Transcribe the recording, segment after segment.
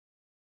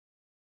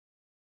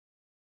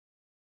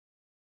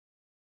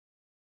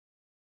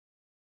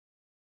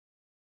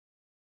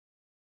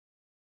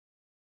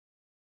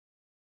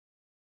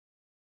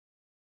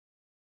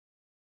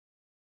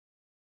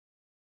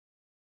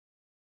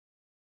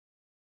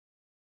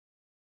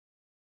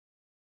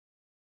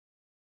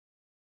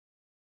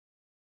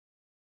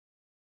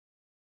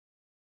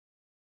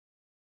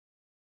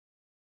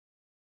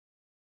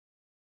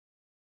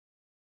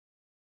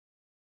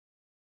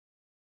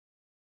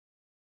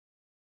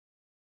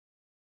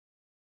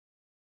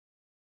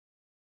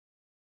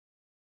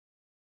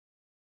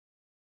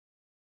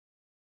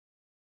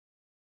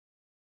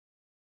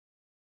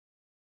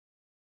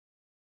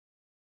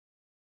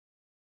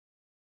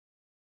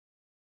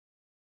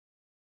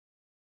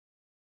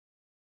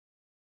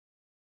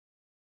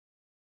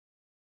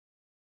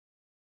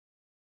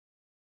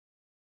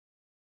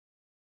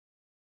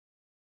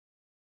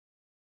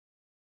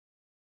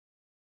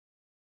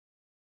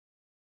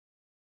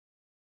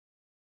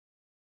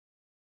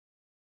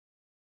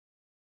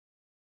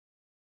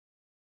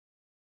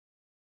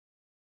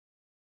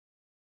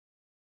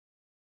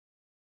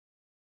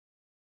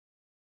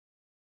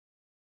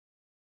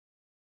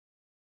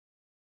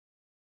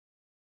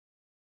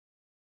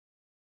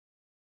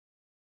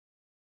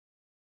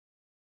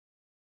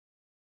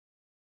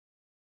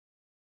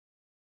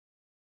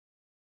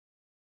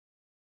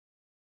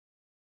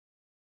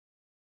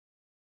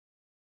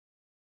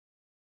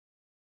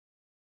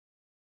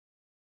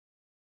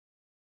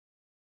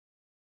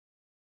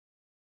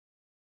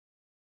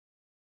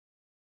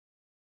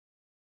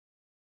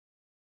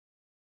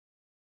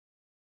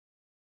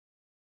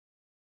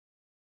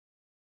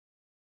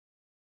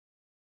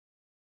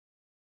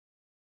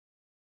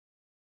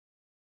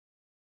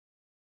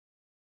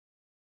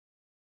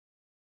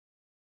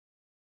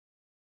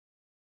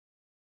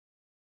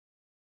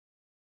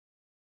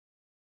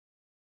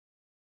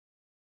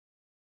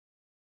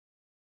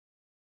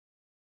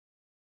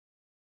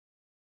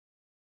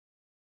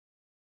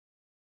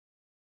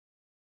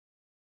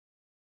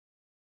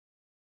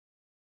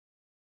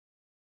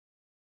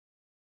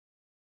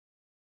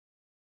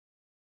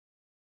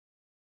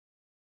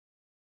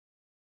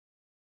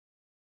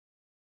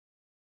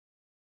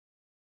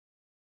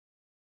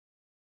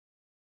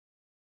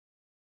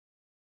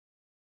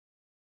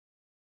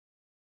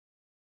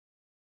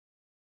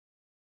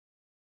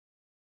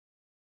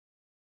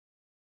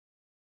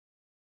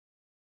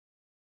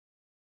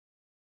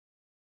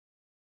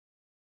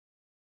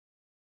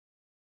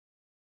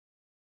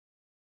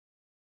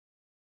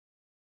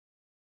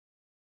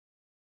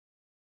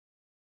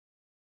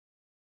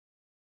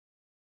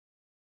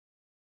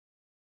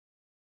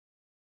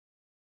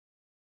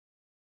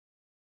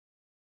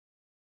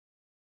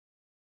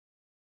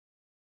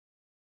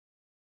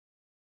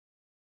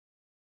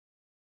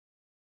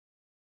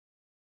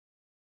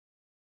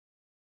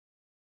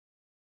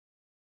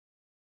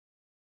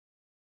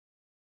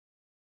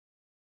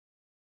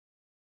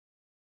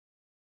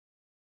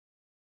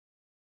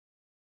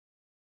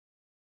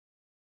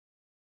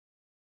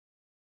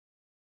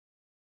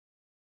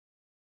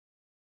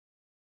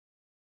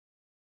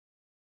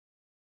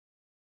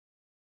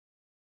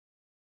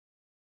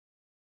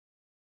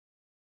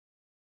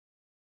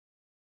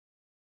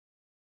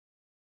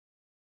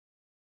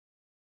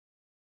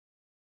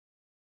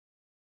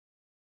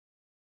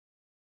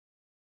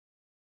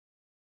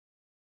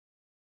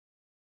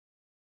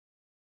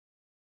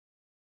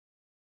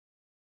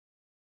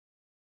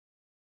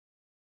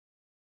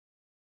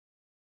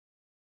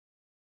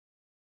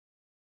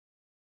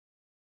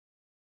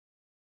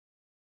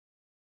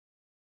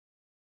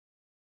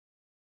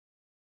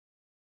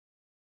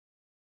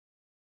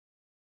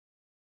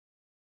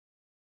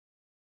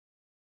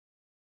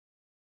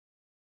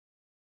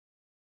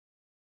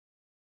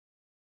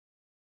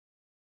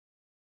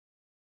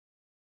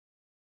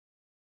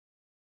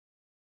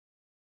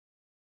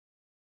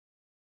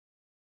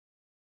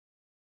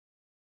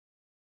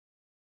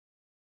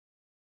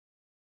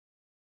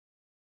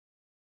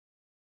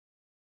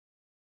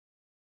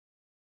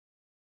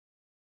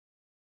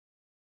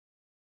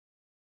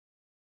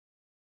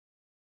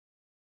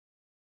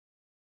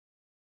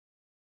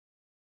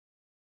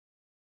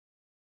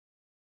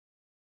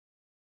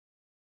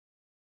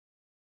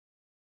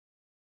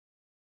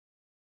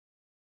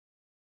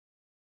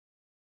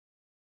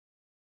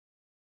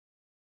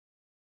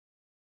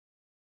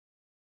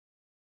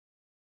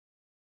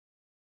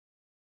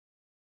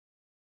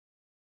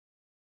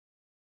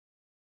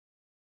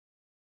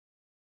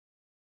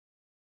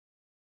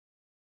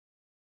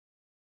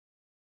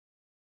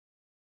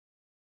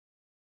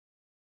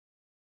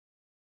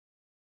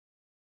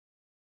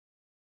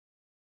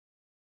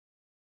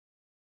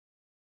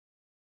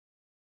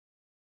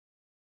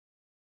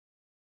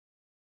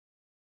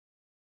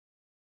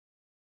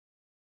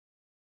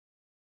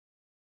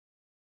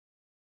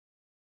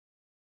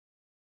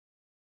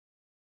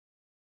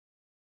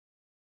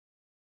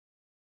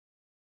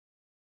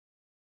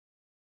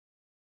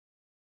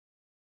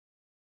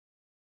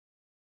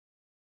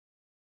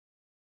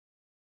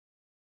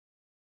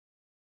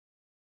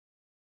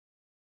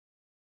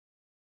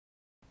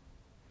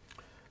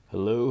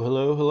Hello,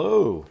 hello,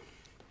 hello.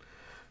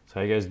 So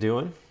how you guys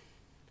doing?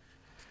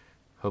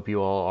 Hope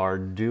you all are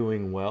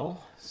doing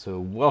well. So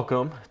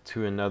welcome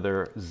to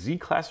another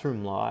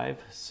ZClassroom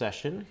live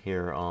session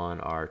here on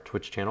our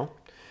Twitch channel.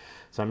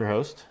 So I'm your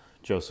host,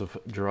 Joseph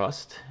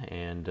Drust,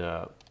 and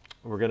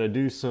we're gonna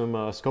do some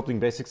sculpting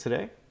basics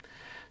today.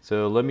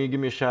 So let me give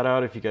me a shout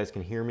out if you guys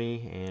can hear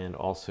me and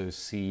also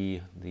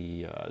see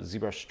the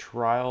ZBrush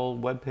trial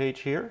webpage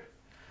here.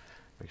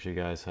 Make sure you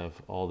guys have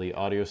all the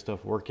audio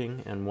stuff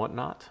working and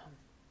whatnot.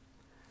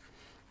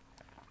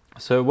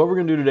 So what we're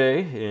going to do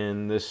today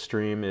in this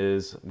stream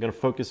is I'm going to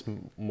focus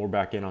more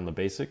back in on the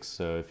basics.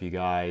 So if you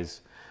guys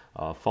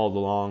followed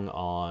along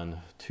on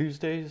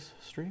Wednesday's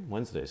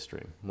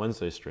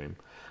stream,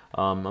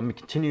 I'm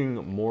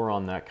continuing more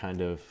on that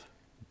kind of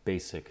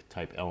basic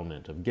type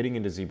element of getting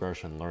into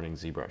ZBrush and learning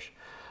ZBrush.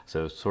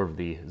 So sort of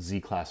the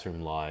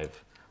ZClassroom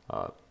live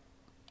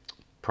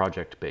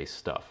project-based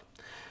stuff.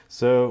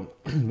 So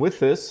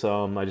with this,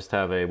 I just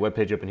have a web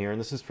page open here, and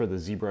this is for the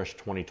ZBrush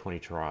 2020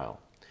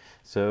 trial.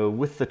 So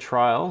with the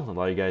trial, a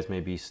lot of you guys may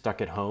be stuck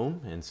at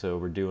home, and so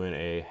we're doing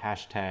a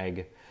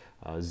hashtag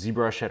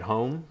ZBrush at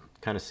home,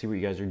 kind of see what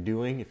you guys are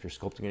doing if you're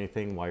sculpting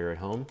anything while you're at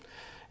home.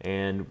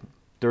 And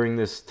during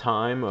this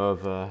time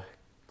of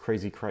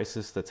crazy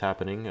crisis that's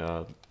happening,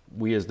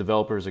 we as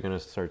developers are going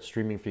to start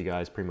streaming for you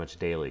guys pretty much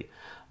daily.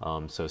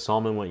 So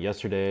Solomon went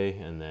yesterday,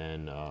 and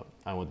then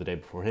I went the day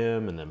before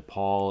him, and then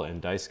Paul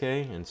and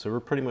Daisuke, and so we're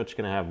pretty much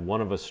going to have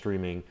one of us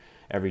streaming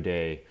every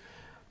day,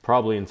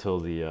 probably until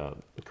the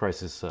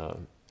crisis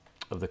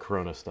of the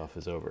corona stuff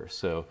is over.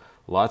 So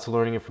lots of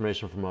learning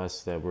information from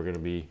us that we're going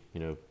to be,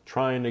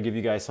 trying to give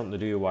you guys something to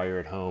do while you're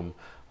at home.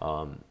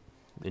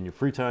 In your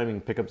free time, you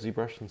can pick up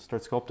ZBrush and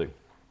start sculpting.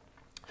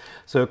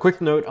 So a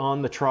quick note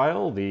on the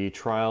trial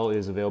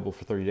is available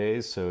for 30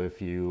 days. So if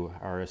you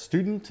are a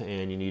student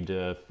and you need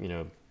to,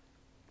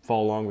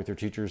 follow along with your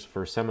teachers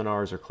for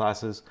seminars or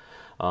classes,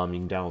 you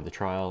can download the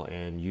trial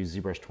and use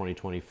ZBrush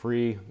 2020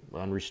 free,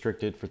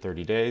 unrestricted for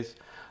 30 days.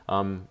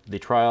 The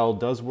trial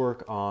does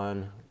work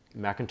on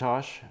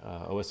Macintosh,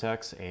 OS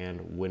X, and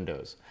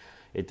Windows.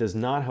 It does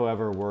not,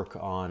 however, work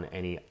on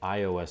any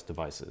iOS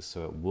devices.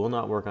 So it will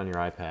not work on your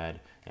iPad,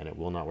 and it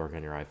will not work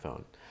on your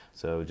iPhone.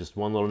 So just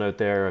one little note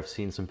there, I've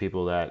seen some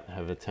people that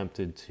have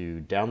attempted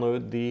to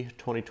download the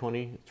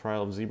 2020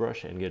 trial of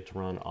ZBrush and get it to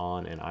run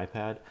on an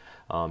iPad.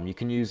 You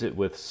can use it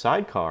with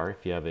Sidecar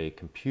if you have a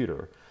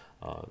computer,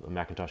 a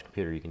Macintosh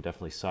computer. You can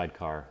definitely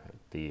sidecar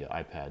the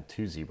iPad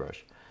to ZBrush.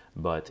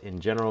 But in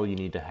general, you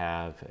need to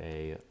have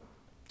a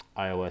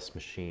iOS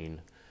machine,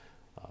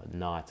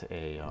 not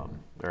a,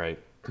 or a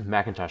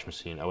Macintosh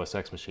machine, OS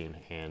X machine,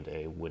 and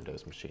a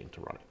Windows machine to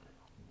run it.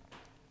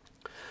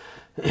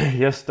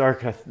 Yes,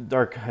 Dark, I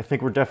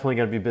think we're definitely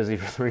going to be busy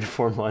for 3 to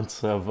 4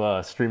 months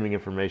of streaming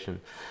information.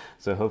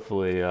 So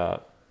hopefully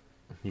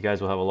you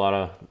guys will have a lot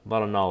of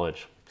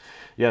knowledge.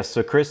 Yes,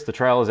 so Chris, the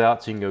trial is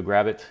out, so you can go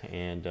grab it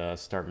and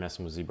start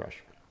messing with ZBrush.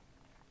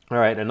 All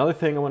right, another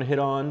thing I want to hit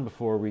on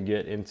before we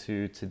get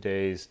into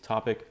today's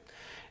topic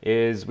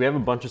is we have a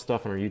bunch of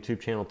stuff on our YouTube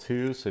channel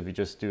too. So if you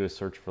just do a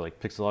search for like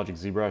Pixologic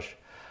ZBrush,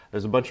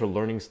 there's a bunch of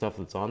learning stuff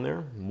that's on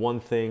there. One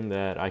thing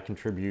that I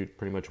contribute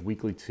pretty much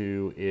weekly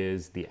to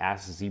is the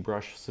Ask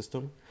ZBrush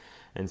system.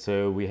 And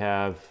so we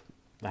have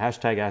the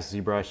hashtag Ask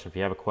ZBrush. If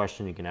you have a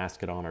question, you can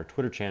ask it on our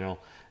Twitter channel.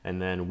 And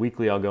then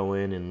weekly, I'll go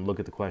in and look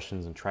at the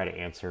questions and try to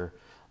answer.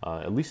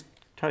 At least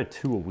try to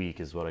 2 a week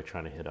is what I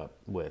try to hit up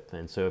with.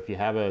 And so if you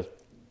have a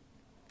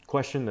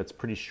question that's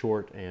pretty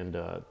short and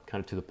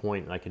kind of to the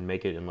point, and I can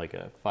make it in like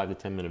a 5 to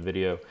 10 minute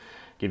video,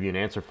 give you an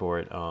answer for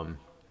it,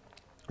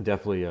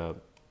 definitely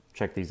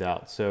check these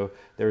out. So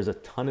there's a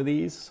ton of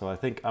these. So I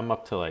think I'm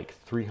up to like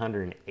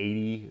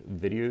 380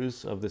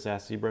 videos of this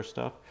Ask ZBrush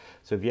stuff.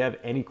 So if you have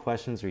any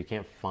questions or you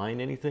can't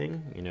find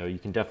anything, you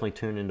can definitely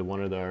tune into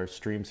one of our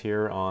streams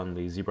here on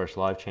the ZBrush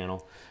live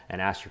channel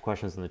and ask your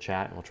questions in the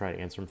chat, and we'll try to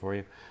answer them for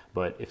you.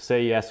 But if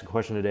say you ask a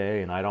question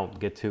today and I don't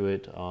get to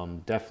it,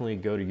 definitely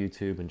go to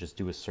YouTube and just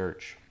do a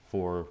search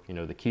for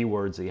the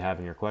keywords that you have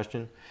in your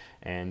question,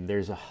 and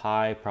there's a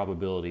high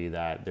probability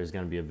that there's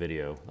going to be a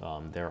video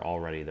there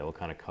already that will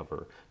kind of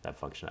cover that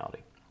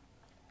functionality.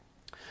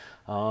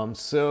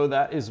 So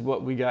that is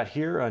what we got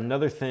here.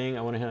 Another thing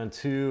I want to hit on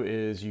too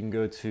is you can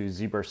go to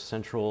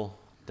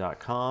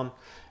ZBrushCentral.com,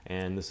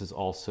 and this is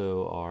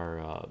also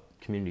our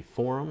community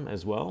forum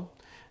as well.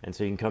 And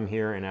so you can come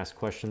here and ask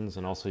questions,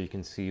 and also you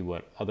can see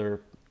what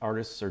other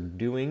artists are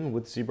doing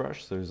with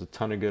ZBrush. So there's a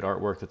ton of good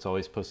artwork that's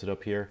always posted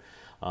up here.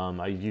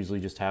 I usually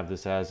just have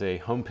this as a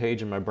home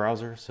page in my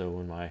browser. So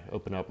when I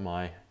open up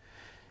my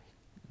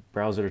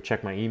browser to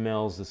check my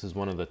emails, this is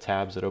one of the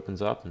tabs that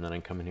opens up, and then I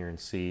can come in here and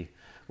see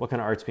what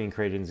kind of art's being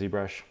created in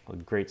ZBrush. A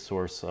great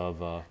source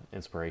of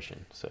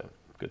inspiration. So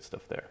good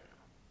stuff there.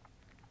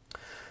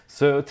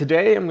 So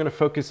today I'm going to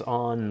focus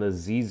on the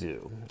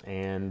ZZoo,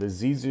 and the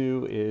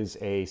ZZoo is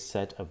a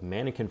set of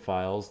mannequin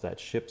files that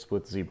ships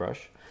with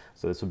ZBrush.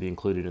 So this will be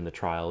included in the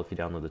trial if you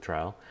download the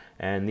trial.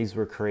 And these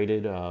were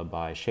created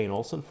by Shane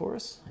Olson for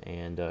us,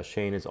 and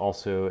Shane is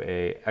also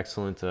an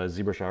excellent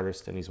ZBrush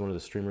artist, and he's one of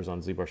the streamers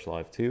on ZBrush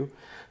Live too.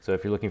 So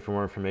if you're looking for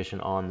more information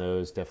on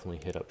those,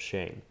 definitely hit up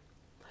Shane.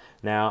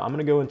 Now I'm going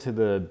to go into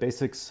the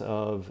basics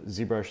of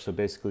ZBrush. So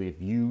basically,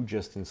 if you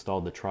just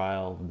installed the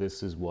trial,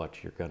 this is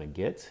what you're going to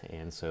get.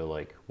 And so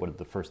like, what are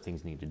the first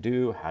things you need to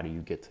do? How do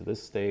you get to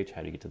this stage? How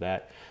do you get to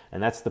that?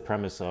 And that's the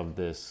premise of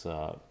this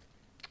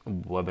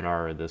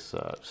webinar or this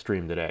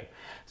stream today.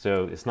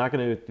 So it's not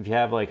going to, if you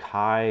have like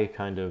high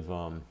kind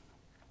of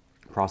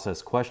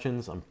process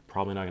questions, I'm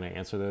probably not going to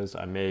answer those.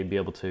 I may be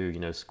able to,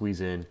 you know,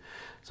 squeeze in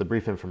some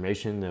brief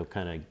information that'll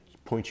kind of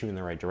point you in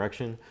the right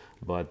direction,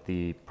 but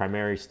the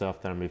primary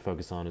stuff that I'm going to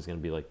focus on is going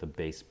to be like the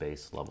base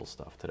level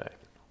stuff today.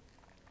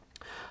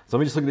 So let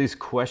me just look at these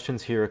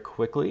questions here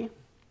quickly.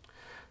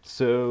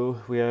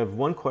 So we have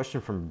one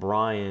question from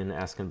Brian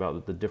asking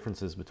about the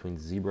differences between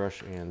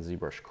ZBrush and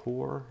ZBrush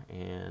Core,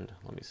 and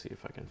let me see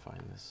if I can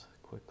find this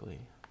quickly.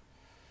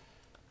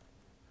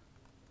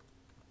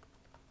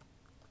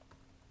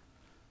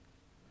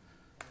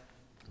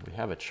 We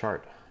have a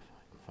chart. I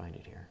can find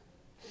it here.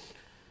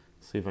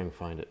 See if I can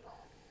find it.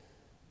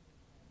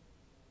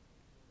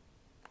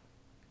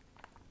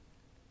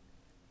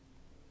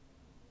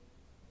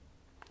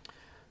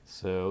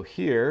 So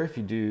here, if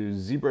you do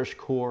ZBrush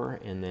Core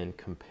and then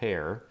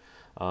compare,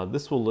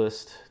 this will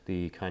list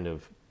the kind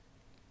of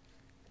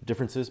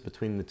differences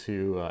between the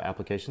two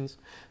applications.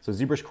 So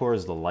ZBrush Core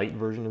is the light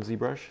version of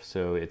ZBrush,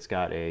 so it's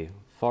got a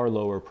far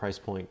lower price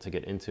point to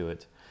get into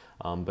it,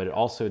 but it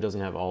also doesn't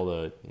have all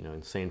the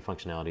insane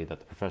functionality that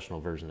the professional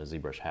version of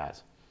ZBrush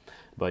has.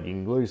 But you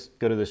can go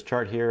to this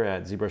chart here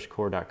at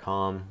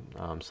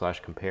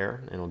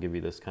zbrushcore.com/compare, and it'll give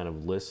you this kind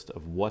of list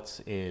of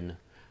what's in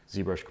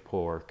ZBrush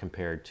Core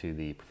compared to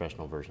the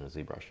professional version of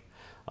ZBrush.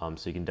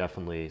 So you can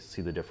definitely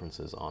see the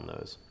differences on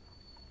those.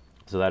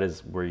 So that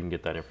is where you can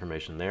get that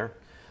information there.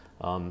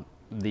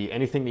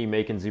 Anything that you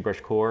make in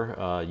ZBrush Core,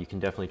 you can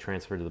definitely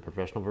transfer to the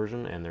professional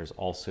version, and there's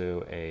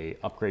also a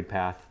upgrade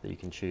path that you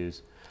can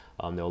choose.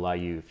 They'll allow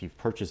you, if you've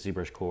purchased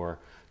ZBrush Core,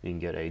 you can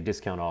get a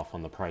discount off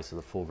on the price of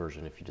the full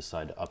version if you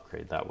decide to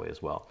upgrade that way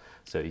as well.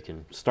 So you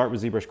can start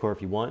with ZBrush Core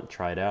if you want,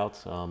 try it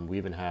out. We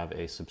even have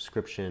a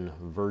subscription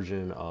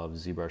version of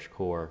ZBrush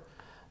Core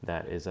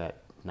that is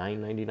at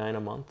 $9.99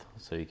 a month.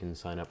 So you can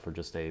sign up for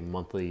just a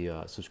monthly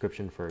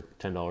subscription for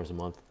 $10 a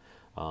month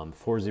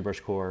for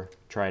ZBrush Core.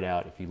 Try it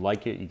out. If you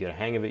like it, you get a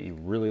hang of it, you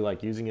really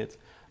like using it,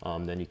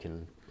 then you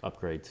can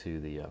upgrade to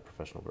the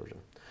professional version.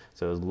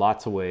 So there's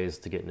lots of ways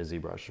to get into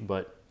ZBrush,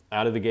 but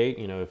out of the gate,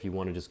 if you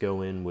want to just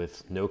go in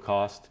with no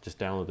cost, just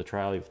download the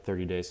trial. You have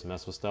 30 days to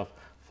mess with stuff.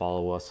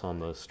 Follow us on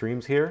the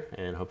streams here,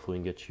 and hopefully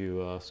we can get you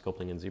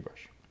sculpting in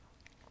ZBrush.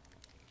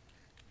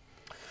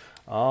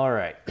 All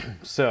right,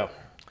 so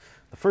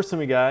the first thing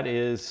we got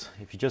is,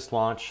 if you just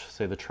launch,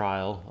 say, the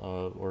trial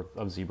of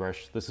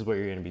ZBrush, this is what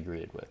you're going to be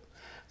greeted with.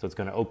 So it's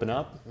going to open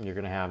up, and you're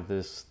going to have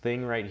this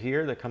thing right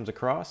here that comes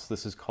across.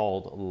 This is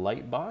called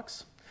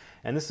Lightbox,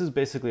 and this is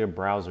basically a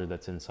browser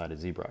that's inside of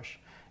ZBrush.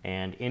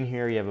 And in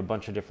here, you have a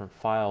bunch of different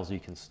files you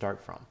can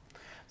start from.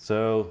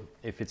 So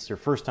if it's your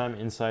first time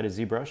inside of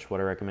ZBrush, what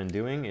I recommend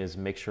doing is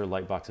make sure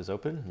Lightbox is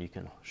open. You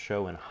can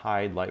show and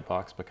hide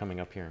Lightbox by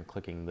coming up here and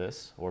clicking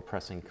this or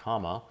pressing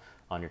comma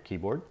on your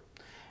keyboard.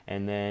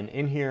 And then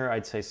in here,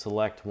 I'd say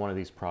select one of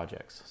these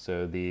projects.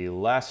 So the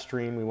last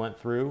stream we went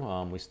through,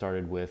 we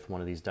started with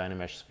one of these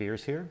Dynamesh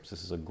spheres here. So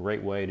this is a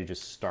great way to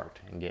just start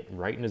and get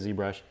right into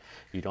ZBrush.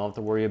 You don't have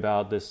to worry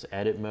about this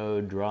edit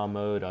mode, draw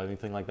mode,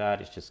 anything like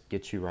that. It just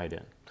gets you right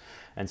in.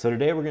 And so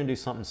today we're going to do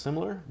something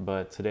similar,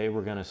 but today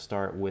we're going to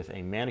start with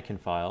a mannequin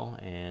file,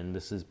 and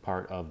this is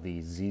part of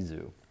the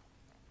ZZoo.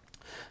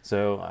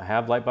 So I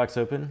have Lightbox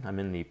open. I'm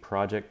in the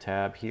project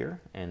tab here,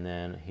 and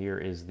then here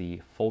is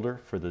the folder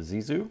for the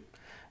ZZoo.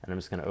 And I'm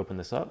just going to open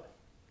this up.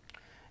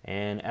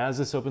 And as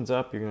this opens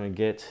up, you're going to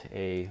get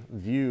a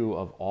view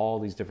of all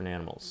these different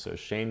animals. So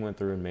Shane went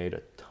through and made a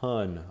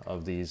ton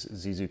of these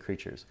ZZoo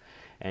creatures.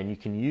 And you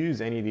can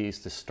use any of these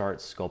to start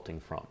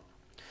sculpting from.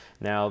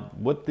 Now,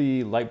 what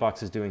the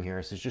Lightbox is doing here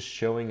is just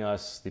showing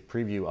us the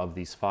preview of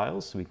these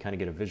files, so we kind of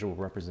get a visual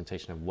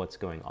representation of what's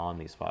going on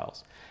these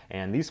files.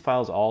 And these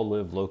files all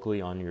live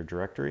locally on your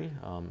directory,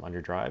 on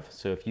your drive.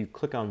 So if you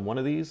click on one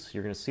of these,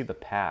 you're going to see the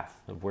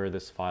path of where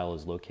this file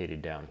is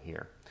located down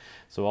here.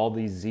 So all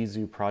these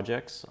ZZoo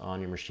projects on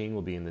your machine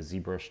will be in the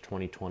ZBrush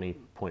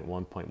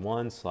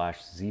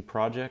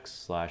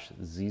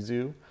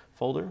 2020.1.1/ZProjects/ZZoo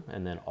folder,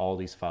 and then all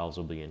these files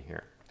will be in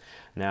here.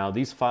 Now,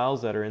 these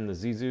files that are in the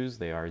ZZoos,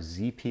 they are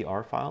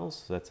ZPR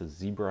files. So that's a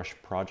ZBrush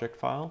project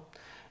file.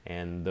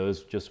 And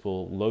those just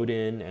will load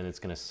in, and it's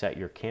going to set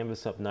your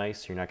canvas up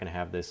nice. You're not going to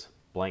have this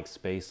blank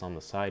space on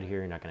the side here.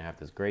 You're not going to have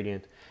this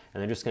gradient.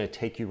 And they're just going to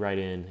take you right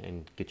in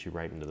and get you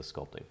right into the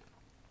sculpting.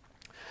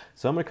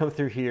 So I'm going to come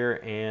through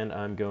here, and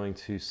I'm going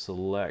to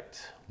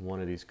select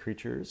one of these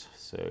creatures.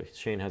 So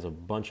Shane has a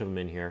bunch of them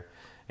in here.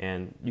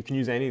 And you can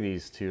use any of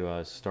these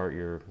to start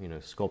your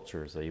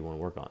sculptures that you want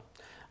to work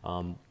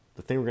on.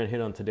 The thing we're going to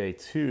hit on today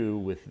too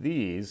with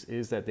these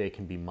is that they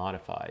can be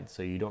modified.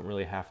 So you don't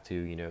really have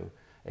to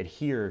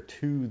adhere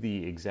to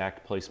the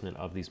exact placement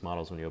of these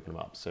models when you open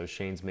them up. So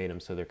Shane's made them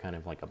so they're kind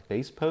of like a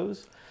base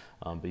pose,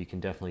 but you can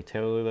definitely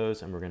tailor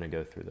those, and we're going to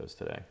go through those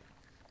today.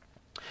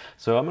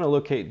 So I'm going to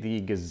locate the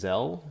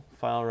Gazelle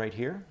file right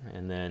here,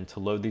 and then to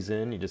load these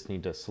in, you just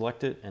need to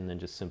select it and then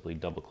just simply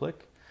double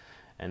click.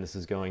 And this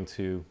is going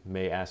to,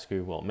 may ask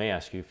you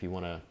if you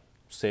want to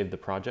save the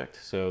project.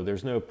 So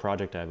there's no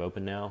project I've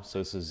opened now. So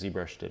this is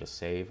ZBrush did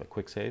a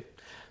quick save.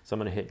 So I'm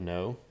going to hit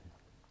no,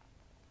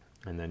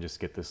 and then just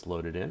get this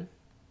loaded in.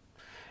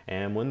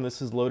 And when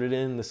this is loaded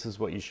in, this is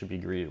what you should be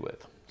greeted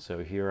with. So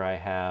here I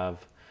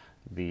have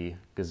the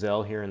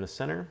Gazelle here in the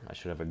center. I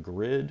should have a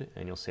grid,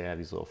 and you'll see I have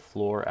these little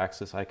floor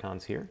axis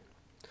icons here.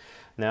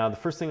 Now, the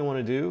first thing I want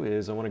to do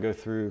is I want to go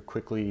through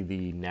quickly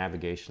the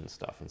navigation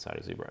stuff inside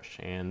of ZBrush.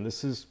 And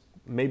this is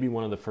maybe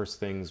one of the first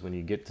things when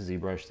you get to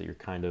ZBrush that you're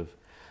kind of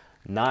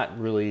not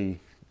really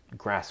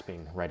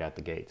grasping right out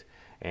the gate.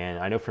 And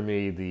I know for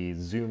me, the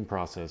zoom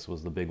process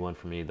was the big one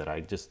for me that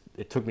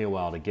it took me a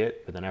while to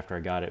get, but then after I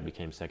got it, it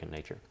became second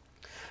nature.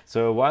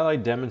 So while I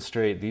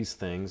demonstrate these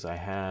things, I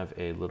have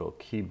a little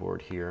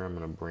keyboard here I'm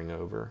going to bring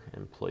over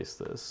and place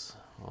this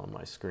on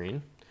my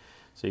screen.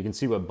 So you can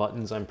see what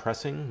buttons I'm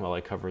pressing while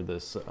I cover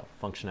this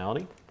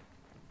functionality.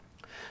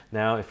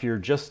 Now, if you're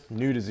just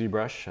new to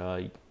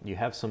ZBrush, you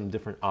have some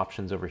different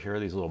options over here,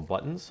 these little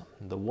buttons.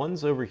 The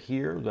ones over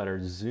here that are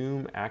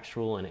zoom,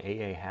 actual, and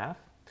AA half,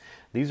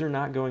 these are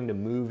not going to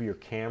move your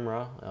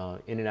camera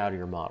in and out of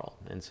your model.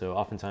 And so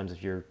oftentimes if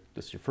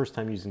this is your first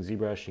time using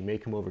ZBrush, you may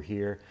come over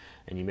here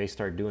and you may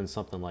start doing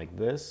something like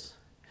this,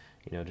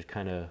 to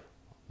kind of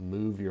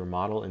move your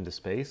model into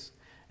space,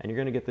 and you're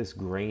going to get this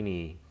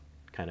grainy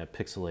kind of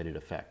pixelated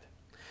effect.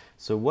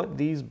 So what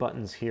these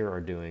buttons here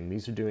are doing,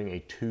 these are doing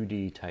a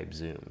 2D type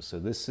zoom. So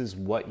this is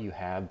what you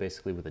have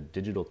basically with a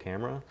digital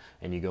camera,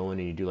 and you go in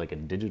and you do like a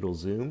digital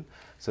zoom.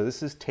 So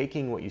this is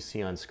taking what you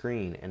see on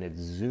screen and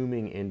it's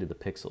zooming into the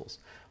pixels.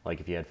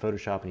 Like if you had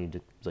Photoshop and you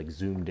did like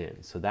zoomed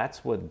in. So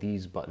that's what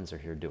these buttons are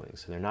here doing.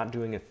 So they're not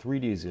doing a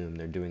 3D zoom,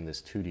 they're doing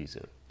this 2D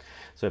zoom.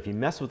 So if you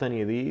mess with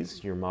any of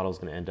these, your model's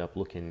gonna end up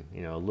looking,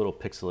 a little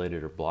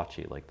pixelated or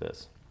blotchy like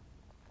this.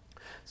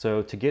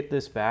 So to get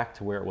this back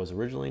to where it was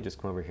originally, just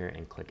come over here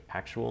and click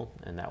actual,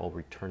 and that will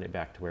return it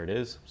back to where it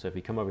is. So if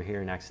you come over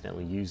here and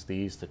accidentally use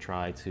these to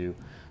try to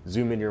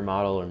zoom in your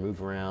model or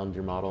move around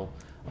your model,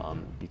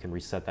 you can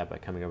reset that by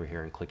coming over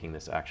here and clicking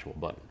this actual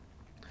button.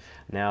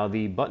 Now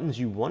the buttons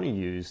you want to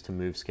use to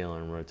move, scale,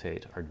 and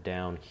rotate are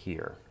down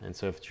here. And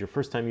so if it's your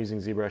first time using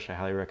ZBrush, I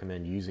highly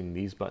recommend using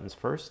these buttons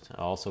first.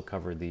 I'll also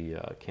cover the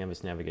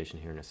canvas navigation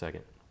here in a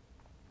second.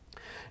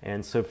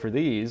 And so for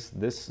these,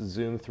 this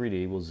Zoom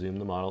 3D will zoom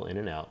the model in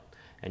and out,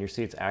 and you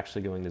see it's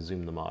actually going to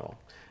zoom the model.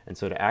 And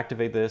so to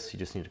activate this, you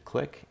just need to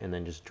click and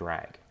then just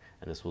drag,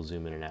 and this will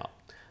zoom in and out.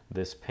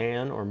 This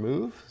pan or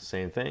move,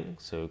 same thing,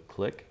 so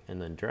click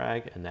and then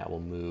drag, and that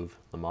will move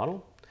the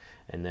model.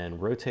 And then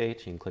rotate,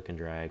 you can click and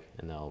drag,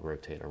 and that'll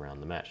rotate around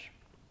the mesh.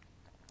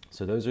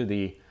 So those are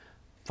the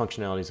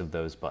functionalities of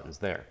those buttons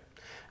there.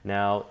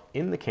 Now,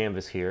 in the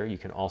canvas here, you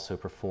can also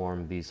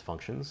perform these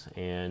functions,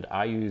 and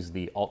I use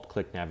the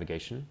alt-click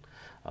navigation.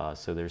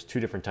 So there's two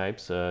different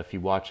types. If you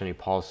watch any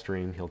Paul's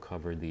stream, he'll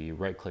cover the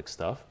right-click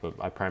stuff, but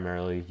I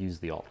primarily use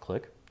the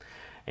alt-click.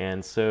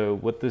 And so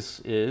what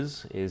this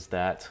is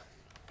that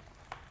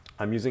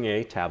I'm using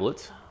a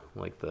tablet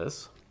like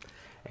this,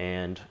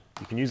 and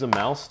you can use a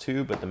mouse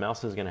too, but the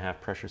mouse is going to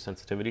have pressure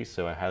sensitivity,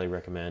 so I highly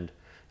recommend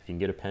if you can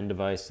get a pen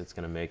device, it's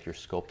going to make your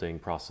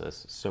sculpting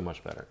process so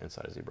much better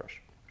inside of ZBrush.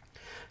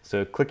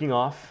 So clicking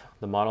off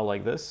the model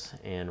like this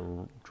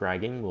and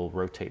dragging will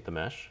rotate the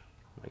mesh,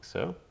 like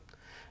so.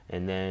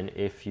 And then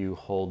if you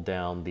hold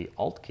down the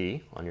Alt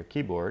key on your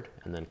keyboard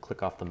and then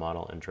click off the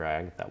model and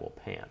drag, that will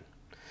pan.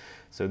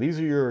 So these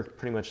are your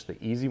pretty much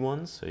the easy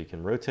ones. So you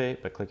can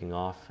rotate by clicking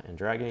off and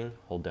dragging,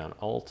 hold down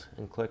Alt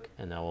and click,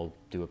 and that will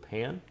do a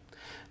pan.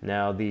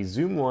 Now the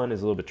zoom one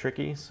is a little bit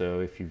tricky.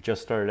 So if you've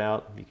just started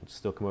out, you can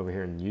still come over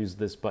here and use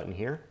this button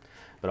here.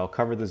 But I'll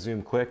cover the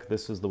zoom quick.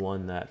 This is the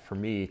one that for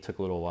me took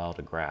a little while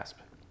to grasp.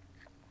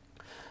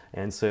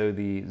 And so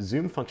the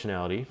zoom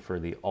functionality for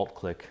the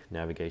alt-click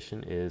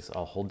navigation is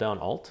I'll hold down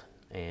Alt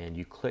and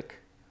you click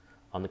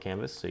on the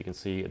canvas. So you can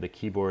see the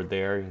keyboard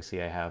there. You can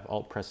see I have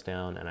Alt pressed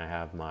down and I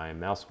have my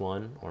mouse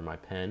one or my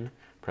pen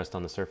pressed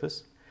on the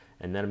surface.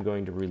 And then I'm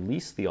going to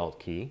release the Alt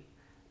key,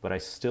 but I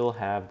still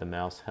have the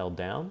mouse held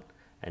down.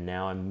 And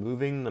now I'm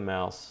moving the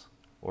mouse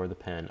or the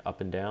pen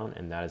up and down,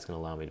 and that is going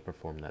to allow me to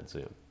perform that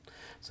zoom.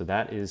 So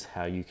that is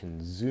how you can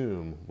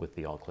zoom with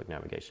the alt-click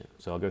navigation.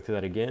 So I'll go through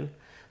that again.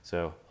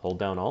 So hold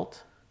down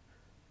Alt,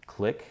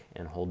 click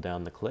and hold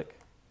down the click,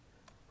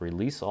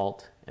 release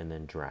Alt, and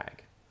then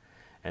drag.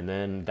 And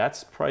then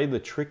that's probably the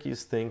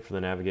trickiest thing for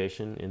the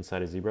navigation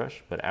inside of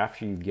ZBrush, but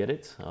after you get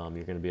it, you're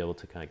going to be able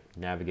to kind of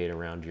navigate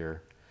around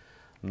your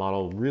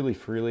model really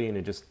freely, and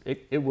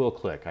it will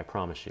click, I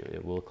promise you.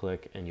 It will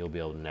click and you'll be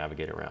able to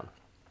navigate around.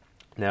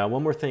 Now,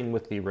 one more thing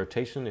with the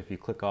rotation, if you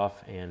click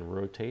off and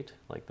rotate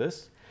like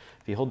this,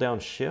 if you hold down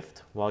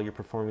Shift while you're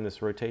performing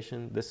this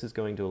rotation, this is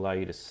going to allow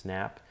you to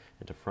snap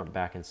into front,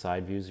 back, and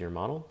side views of your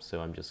model. So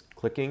I'm just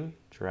clicking,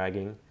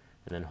 dragging,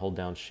 and then hold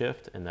down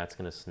Shift, and that's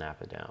going to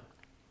snap it down.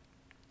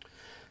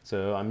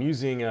 So I'm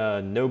using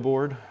a no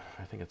board,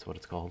 I think that's what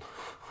it's called,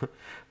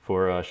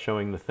 for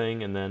showing the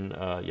thing, and then,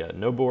 yeah,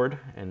 no board,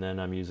 and then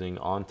I'm using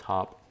on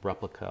top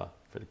replica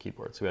for the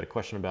keyboard. So we had a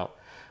question about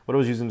what I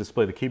was using to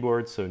display the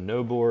keyboard, so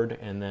no board,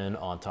 and then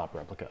on top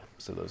replica.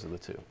 So those are the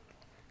two.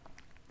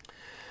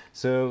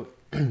 So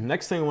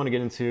next thing I want to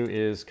get into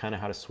is kind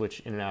of how to switch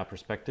in and out of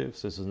perspective.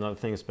 So this is another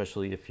thing,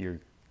 especially if you're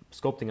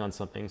sculpting on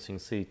something. So you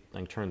can see, I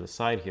can turn the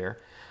side here.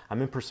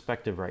 I'm in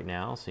perspective right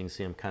now, so you can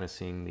see I'm kind of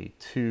seeing the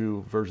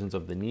two versions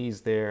of the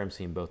knees there. I'm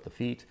seeing both the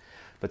feet.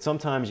 But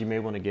sometimes you may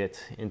want to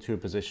get into a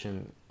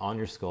position on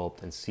your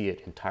sculpt and see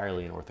it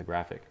entirely in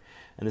orthographic.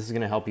 And this is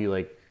going to help you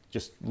like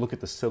just look at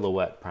the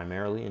silhouette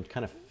primarily and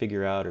kind of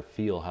figure out or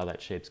feel how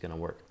that shape's going to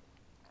work.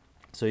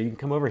 So you can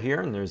come over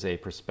here and there's a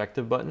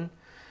perspective button.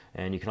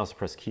 And you can also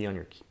press key on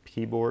your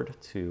keyboard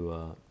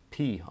to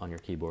P on your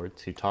keyboard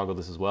to toggle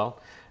this as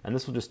well. And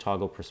this will just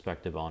toggle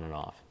perspective on and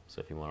off.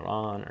 So if you want it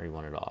on or you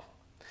want it off.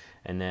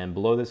 And then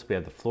below this we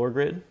have the floor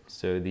grid.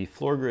 So the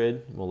floor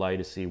grid will allow you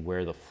to see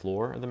where the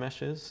floor of the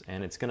mesh is,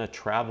 and it's going to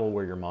travel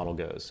where your model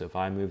goes. So if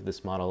I move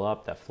this model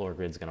up, that floor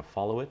grid is going to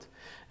follow it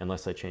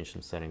unless I change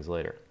some settings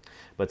later.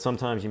 But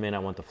sometimes you may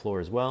not want the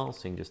floor as well,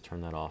 so you can just turn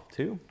that off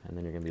too, and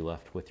then you're going to be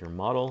left with your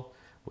model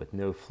with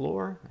no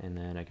floor, and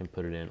then I can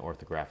put it in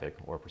orthographic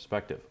or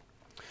perspective.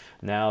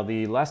 Now,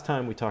 the last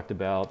time we talked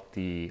about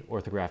the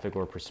orthographic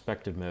or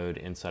perspective mode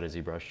inside of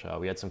ZBrush,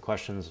 we had some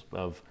questions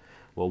of,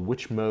 well,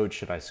 which mode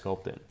should I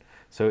sculpt in?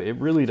 So it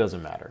really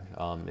doesn't matter.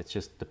 It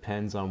just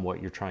depends on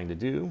what you're trying to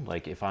do.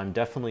 Like if I'm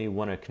definitely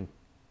want to,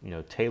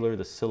 tailor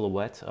the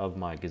silhouette of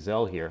my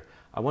gazelle here,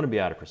 I want to be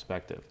out of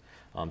perspective.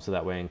 So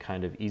that way I can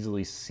kind of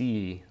easily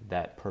see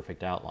that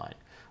perfect outline.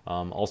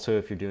 Also,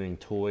 if you're doing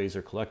toys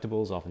or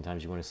collectibles,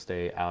 oftentimes you want to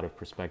stay out of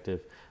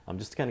perspective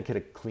just to kind of get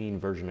a clean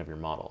version of your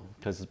model.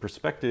 Because the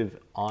perspective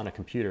on a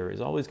computer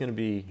is always going to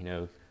be,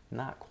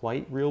 not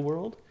quite real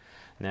world.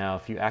 Now,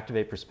 if you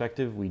activate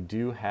perspective, we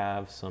do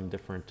have some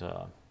different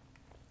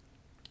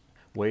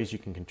ways you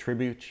can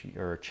contribute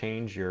or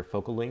change your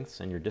focal lengths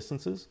and your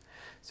distances.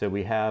 So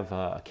we have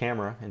a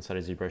camera inside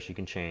of ZBrush you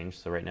can change.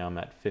 So right now I'm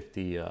at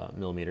 50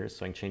 millimeters,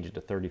 so I can change it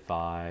to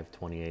 35,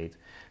 28.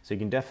 So you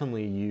can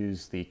definitely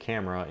use the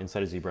camera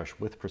inside of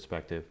ZBrush with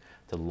perspective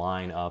to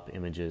line up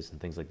images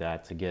and things like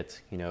that to get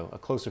a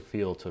closer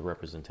feel to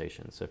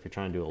representation. So if you're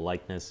trying to do a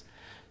likeness,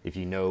 if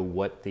you know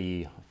what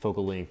the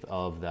focal length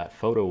of that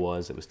photo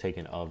was that was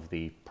taken of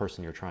the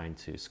person you're trying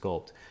to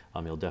sculpt,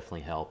 it'll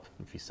definitely help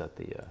if you set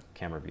the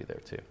camera view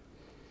there too.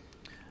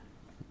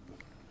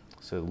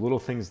 So little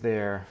things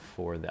there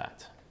for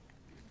that.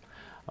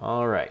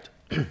 All right.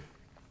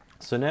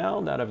 So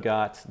now that I've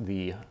got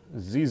the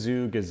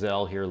ZZoo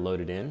Gazelle here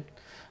loaded in,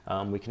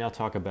 we can now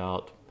talk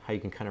about how you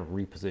can kind of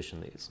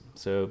reposition these.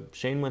 So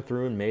Shane went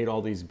through and made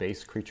all these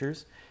base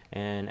creatures,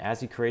 and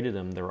as he created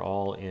them, they're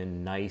all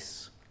in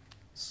nice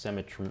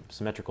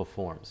symmetrical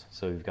forms.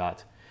 So we've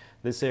got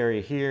this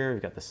area here,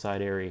 we've got the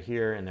side area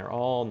here, and they're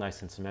all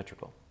nice and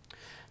symmetrical.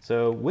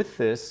 So with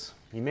this,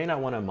 you may not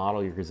want to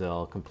model your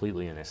gazelle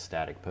completely in a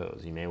static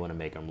pose. You may want to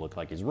make him look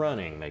like he's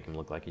running, make him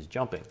look like he's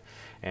jumping.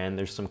 And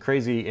there's some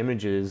crazy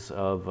images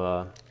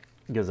of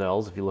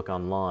gazelles if you look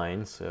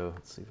online. So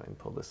let's see if I can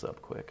pull this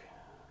up quick.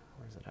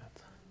 Where's it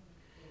at?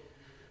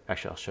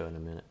 Actually, I'll show it in a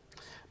minute.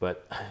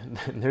 But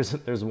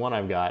there's one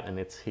I've got,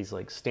 and he's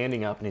like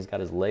standing up and he's got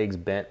his legs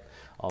bent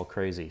all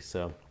crazy.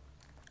 So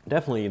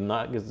definitely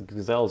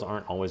gazelles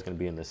aren't always going to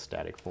be in this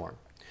static form.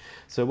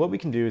 So what we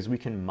can do is we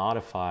can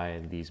modify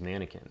these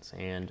mannequins,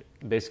 and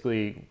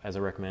basically, as I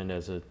recommend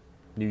as a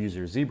new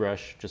user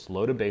ZBrush, just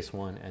load a base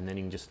one and then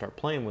you can just start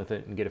playing with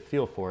it and get a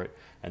feel for it,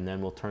 and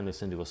then we'll turn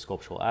this into a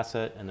sculptural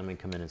asset and then we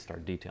come in and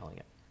start detailing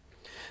it.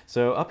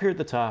 So up here at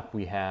the top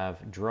we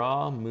have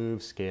draw,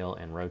 move, scale,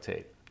 and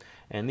rotate.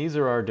 And these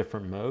are our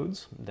different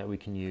modes that we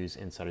can use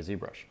inside of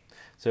ZBrush.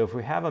 So if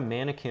we have a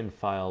mannequin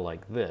file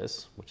like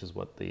this, which is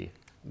what the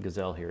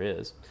gazelle here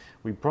is,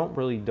 we don't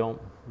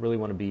really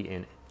want to be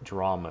in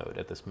draw mode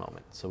at this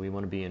moment. So we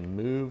want to be in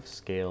move,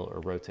 scale,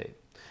 or rotate.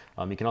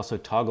 You can also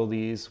toggle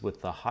these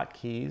with the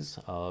hotkeys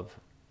of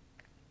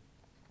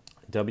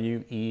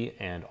W, E,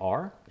 and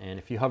R. And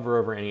if you hover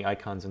over any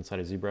icons inside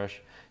of ZBrush,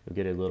 you'll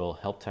get a little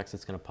help text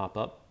that's going to pop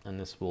up, and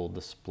this will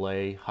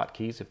display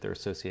hotkeys if they're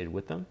associated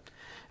with them.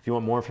 If you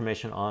want more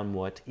information on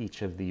what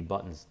each of the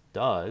buttons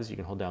does, you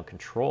can hold down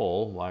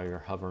Control while you're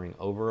hovering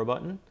over a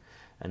button,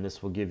 and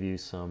this will give you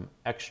some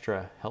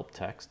extra help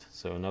text.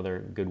 So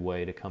another good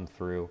way to come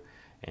through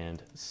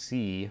and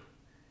see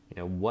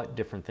what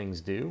different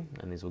things do,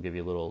 and these will give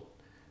you little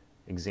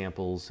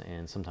examples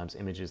and sometimes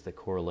images that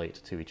correlate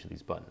to each of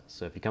these buttons.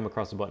 So if you come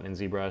across a button in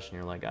ZBrush and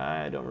you're like,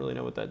 I don't really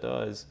know what that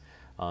does,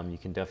 you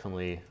can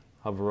definitely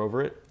hover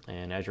over it,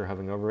 and as you're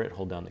hovering over it,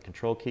 hold down the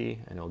Control key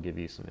and it'll give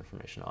you some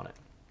information on it.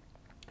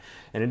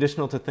 And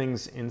additional to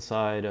things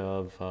inside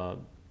of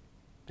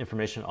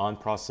information on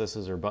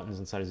processes or buttons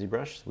inside of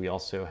ZBrush, we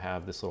also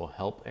have this little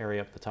help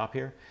area up the top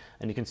here,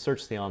 and you can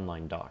search the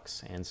online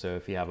docs. And so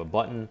if you have a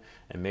button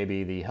and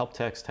maybe the help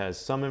text has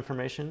some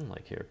information,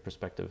 like here,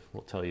 perspective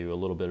will tell you a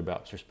little bit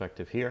about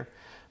perspective here,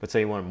 but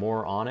say you want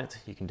more on it,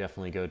 you can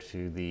definitely go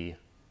to the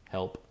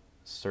help,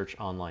 search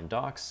online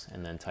docs,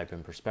 and then type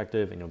in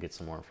perspective, and you'll get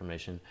some more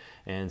information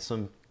and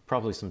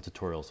probably some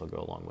tutorials will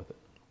go along with it.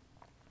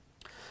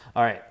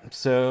 All right,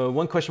 so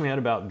one question we had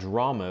about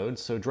draw mode.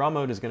 So draw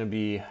mode is going to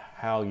be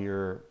how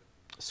you're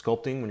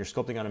sculpting. When you're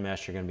sculpting on a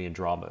mesh, you're going to be in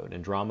draw mode.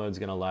 And draw mode is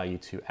going to allow you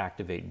to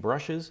activate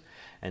brushes,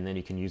 and then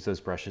you can use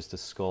those brushes to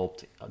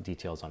sculpt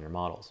details on your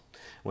models.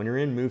 When you're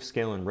in move,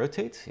 scale, and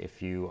rotate,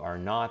 if you are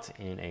not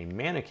in a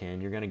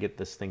mannequin, you're going to get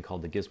this thing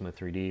called the Gizmo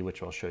 3D,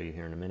 which I'll show you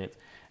here in a minute.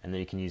 And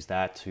then you can use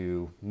that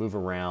to move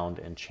around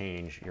and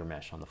change your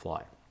mesh on the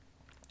fly.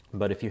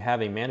 But if you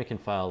have a mannequin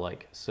file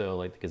like so,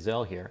 like the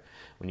gazelle here,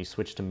 when you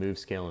switch to move,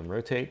 scale, and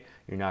rotate,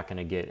 you're not going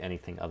to get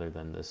anything other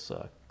than this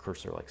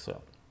cursor like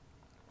so.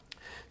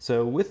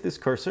 So with this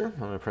cursor, I'm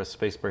going to press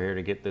spacebar here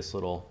to get this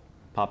little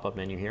pop-up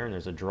menu here, and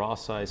there's a draw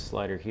size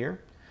slider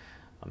here.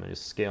 I'm going to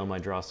just scale my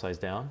draw size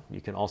down.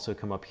 You can also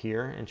come up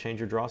here and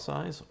change your draw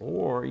size,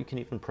 or you can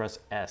even press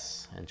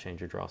S and change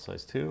your draw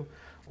size too,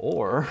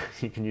 or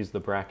you can use the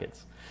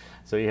brackets.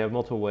 So you have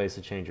multiple ways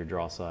to change your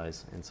draw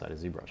size inside of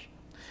ZBrush.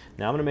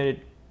 Now I'm going to make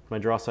my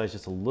draw size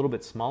just a little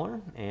bit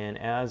smaller, and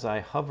as I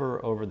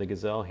hover over the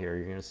gazelle here,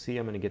 you're going to see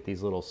I'm going to get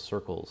these little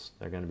circles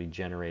that are going to be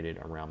generated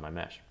around my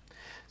mesh.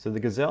 So the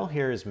gazelle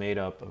here is made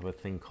up of a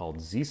thing called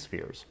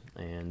Z-spheres,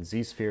 and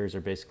Z-spheres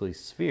are basically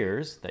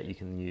spheres that you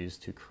can use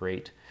to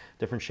create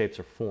different shapes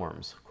or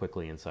forms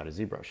quickly inside of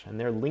ZBrush, and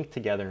they're linked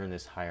together in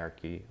this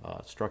hierarchy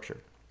structure.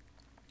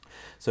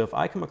 So if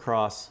I come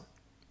across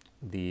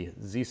the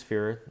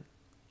Z-sphere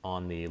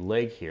on the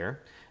leg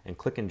here and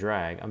click and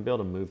drag, I'm able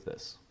to move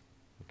this,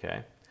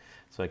 okay?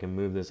 So I can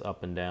move this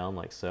up and down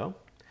like so.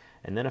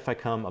 And then if I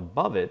come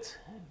above it,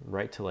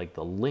 right to like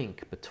the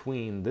link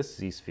between this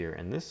Z-sphere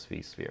and this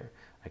V-sphere,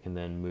 I can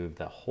then move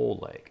that whole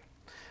leg.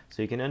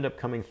 So you can end up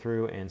coming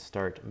through and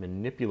start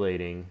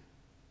manipulating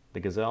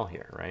the gazelle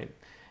here, right?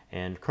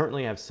 And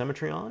currently I have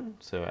symmetry on,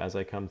 so as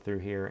I come through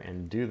here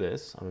and do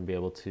this, I'm gonna be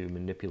able to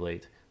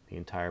manipulate the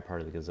entire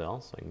part of the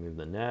gazelle. So I can move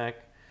the neck,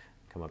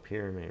 come up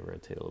here, maybe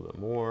rotate a little bit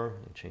more,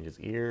 and change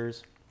his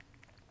ears.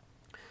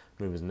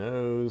 Move his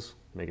nose,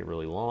 make it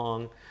really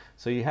long.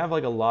 So you have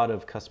like a lot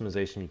of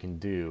customization you can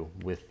do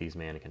with these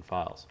mannequin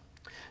files.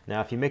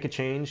 Now if you make a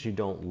change you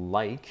don't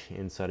like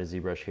inside of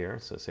ZBrush here,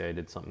 so say I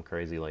did something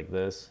crazy like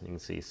this, you can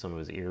see some of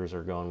his ears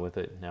are going with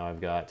it. Now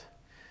I've got,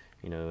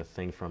 you know, a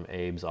thing from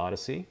Abe's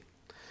Odyssey.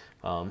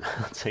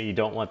 Let's say you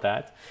don't want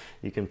that.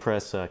 You can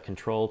press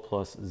Control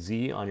plus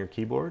Z on your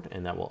keyboard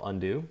and that will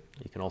undo.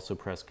 You can also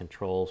press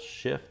Control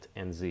Shift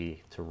and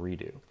Z to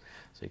redo.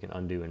 So you can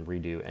undo and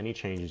redo any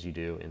changes you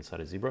do inside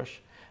of ZBrush.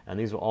 And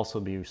these will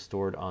also be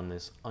stored on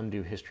this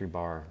undo history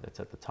bar that's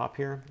at the top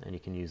here. And you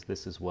can use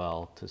this as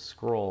well to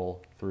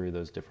scroll through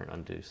those different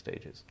undo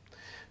stages.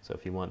 So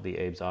if you want the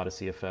Abe's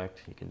Odyssey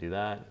effect, you can do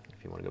that.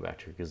 If you want to go back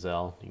to your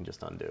gazelle, you can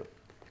just undo.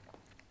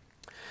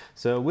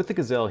 So with the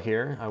gazelle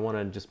here, I want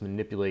to just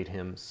manipulate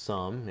him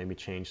some, maybe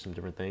change some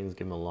different things,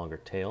 give him a longer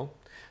tail.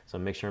 So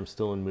make sure I'm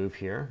still in move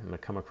here. I'm going to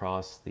come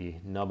across the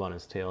nub on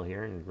his tail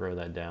here and grow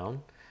that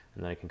down.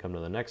 And then I can come to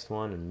the next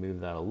one and move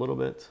that a little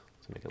bit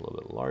to make it a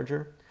little bit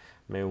larger.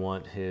 May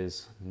want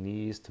his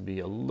knees to be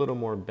a little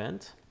more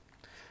bent.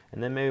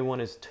 And then maybe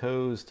want his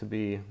toes to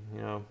be,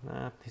 you know,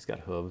 he's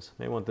got hooves.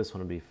 Maybe want this one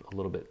to be a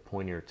little bit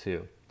pointier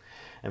too.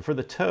 And for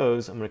the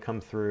toes, I'm going to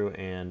come through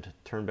and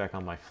turn back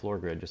on my floor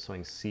grid just so I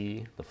can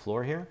see the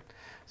floor here.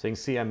 So you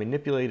can see I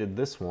manipulated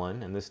this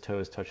one and this toe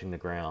is touching the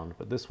ground,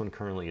 but this one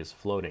currently is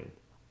floating.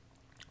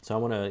 So I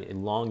want to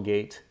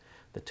elongate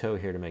the toe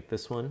here to make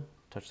this one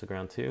touch the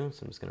ground too.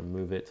 So I'm just going to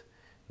move it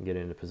and get it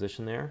into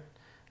position there.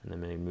 And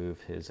then maybe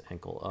move his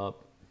ankle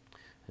up.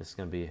 This is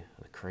going to be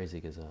a crazy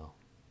gazelle.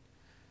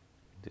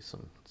 Do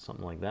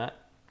something like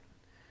that.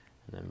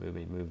 And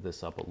then move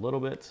this up a little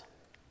bit.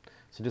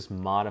 So just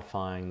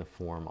modifying the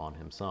form on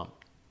him some.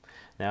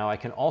 Now I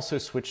can also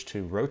switch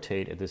to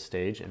rotate at this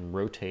stage and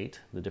rotate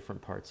the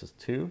different parts as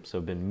too. So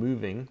I've been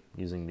moving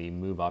using the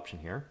move option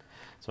here.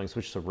 So I can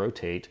switch to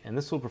rotate, and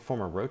this will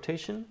perform a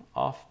rotation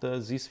off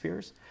the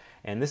Z-spheres.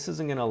 And this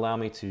isn't going to allow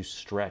me to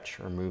stretch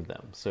or move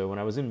them. So when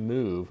I was in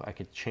move, I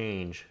could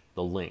change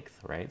the length,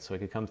 right? So I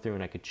could come through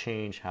and I could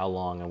change how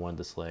long I wanted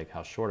this leg,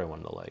 how short I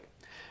wanted the leg.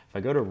 If I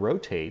go to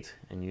rotate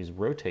and use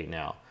rotate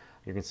now,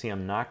 you can see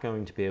I'm not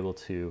going to be able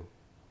to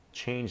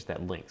change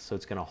that length. So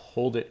it's going to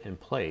hold it in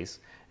place,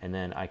 and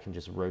then I can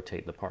just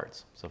rotate the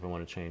parts. So if I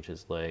want to change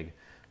his leg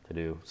to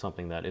do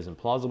something that isn't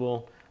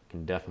plausible, I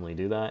can definitely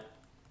do that.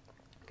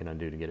 I can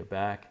undo to get it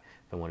back.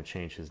 If I want to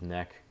change his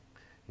neck,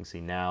 you can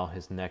see now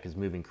his neck is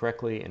moving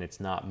correctly and it's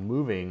not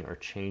moving or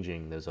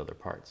changing those other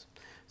parts.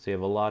 So you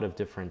have a lot of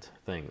different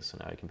things. So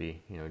now he can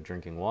be, you know,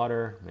 drinking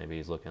water. Maybe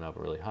he's looking up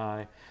really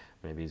high.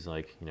 Maybe he's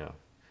like, you know,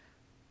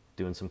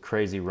 doing some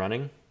crazy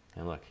running.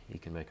 And look, you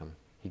can make him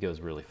he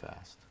goes really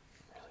fast,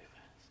 really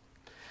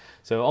fast.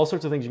 So all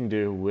sorts of things you can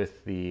do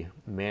with the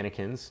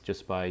mannequins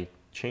just by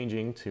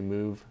changing to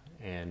move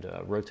and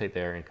rotate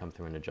there and come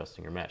through and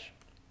adjusting your mesh.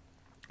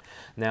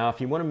 Now, if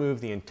you want to move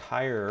the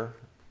entire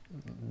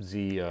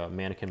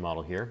mannequin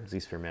model here,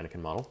 Z-sphere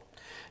mannequin model,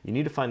 you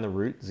need to find the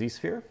root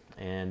Z-sphere,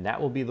 and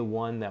that will be the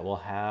one that will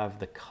have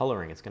the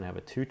coloring. It's going to have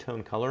a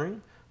two-tone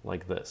coloring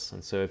like this.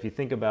 And so if you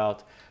think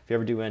about, if you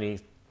ever did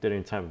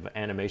any type of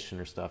animation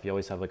or stuff, you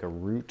always have like a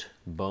root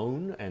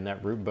bone, and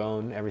that root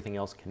bone everything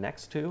else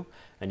connects to,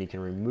 and you can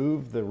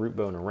remove the root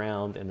bone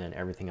around and then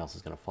everything else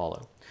is going to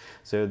follow.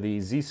 So the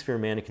Z-sphere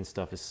mannequin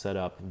stuff is set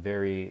up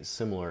very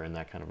similar in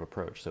that kind of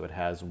approach. So it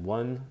has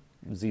one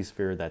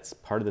Z-sphere that's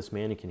part of this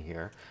mannequin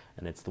here,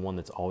 and it's the one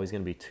that's always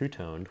going to be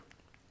two-toned,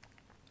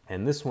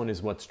 and this one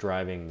is what's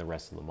driving the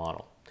rest of the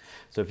model.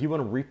 So if you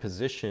want to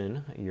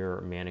reposition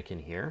your mannequin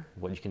here,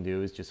 what you can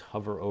do is just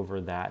hover over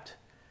that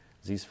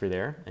Z-sphere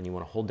there, and you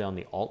want to hold down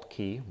the Alt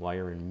key while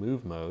you're in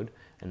move mode,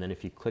 and then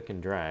if you click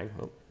and drag,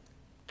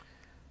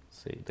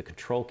 see, the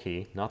Control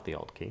key, not the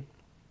Alt key.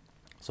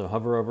 So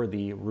hover over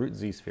the root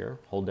Z-sphere,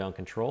 hold down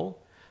Control,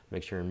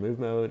 make sure you're in move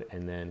mode,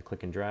 and then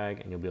click and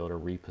drag, and you'll be able to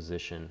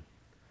reposition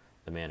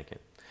the mannequin.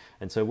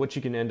 And so what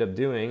you can end up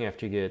doing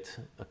after you get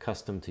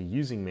accustomed to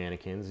using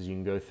mannequins is you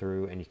can go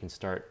through and you can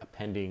start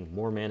appending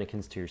more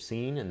mannequins to your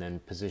scene and then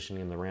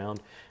positioning them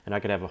around. And I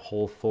could have a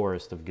whole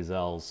forest of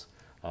gazelles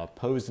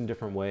posed in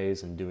different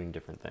ways and doing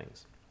different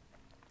things.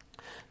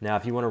 Now,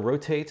 if you want to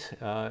rotate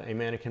a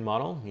mannequin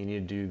model, you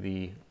need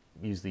to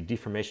use the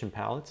deformation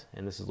palette,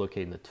 and this is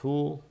located in the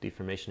tool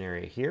deformation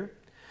area here.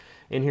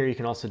 In here you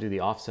can also do the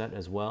offset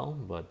as well,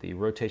 but the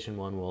rotation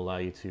one will allow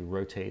you to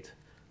rotate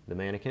the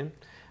mannequin.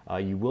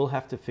 You will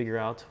have to figure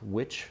out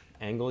which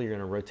angle you're going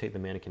to rotate the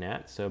mannequin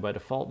at. So by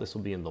default, this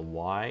will be in the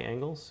Y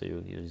angle. So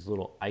you use these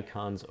little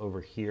icons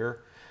over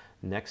here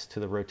next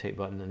to the rotate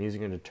button, and these are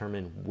going to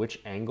determine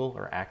which angle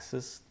or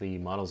axis the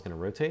model is going to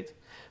rotate.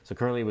 So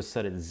currently it was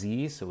set at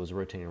Z, so it was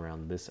rotating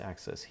around this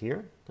axis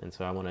here. And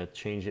so I want to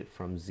change it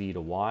from Z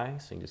to Y.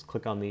 So you can just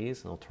click on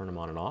these and I'll turn them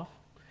on and off.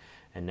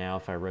 And now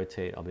if I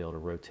rotate, I'll be able to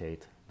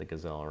rotate the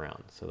gazelle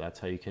around. So that's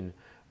how you can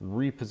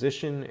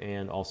reposition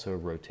and also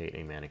rotate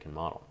a mannequin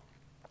model.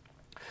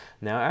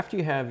 Now, after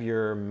you have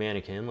your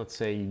mannequin, let's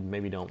say you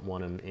maybe don't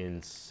want them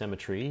in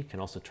symmetry, you can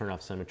also turn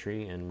off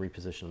symmetry and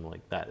reposition them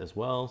like that as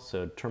well.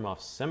 So to turn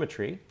off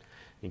symmetry,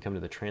 you come to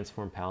the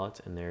transform palette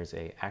and there's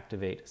a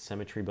activate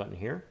symmetry button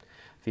here.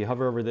 If you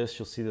hover over this,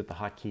 you'll see that the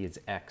hotkey is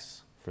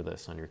X for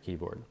this on your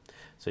keyboard.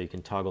 So you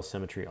can toggle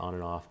symmetry on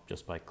and off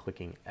just by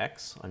clicking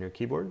X on your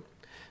keyboard.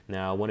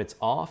 Now, when it's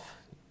off,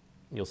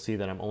 you'll see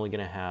that I'm only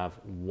going to have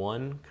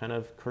one kind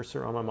of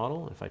cursor on my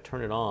model. If I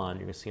turn it on,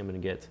 you're going to see I'm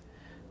going to get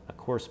a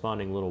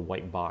corresponding little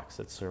white box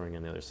that's showing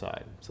on the other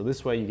side. So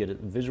this way you get a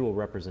visual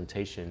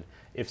representation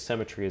if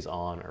symmetry is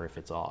on or if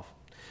it's off.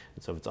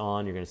 And so if it's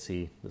on, you're going to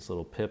see this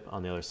little pip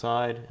on the other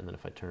side, and then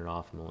if I turn it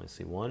off, I'm only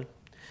see one.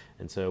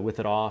 And so with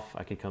it off,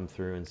 I could come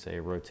through and say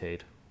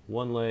rotate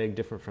one leg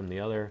different from the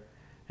other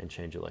and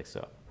change it like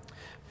so.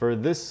 For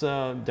this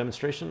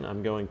demonstration,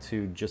 I'm going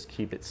to just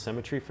keep it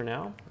symmetry for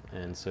now,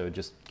 and so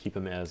just keep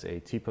them as a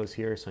T-pose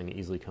here so I can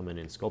easily come in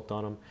and sculpt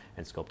on them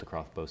and sculpt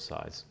across both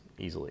sides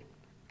easily.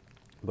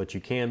 But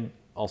you can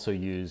also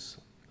use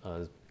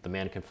the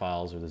mannequin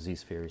files or the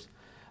Z-spheres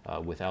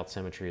without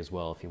symmetry as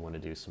well if you want to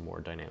do some more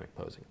dynamic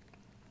posing.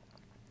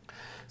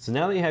 So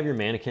now that you have your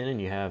mannequin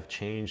and you have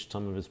changed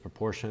some of his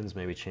proportions,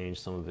 maybe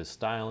changed some of his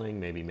styling,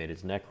 maybe made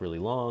his neck really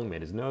long,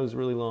 made his nose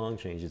really long,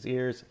 changed his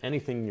ears,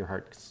 anything your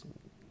heart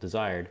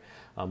desired,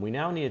 we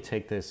now need to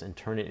take this and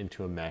turn it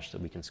into a mesh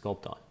that we can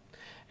sculpt on.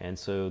 And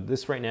so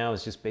this right now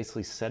is just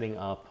basically setting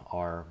up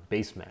our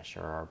base mesh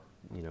or our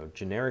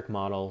generic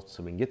model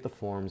so we can get the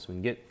forms, we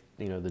can get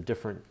the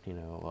different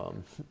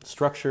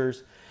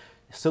structures,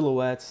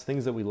 silhouettes,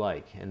 things that we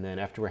like. And then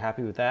after we're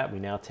happy with that, we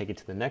now take it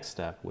to the next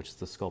step, which is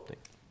the sculpting.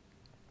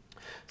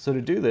 So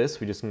to do this,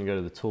 we're just going to go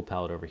to the tool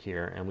palette over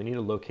here, and we need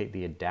to locate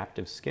the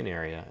adaptive skin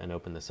area and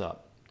open this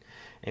up.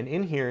 And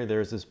in here,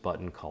 there's this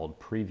button called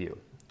Preview.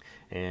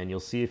 And you'll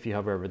see if you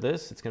hover over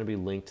this, it's going to be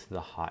linked to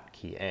the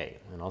hotkey A.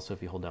 And also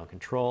if you hold down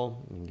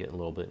Control, you can get a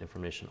little bit of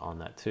information on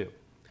that too.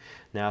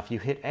 Now, if you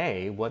hit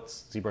A, what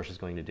ZBrush is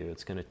going to do,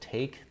 it's going to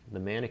take the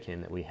mannequin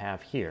that we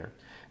have here,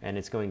 and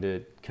it's going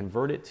to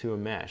convert it to a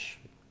mesh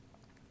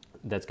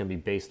that's going to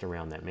be based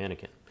around that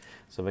mannequin.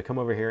 So if I come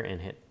over here and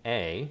hit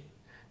A,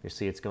 you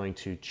see it's going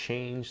to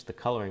change the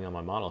coloring on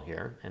my model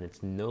here, and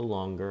it's no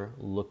longer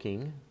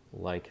looking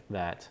like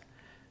that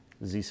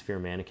Z-sphere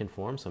mannequin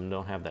form, so I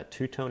don't have that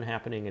two-tone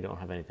happening, I don't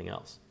have anything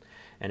else.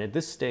 And at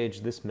this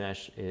stage, this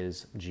mesh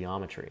is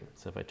geometry.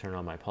 So if I turn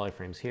on my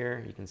polyframes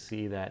here, you can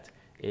see that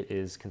it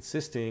is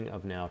consisting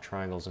of now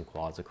triangles and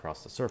quads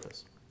across the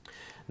surface.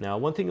 Now,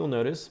 one thing you'll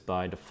notice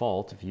by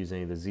default, if you use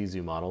any of the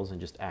ZZoo models and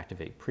just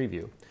activate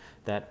preview,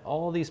 that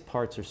all these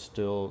parts are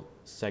still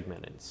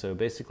segmented. So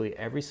basically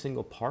every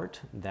single part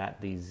that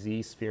the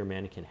Z-sphere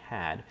mannequin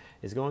had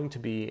is going to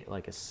be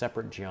like a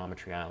separate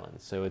geometry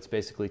island. So it's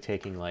basically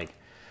taking like,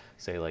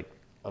 say like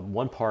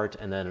one part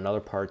and then another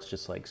part's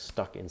just like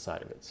stuck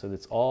inside of it. So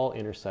it's all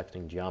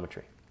intersecting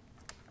geometry.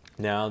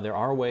 Now there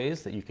are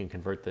ways that you can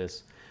convert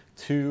this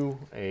to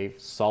a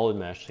solid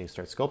mesh so you can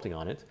start sculpting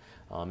on it.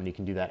 And you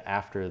can do that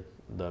after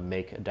the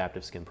make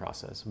adaptive skin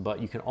process. But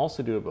you can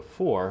also do it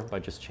before by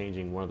just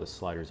changing one of the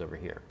sliders over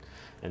here.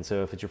 And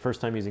so if it's your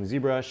first time using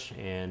ZBrush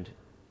and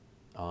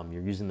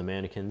you're using the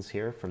mannequins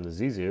here from the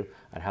ZZoo,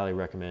 I'd highly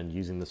recommend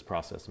using this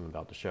process I'm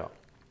about to show.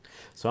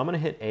 So I'm going to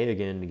hit A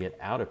again to get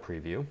out of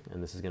preview,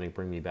 and this is going to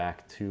bring me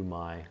back to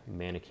my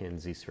mannequin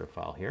Z-sphere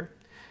file here.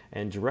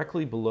 And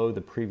directly below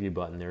the preview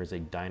button there is a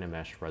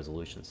Dynamesh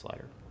resolution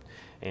slider.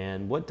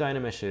 And what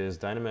Dynamesh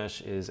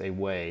is a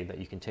way that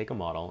you can take a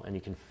model and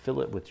you can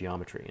fill it with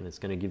geometry, and it's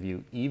going to give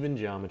you even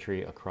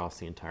geometry across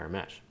the entire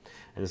mesh.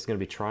 And this is going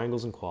to be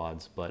triangles and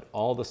quads, but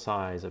all the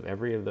sizes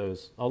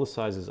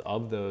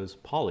of those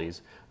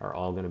polys are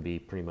all going to be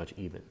pretty much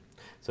even.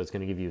 So it's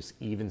going to give you this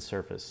even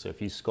surface. So if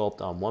you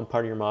sculpt on one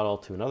part of your model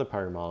to another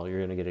part of your model, you're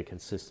going to get a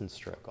consistent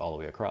stroke all the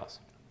way across.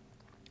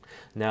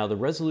 Now the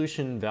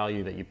resolution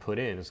value that you put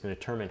in is going to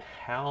determine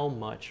how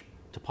much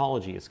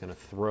topology it's going to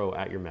throw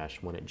at your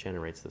mesh when it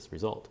generates this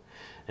result.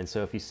 And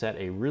so if you set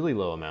a really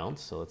low amount,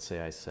 so let's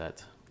say I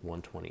set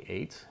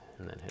 128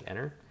 and then hit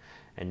enter,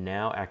 and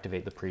now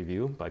activate the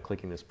preview by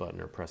clicking this button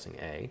or pressing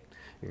A,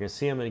 you're going to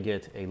see I'm going to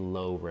get a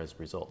low res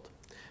result.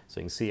 So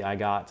you can see I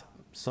got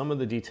some of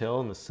the detail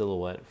in the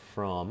silhouette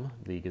from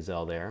the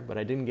gazelle there, but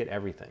I didn't get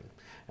everything.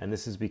 And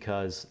this is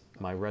because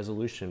my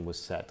resolution was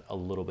set a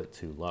little bit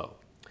too low.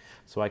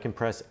 So I can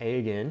press A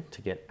again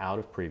to get out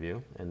of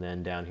preview, and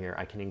then down here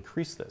I can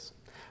increase this.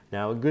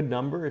 Now a good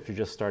number if you're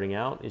just starting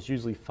out is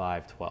usually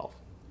 512.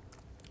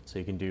 So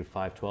you can do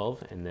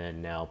 512 and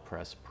then now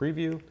press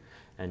preview,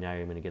 and now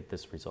you're going to get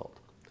this result.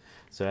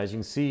 So as you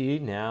can see,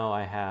 now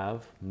I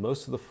have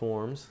most of the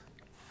forms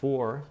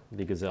for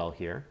the gazelle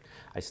here.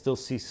 I still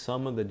see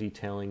some of the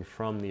detailing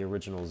from the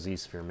original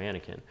Z-sphere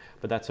mannequin,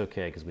 but that's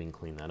okay because we can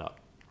clean that up.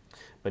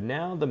 But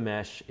now the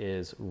mesh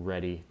is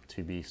ready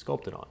to be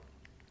sculpted on.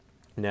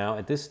 Now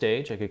at this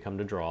stage I could come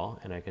to draw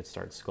and I could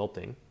start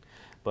sculpting,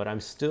 but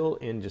I'm still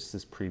in just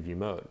this preview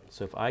mode.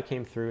 So if I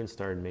came through and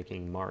started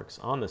making marks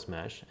on this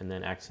mesh and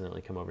then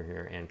accidentally come over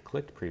here and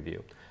clicked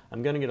preview,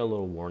 I'm going to get a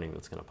little warning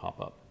that's going to pop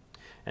up.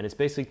 And it's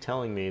basically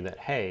telling me that,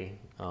 hey,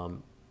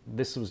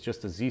 this was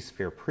just a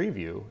Z-sphere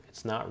preview.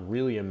 It's not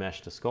really a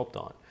mesh to sculpt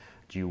on.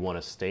 Do you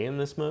want to stay in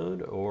this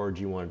mode or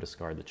do you want to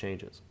discard the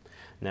changes?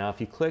 Now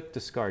if you click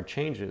discard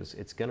changes,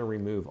 it's going to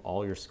remove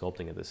all your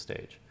sculpting at this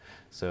stage.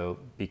 So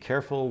be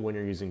careful when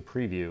you're using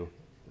preview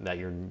that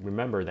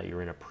remember that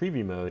you're in a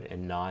preview mode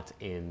and not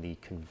in the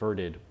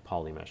converted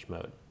polymesh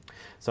mode.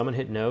 So I'm going to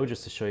hit no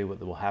just to show you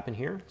what will happen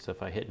here. So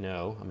if I hit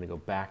no, I'm going to go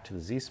back to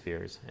the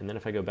Z-spheres, and then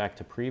if I go back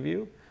to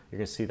preview, you're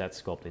going to see that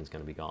sculpting is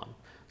going to be gone.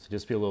 So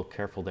just be a little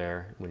careful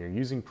there when you're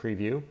using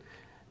preview.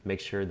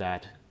 Make sure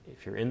that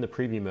if you're in the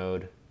preview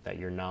mode that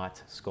you're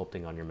not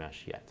sculpting on your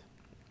mesh yet.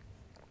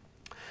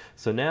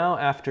 So now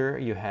after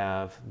you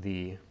have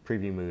the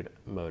preview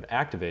mode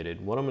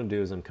activated, what I'm going to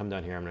do is I'm going to come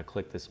down here, I'm going to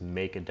click this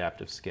Make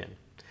Adaptive Skin.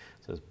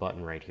 So this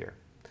button right here.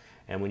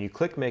 And when you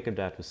click Make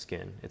Adaptive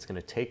Skin, it's going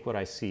to take what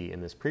I see in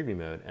this preview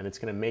mode and it's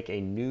going to make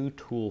a new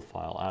tool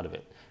file out of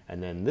it.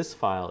 And then this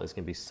file is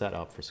going to be set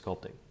up for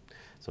sculpting.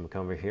 So I'm going to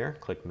come over here,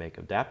 click Make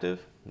Adaptive.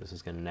 This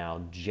is going to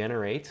now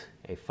generate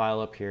a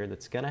file up here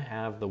that's going to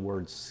have the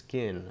word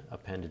skin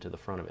appended to the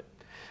front of it.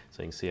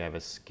 So you can see I have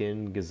a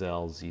skin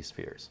gazelle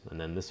Z-spheres. And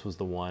then this was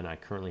the one I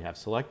currently have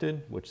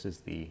selected, which is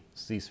the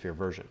Z-sphere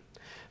version.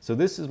 So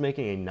this is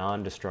making a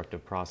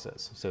non-destructive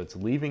process. So it's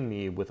leaving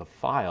me with a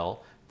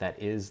file that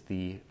is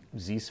the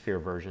Z-sphere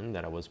version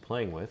that I was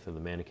playing with, or the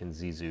Mannequin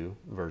ZZoo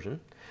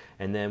version.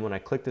 And then when I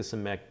click this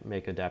and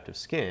make Adaptive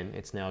Skin,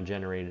 it's now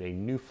generated a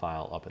new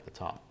file up at the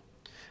top.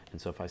 And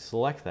so if I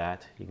select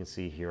that, you can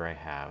see here I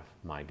have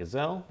my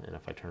gazelle. And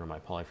if I turn on my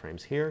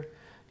polyframes here,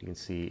 you can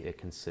see it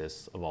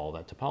consists of all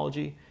that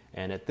topology.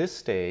 And at this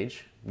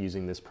stage,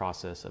 using this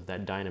process of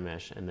that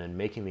Dynamesh and then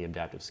making the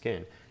adaptive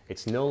skin,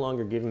 it's no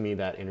longer giving me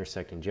that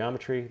intersecting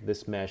geometry.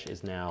 This mesh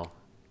is now,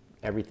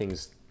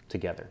 everything's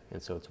together.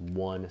 And so it's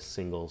one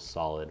single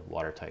solid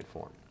watertight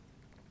form.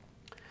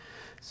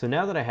 So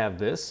now that I have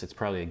this, it's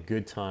probably a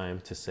good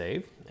time to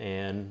save.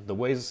 And the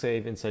ways to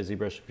save inside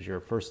ZBrush, if you're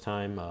a first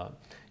time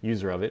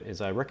user of it, is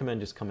I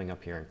recommend just coming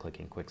up here and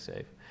clicking Quick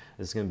Save.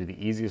 This is going to be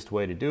the easiest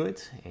way to do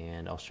it,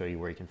 and I'll show you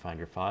where you can find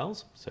your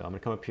files. So I'm going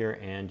to come up here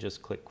and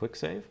just click Quick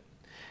Save.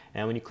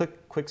 And when you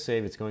click Quick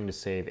Save, it's going to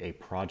save a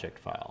project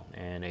file.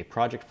 And a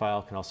project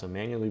file can also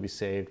manually be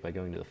saved by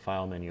going to the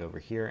File menu over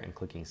here and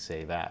clicking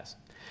Save As.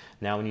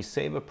 Now when you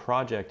save a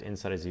project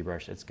inside of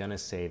ZBrush, it's going to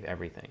save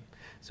everything.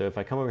 So if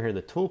I come over here to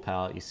the tool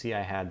palette, you see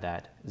I had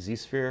that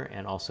Z-sphere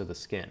and also the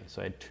skin.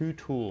 So I had two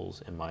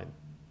tools in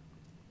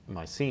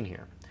my scene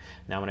here.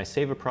 Now when I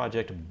save a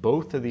project,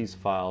 both of these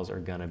files are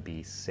going to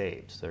be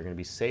saved. So they're going to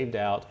be saved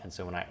out, and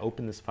so when I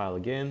open this file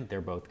again,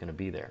 they're both going to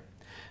be there.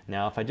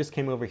 Now if I just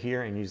came over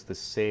here and used the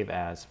Save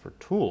As for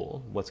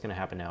tool, what's going to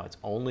happen now? It's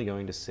only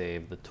going to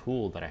save the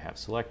tool that I have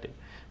selected.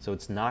 So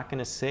it's not going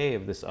to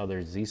save this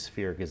other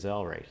Z-sphere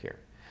gazelle right here.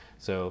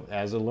 So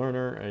as a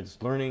learner, as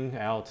learning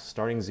out,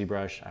 starting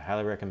ZBrush, I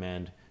highly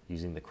recommend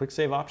using the quick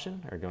save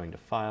option or going to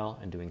File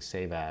and doing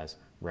Save As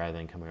rather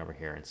than coming over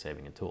here and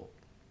saving a tool.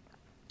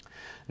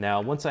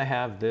 Now, once I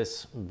have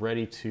this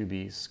ready to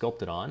be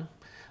sculpted on,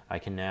 I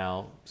can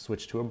now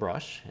switch to a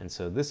brush. And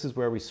so this is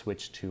where we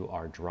switch to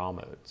our draw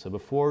mode. So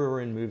before we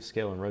were in move,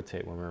 scale, and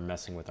rotate when we were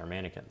messing with our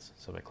mannequins.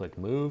 So if I click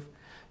move,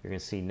 you're gonna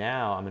see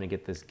now I'm gonna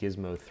get this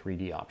Gizmo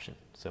 3D option.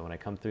 So when I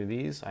come through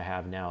these, I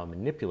have now a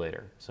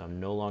manipulator. So I'm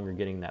no longer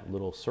getting that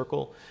little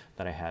circle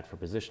that I had for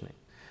positioning.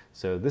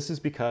 So this is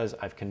because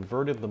I've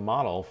converted the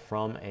model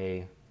from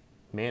a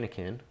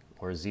mannequin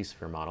or a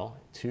Z-sphere model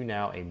to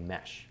now a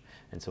mesh.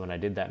 And so when I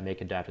did that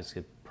make adaptive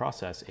skip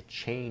process, it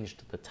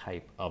changed the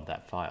type of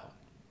that file.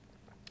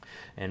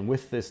 And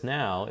with this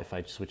now, if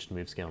I switch to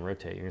move, scale, and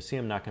rotate, you're gonna see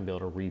I'm not gonna be able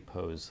to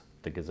repose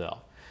the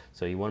gazelle.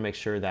 So you wanna make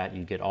sure that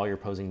you get all your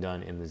posing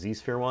done in the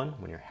Z-sphere one.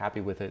 When you're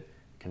happy with it,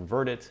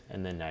 convert it,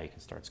 and then now you can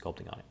start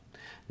sculpting on it.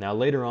 Now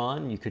later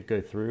on, you could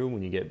go through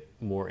when you get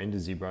more into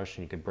ZBrush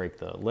and you could break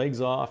the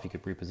legs off, you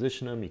could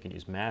reposition them, you can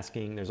use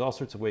masking. There's all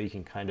sorts of ways you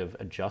can kind of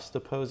adjust the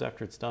pose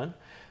after it's done.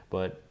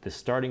 But the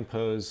starting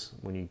pose,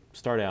 when you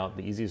start out,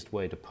 the easiest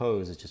way to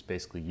pose is just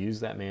basically use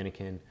that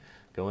mannequin,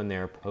 go in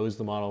there, pose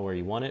the model where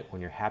you want it.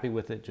 When you're happy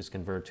with it, just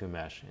convert to a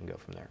mesh and go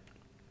from there.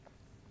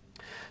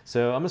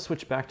 So I'm gonna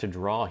switch back to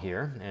draw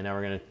here, and now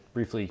we're gonna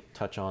briefly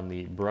touch on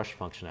the brush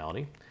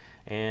functionality.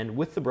 And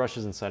with the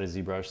brushes inside of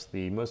ZBrush,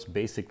 the most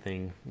basic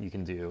thing you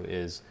can do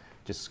is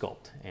just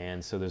sculpt.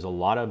 And so there's a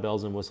lot of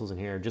bells and whistles in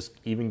here. Just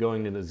even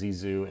going to the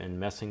ZZoo and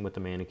messing with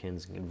the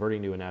mannequins and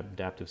converting to an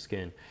adaptive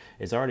skin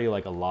is already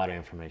like a lot of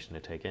information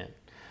to take in.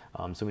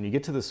 So when you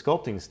get to the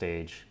sculpting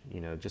stage, you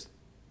know, just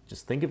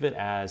think of it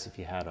as if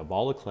you had a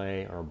ball of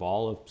clay or a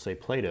ball of, say,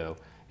 Play-Doh,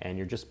 and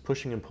you're just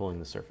pushing and pulling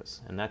the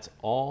surface. And that's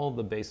all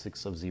the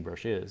basics of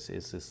ZBrush is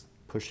this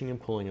pushing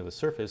and pulling of the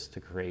surface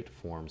to create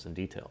forms and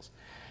details.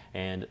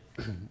 And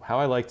how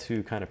I like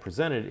to kind of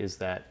present it is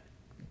that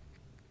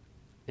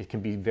it can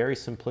be very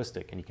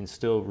simplistic and you can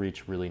still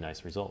reach really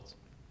nice results.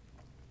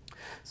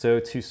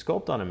 So to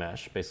sculpt on a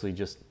mesh, basically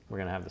just, we're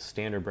gonna have the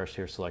standard brush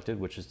here selected,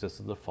 which is just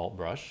the default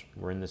brush.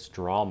 We're in this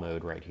draw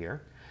mode right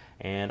here.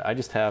 And I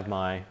just have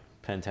my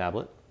pen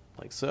tablet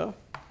like so.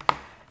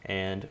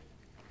 And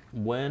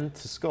when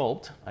to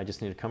sculpt, I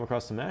just need to come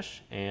across the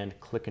mesh and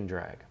click and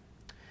drag.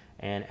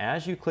 And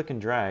as you click and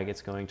drag,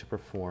 it's going to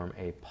perform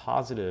a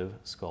positive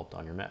sculpt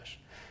on your mesh.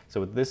 So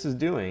what this is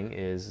doing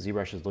is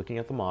ZBrush is looking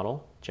at the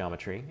model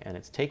geometry and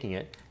it's taking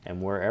it,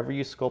 and wherever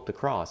you sculpt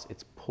across,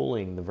 it's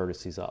pulling the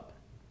vertices up,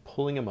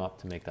 pulling them up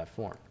to make that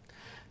form.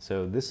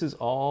 So this is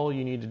all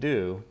you need to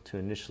do to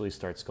initially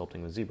start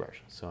sculpting with ZBrush.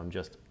 So I'm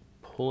just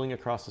pulling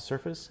across the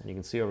surface, and you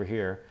can see over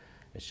here,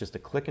 it's just a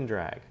click and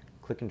drag,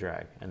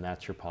 and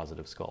that's your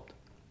positive sculpt.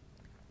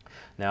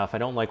 Now, if I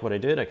don't like what I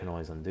did, I can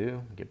always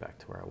undo, get back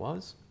to where I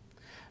was.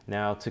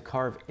 Now, to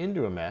carve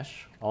into a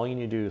mesh, all you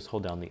need to do is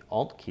hold down the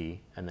Alt key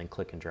and then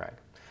click and drag.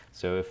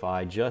 So if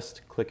I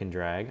just click and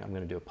drag, I'm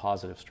going to do a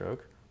positive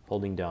stroke.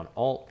 Holding down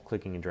Alt,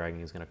 clicking and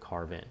dragging is going to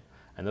carve in.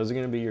 And those are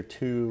going to be your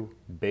two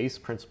base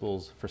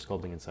principles for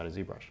sculpting inside of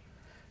ZBrush.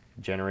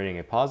 Generating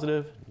a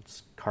positive,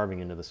 just carving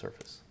into the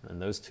surface.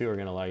 And those two are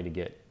going to allow you to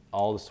get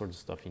all the sorts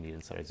of stuff you need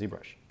inside of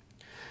ZBrush.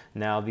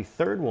 Now, the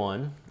third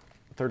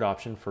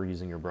option for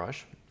using your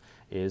brush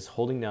is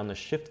holding down the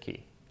Shift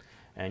key.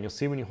 And you'll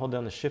see when you hold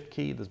down the Shift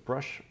key, this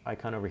brush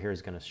icon over here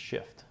is going to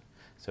shift.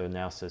 So it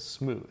now says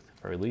smooth.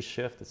 If I release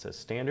Shift, it says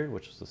standard,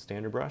 which is the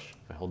standard brush.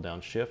 If I hold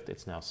down Shift,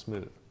 it's now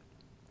smooth.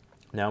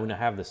 Now when I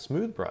have the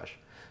smooth brush,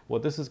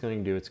 what this is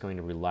going to do, it's going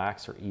to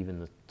relax or even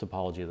the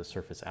topology of the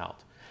surface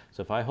out.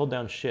 So if I hold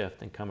down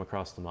Shift and come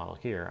across the model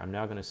here, I'm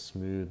now going to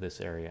smooth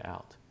this area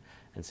out.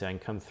 And so I can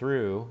come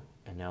through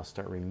and now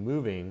start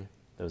removing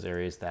those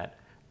areas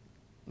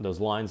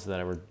those lines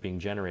that were being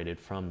generated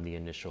from the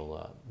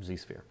initial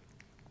Z-sphere.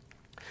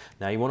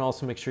 Now you want to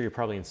also make sure you're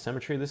probably in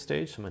symmetry at this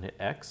stage, so I'm going to hit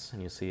X,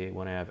 and you'll see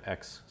when I have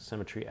X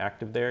symmetry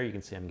active there, you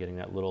can see I'm getting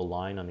that little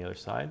line on the other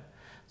side.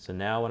 So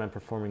now when I'm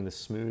performing the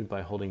smooth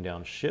by holding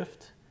down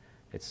Shift,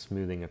 it's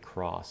smoothing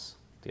across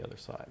the other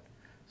side.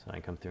 So I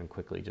can come through and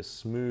quickly just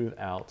smooth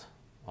out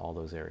all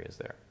those areas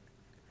there.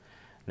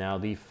 Now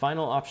the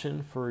final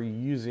option for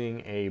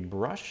using a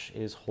brush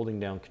is holding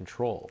down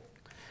Control.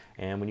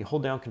 And when you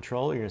hold down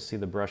Control, you're going to see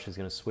the brush is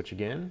going to switch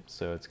again.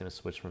 So it's going to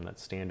switch from that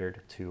standard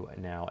to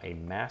now a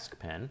mask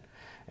pen.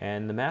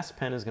 And the mask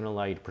pen is going to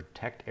allow you to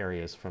protect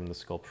areas from the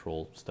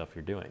sculptural stuff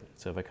you're doing.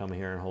 So if I come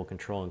here and hold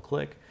Control and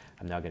click,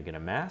 I'm now going to get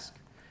a mask.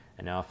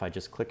 And now if I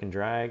just click and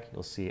drag,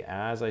 you'll see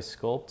as I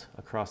sculpt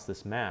across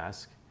this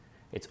mask,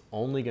 it's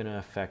only going to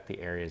affect the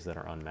areas that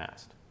are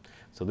unmasked.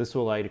 So this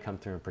will allow you to come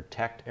through and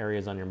protect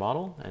areas on your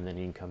model, and then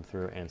you can come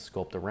through and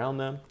sculpt around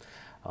them.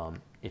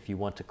 If you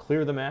want to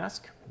clear the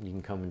mask, you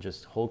can come and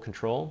just hold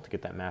Control to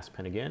get that mask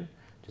pen again.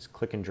 Just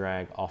click and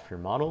drag off your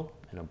model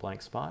in a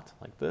blank spot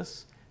like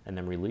this, and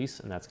then release,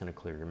 and that's going to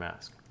clear your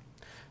mask.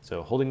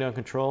 So holding down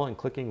Control and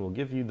clicking will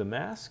give you the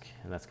mask,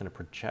 and that's going to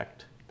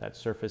protect that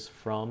surface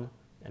from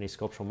any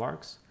sculptural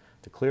marks.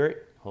 To clear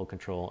it, hold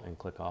Control and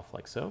click off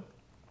like so.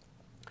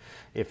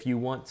 If you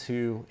want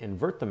to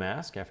invert the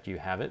mask after you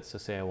have it, so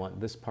say I want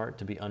this part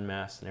to be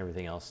unmasked and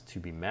everything else to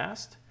be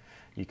masked,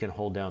 you can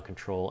hold down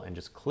Control and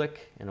just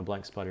click in a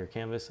blank spot of your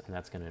canvas, and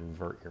that's going to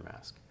invert your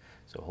mask.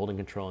 So holding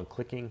Control and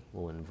clicking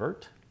will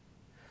invert,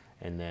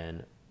 and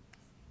then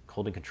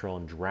holding Control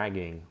and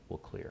dragging will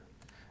clear.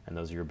 And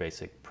those are your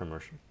basic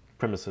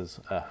principles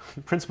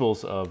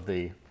of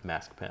the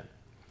mask pen.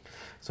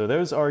 So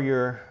those are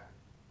your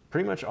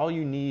pretty much all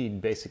you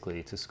need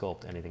basically to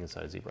sculpt anything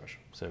inside of ZBrush.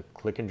 So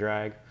click and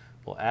drag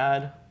will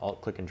add,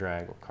 Alt click and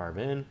drag will carve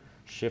in,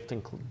 Shift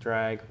and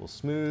drag will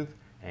smooth,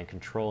 and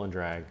Control and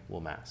drag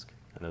will mask.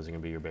 And those are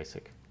going to be your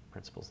basic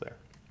principles there.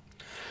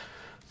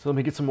 So let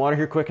me get some water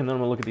here quick, and then I'm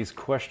going to look at these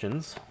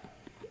questions.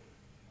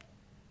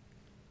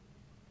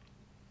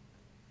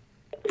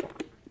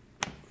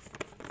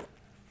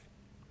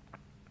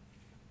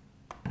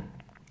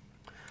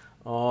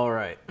 All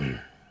right.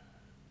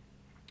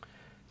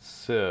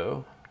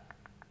 So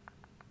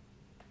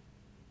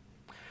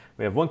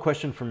we have one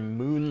question from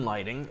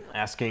Moonlighting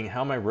asking,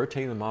 how am I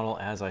rotating the model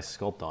as I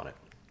sculpt on it?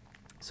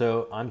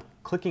 So I'm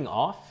clicking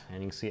off,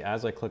 and you can see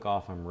as I click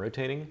off, I'm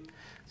rotating.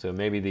 So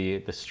maybe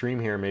the stream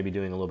here may be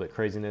doing a little bit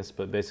craziness,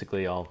 but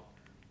basically I'll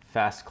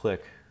fast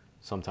click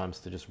sometimes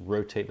to just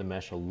rotate the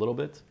mesh a little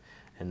bit,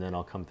 and then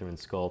I'll come through and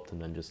sculpt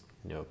and then just,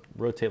 you know,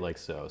 rotate like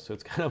so. So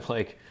it's kind of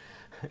like,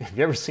 if you've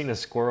ever seen a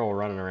squirrel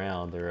running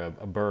around or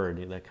a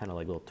bird, that kind of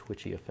like little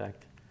twitchy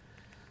effect.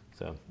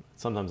 So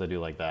sometimes I do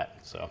like that.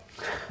 So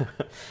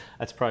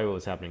that's probably what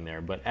was happening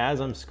there. But as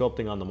I'm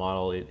sculpting on the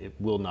model, it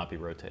will not be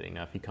rotating.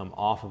 Now, if you come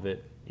off of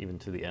it, even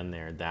to the end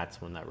there,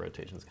 that's when that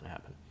rotation is going to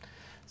happen.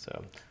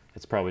 So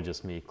it's probably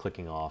just me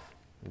clicking off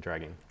and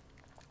dragging.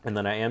 And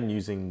then I am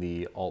using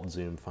the Alt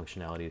Zoom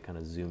functionality to kind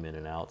of zoom in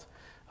and out.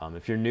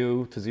 If you're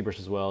new to ZBrush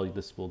as well,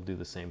 this will do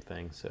the same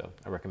thing. So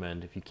I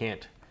recommend, if you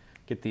can't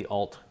get the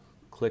Alt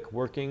click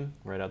working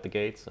right out the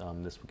gates,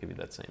 this will give you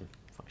that same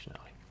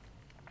functionality.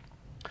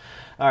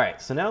 All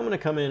right, so now I'm going to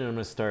come in and I'm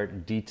going to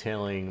start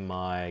detailing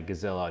my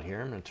gazelle out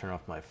here. I'm going to turn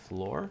off my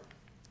floor,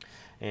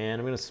 and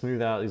I'm going to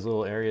smooth out these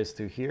little areas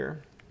through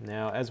here.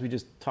 Now, as we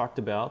just talked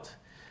about,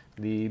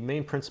 the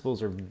main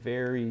principles are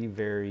very,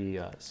 very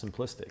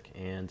simplistic,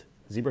 and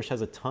ZBrush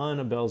has a ton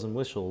of bells and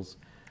whistles,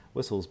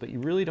 but you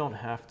really don't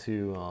have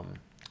to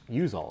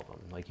use all of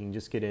them. Like, you can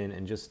just get in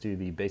and just do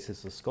the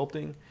basics of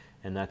sculpting,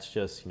 and that's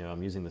just, you know,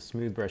 I'm using the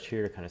smooth brush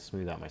here to kind of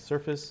smooth out my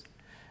surface.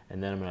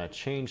 And then I'm going to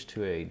change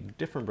to a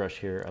different brush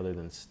here other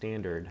than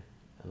standard,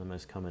 and I'm going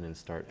to come in and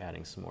start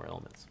adding some more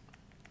elements.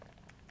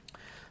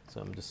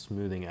 So I'm just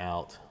smoothing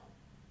out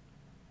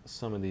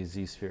some of these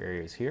Z-sphere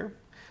areas here.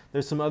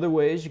 There's some other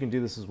ways you can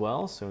do this as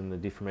well. So in the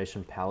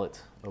deformation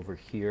palette over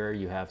here,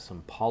 you have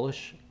some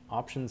polish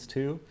options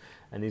too,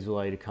 and these will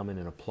allow you to come in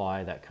and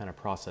apply that kind of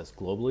process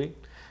globally.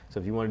 So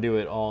if you want to do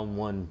it all in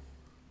one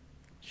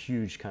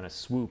huge kind of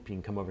swoop, you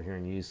can come over here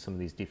and use some of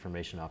these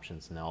deformation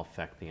options, and they'll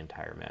affect the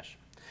entire mesh.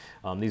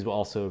 These will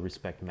also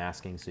respect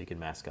masking, so you can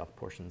mask off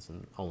portions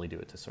and only do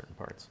it to certain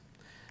parts.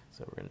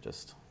 So we're going to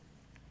just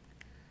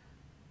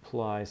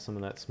apply some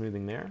of that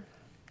smoothing there.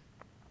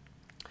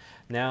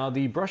 Now,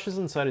 the brushes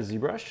inside of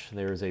ZBrush,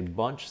 there's a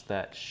bunch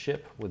that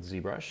ship with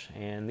ZBrush,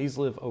 and these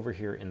live over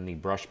here in the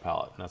brush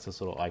palette, and that's this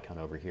little icon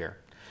over here.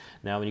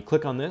 Now, when you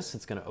click on this,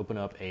 it's going to open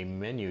up a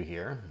menu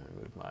here. Let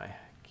me move my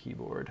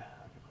keyboard,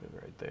 move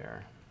it right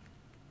there.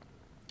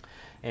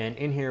 And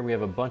in here, we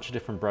have a bunch of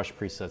different brush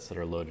presets that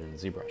are loaded in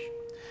ZBrush.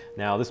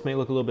 Now, this may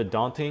look a little bit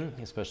daunting,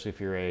 especially if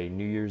you're a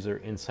new user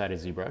inside of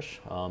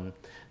ZBrush.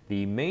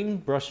 The main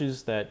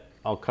brushes that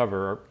I'll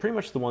cover are pretty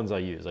much the ones I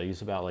use. I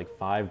use about like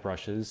 5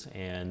 brushes,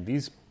 and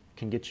these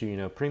can get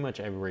you, pretty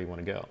much everywhere you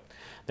want to go.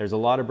 There's a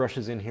lot of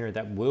brushes in here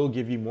that will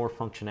give you more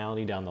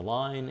functionality down the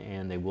line,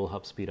 and they will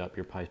help speed up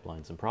your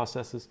pipelines and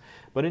processes.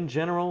 But in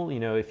general,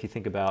 if you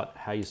think about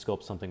how you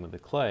sculpt something with the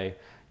clay,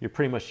 you're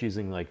pretty much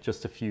using like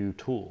just a few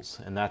tools,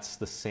 and that's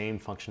the same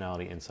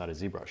functionality inside of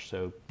ZBrush.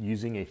 So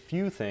using a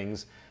few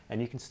things,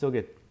 and you can still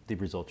get the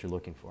result you're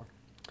looking for.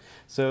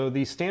 So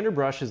the standard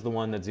brush is the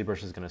one that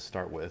ZBrush is going to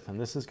start with, and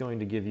this is going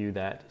to give you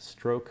that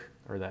stroke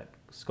or that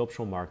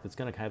sculptural mark that's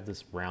going to have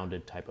this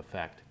rounded type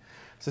effect.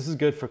 So this is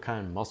good for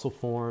kind of muscle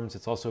forms.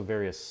 It's also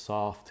very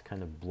soft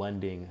kind of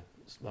blending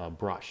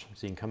brush.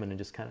 So you can come in and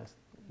just kind of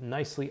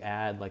nicely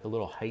add like a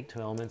little height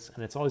to elements,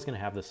 and it's always going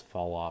to have this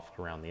fall off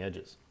around the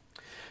edges.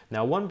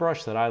 Now, one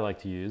brush that I like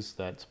to use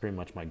that's pretty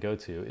much my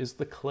go-to is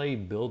the clay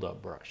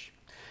buildup brush.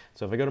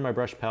 So if I go to my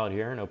brush palette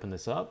here and open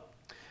this up,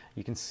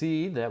 you can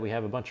see that we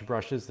have a bunch of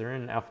brushes. They're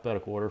in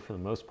alphabetical order for the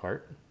most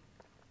part,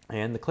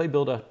 and the clay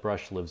buildup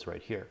brush lives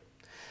right here.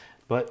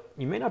 But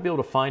you may not be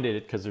able to find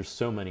it because there's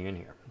so many in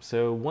here.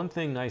 So one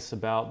thing nice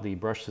about the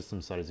brush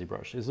system side of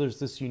ZBrush is there's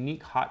this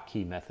unique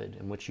hotkey method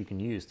in which you can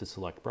use to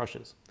select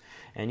brushes.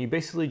 And you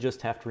basically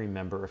just have to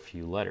remember a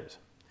few letters.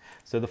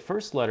 So the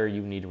first letter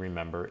you need to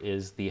remember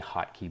is the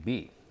hotkey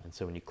B. And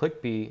so when you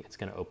click B, it's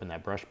going to open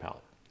that brush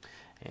palette.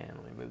 And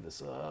let me move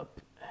this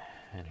up.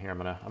 And here I'm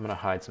gonna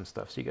hide some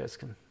stuff so you guys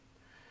can.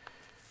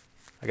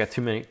 I got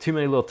too many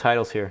little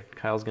titles here.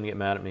 Kyle's gonna get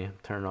mad at me. I'm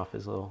turning off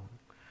his little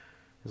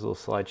These little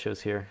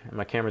slideshows here, and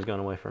my camera's going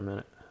away for a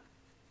minute.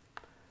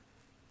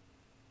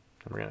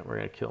 And we're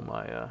gonna kill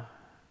my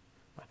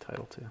my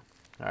title too.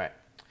 All right.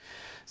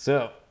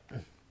 So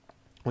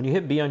when you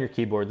hit B on your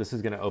keyboard, this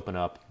is going to open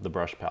up the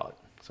brush palette.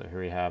 So here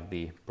we have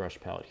the brush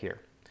palette here.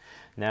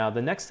 Now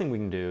the next thing we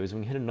can do is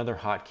we can hit another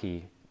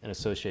hotkey in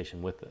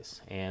association with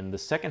this. And the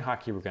second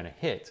hotkey we're going to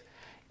hit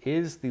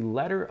is the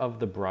letter of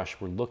the brush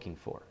we're looking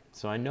for.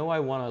 So I know I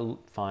want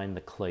to find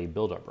the clay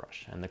buildup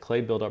brush, and the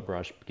clay buildup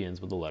brush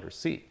begins with the letter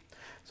C.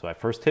 So I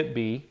first hit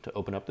B to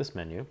open up this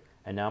menu,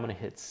 and now I'm going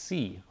to hit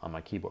C on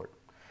my keyboard.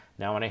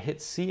 Now when I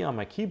hit C on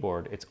my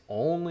keyboard, it's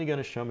only going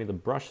to show me the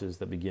brushes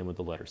that begin with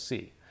the letter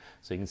C.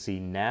 So you can see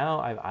now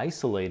I've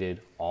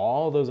isolated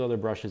all those other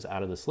brushes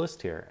out of this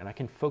list here, and I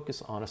can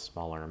focus on a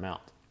smaller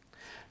amount.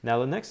 Now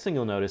the next thing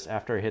you'll notice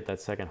after I hit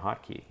that second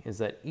hotkey is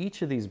that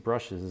each of these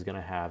brushes is going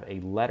to have a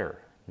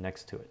letter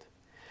next to it.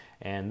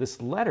 And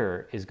this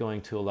letter is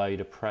going to allow you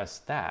to press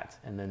that,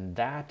 and then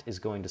that is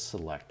going to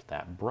select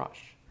that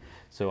brush.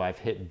 So I've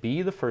hit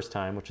B the first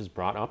time, which has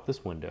brought up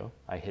this window.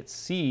 I hit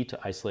C to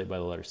isolate by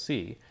the letter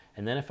C.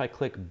 And then if I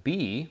click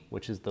B,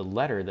 which is the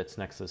letter that's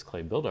next to this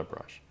clay buildup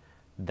brush,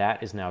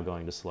 that is now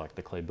going to select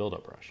the clay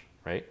buildup brush,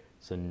 right?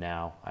 So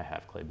now I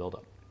have clay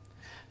buildup.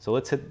 So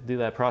let's do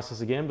that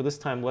process again, but this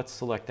time let's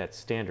select that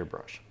standard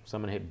brush. So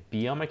I'm gonna hit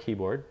B on my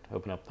keyboard to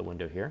open up the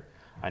window here.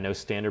 I know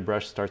standard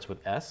brush starts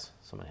with S,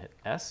 so I'm gonna hit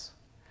S.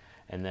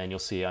 And then you'll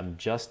see I'm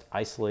just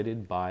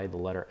isolated by the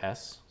letter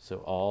S, so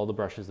all the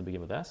brushes that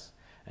begin with S.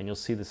 And you'll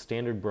see the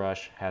standard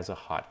brush has a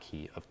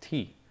hotkey of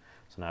T.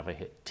 So now if I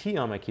hit T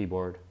on my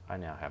keyboard, I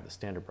now have the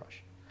standard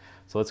brush.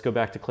 So let's go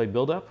back to clay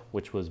buildup,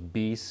 which was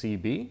B, C,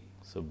 B.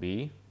 So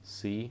B,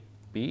 C,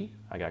 B,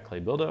 I got clay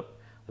buildup.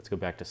 Let's go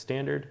back to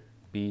standard,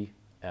 B,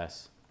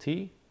 S,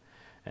 T.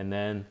 And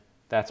then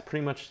that's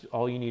pretty much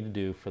all you need to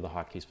do for the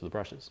hotkeys for the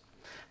brushes.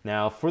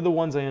 Now for the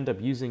ones I end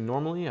up using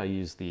normally, I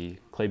use the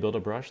clay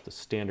buildup brush, the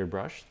standard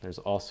brush. There's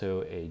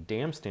also a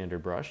damn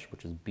standard brush,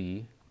 which is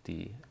B,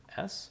 D,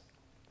 S.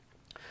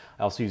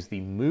 I also use the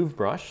move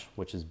brush,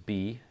 which is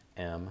B,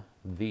 M,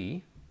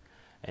 V,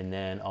 and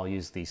then I'll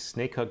use the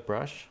snake hook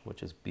brush,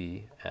 which is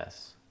B,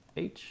 S,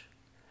 H,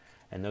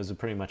 and those are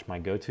pretty much my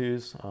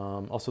go-tos.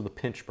 Also the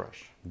pinch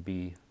brush,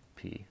 B,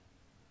 P,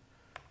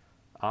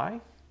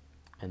 I,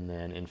 and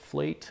then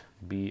inflate,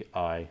 B,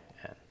 I,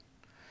 N.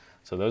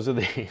 So those are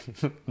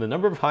the, the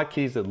number of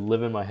hotkeys that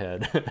live in my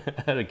head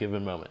at a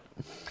given moment.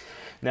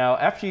 Now,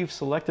 after you've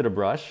selected a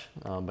brush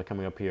by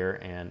coming up here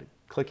and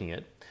clicking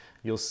it,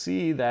 you'll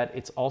see that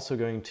it's also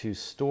going to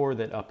store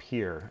that up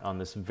here on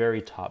this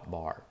very top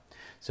bar.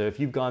 So if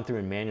you've gone through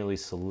and manually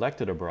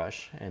selected a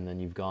brush and then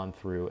you've gone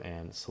through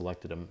and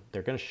selected them,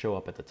 they're going to show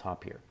up at the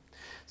top here.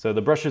 So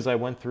the brushes I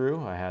went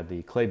through, I had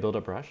the clay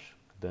buildup brush,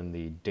 then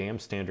the damn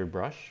standard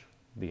brush,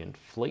 the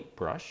inflate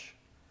brush,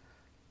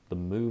 the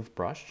move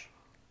brush,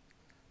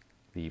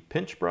 the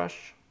pinch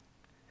brush,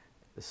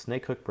 the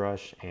snake hook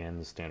brush, and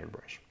the standard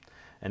brush.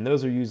 And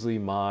those are usually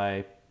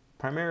my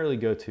primarily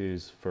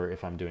go-tos for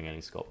if I'm doing any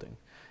sculpting.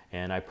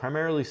 And I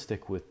primarily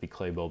stick with the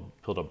clay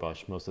buildup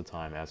brush most of the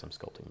time as I'm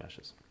sculpting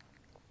meshes.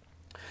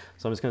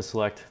 So I'm just going to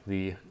select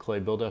the clay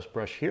buildup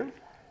brush here.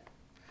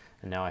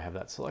 And now I have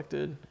that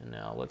selected. And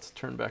now let's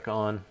turn back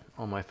on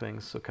all my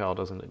things so Kyle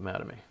doesn't get mad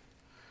at me.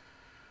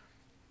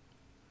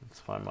 Let's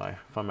find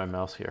my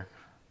mouse here.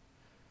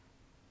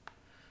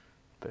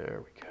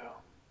 There we go.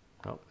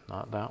 Oh,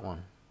 not that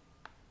one.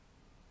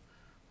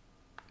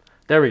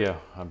 There we go.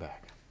 I'm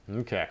back.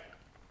 Okay.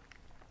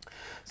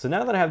 So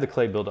now that I have the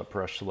clay buildup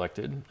brush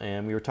selected,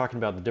 and we were talking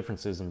about the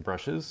differences in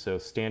brushes, so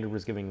standard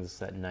was giving us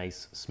that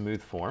nice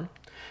smooth form.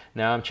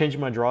 Now I'm changing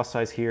my draw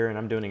size here, and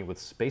I'm doing it with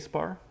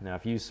spacebar. Now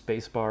if you use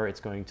spacebar, it's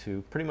going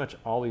to pretty much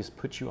always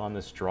put you on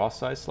this draw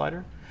size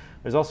slider.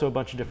 There's also a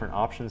bunch of different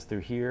options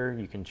through here.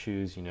 You can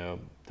choose,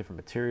 different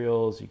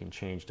materials, you can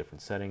change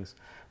different settings,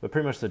 but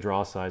pretty much the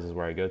draw size is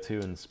where I go to,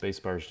 and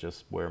spacebar is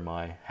just where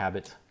my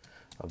habit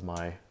of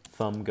my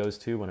thumb goes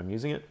to when I'm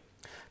using it.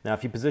 Now,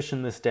 if you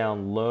position this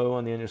down low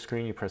on the end of your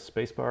screen, you press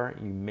spacebar,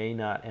 you may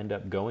not end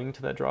up going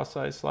to that draw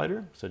size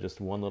slider. So just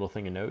one little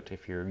thing to note,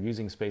 if you're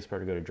using spacebar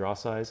to go to draw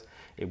size,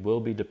 it will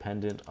be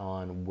dependent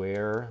on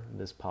where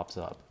this pops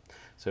up.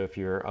 So if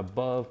you're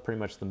above pretty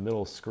much the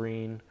middle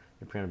screen,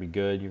 you're going to be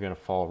good. You're going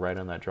to fall right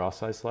on that draw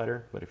size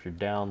slider. But if you're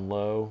down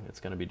low, it's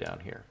going to be down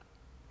here.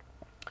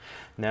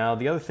 Now,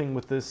 the other thing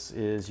with this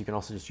is you can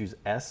also just use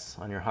S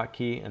on your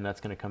hotkey, and that's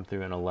going to come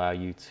through and allow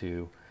you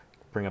to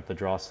bring up the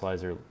draw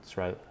slider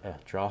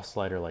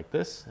like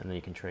this, and then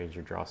you can change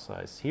your draw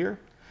size here.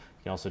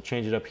 You can also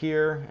change it up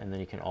here, and then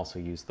you can also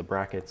use the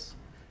brackets,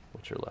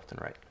 which are left and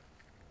right.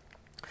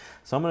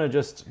 So I'm going to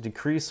just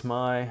decrease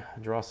my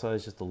draw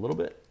size just a little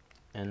bit,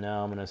 and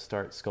now I'm going to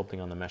start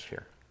sculpting on the mesh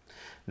here.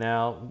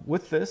 Now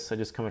with this, I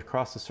just come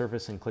across the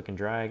surface and click and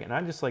drag, and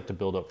I just like to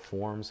build up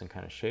forms and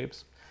kind of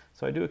shapes.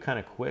 So I do it kind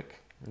of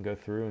quick and go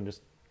through and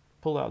just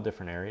pull out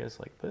different areas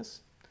like this.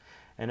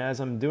 And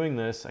as I'm doing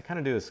this, I kind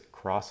of do this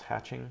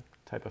cross-hatching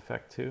type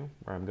effect too,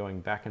 where I'm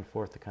going back and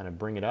forth to kind of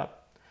bring it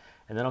up.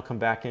 And then I'll come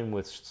back in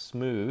with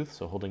smooth,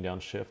 so holding down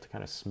shift to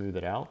kind of smooth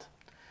it out.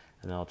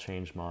 And then I'll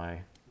change my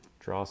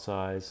draw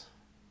size.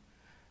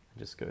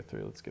 Just go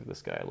through, let's give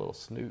this guy a little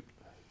snoot.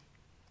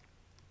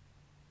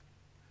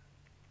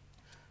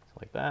 So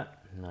like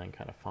that, and then I can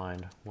kind of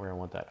find where I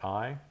want that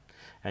eye.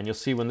 And you'll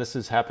see when this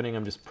is happening,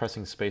 I'm just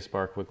pressing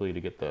spacebar quickly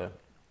to get the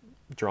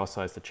draw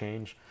size to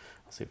change.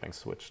 I'll see if I can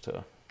switch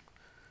to,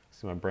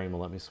 see my brain will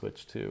let me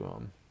switch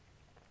to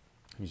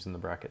using the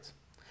brackets.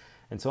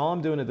 And so all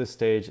I'm doing at this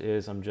stage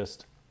is I'm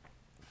just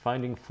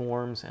finding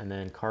forms and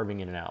then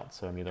carving in and out.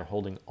 So I'm either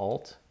holding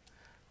Alt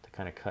to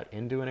kind of cut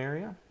into an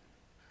area,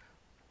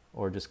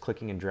 or just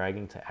clicking and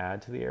dragging to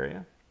add to the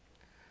area.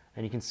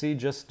 And you can see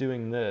just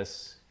doing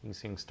this, you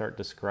can start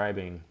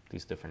describing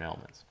these different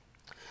elements.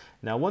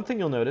 Now, one thing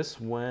you'll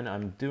notice when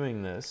I'm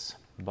doing this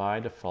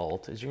by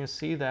default is you're going to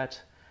see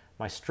that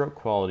my stroke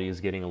quality is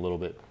getting a little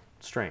bit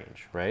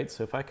strange, right?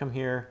 So if I come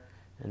here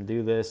and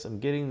do this, I'm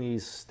getting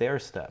these stair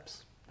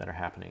steps that are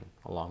happening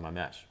along my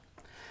mesh.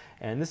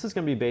 And this is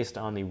going to be based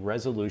on the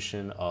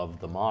resolution of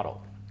the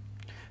model.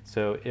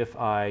 So if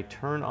I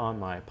turn on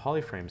my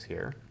polyframes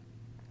here,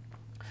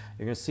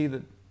 you're going to see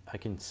that I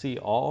can see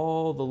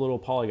all the little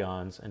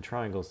polygons and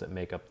triangles that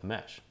make up the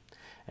mesh.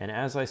 And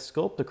as I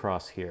sculpt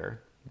across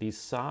here, the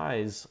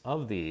size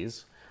of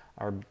these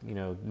are,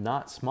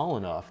 not small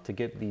enough to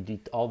get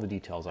all the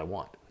details I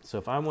want. So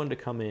if I wanted to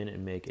come in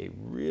and make a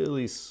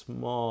really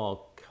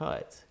small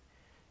cut,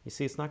 you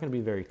see it's not going to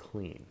be very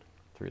clean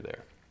through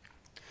there.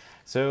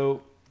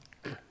 So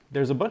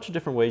there's a bunch of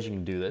different ways you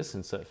can do this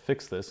and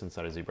fix this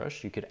inside of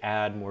ZBrush. You could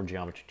add more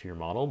geometry to your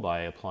model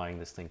by applying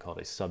this thing called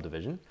a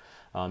subdivision.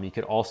 You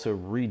could also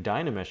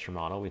re-dynamesh your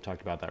model. We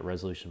talked about that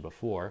resolution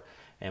before,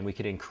 and we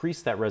could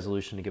increase that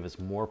resolution to give us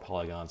more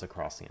polygons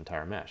across the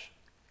entire mesh.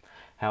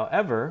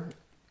 However,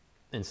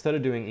 instead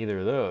of doing either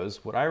of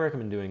those, what I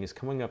recommend doing is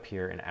coming up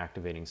here and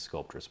activating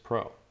Sculptris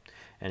Pro.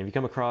 And if you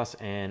come across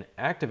and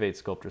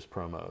activate Sculptris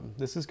Pro mode,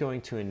 this is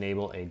going to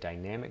enable a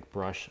dynamic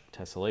brush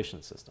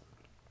tessellation system.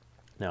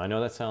 Now, I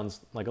know that sounds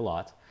like a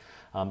lot,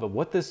 but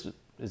what this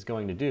is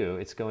going to do,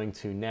 it's going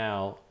to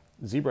now,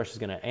 ZBrush is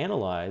going to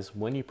analyze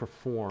when you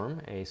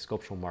perform a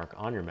sculptural mark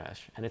on your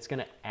mesh, and it's going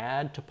to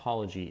add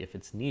topology if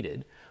it's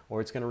needed,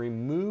 or it's going to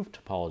remove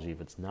topology if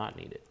it's not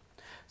needed.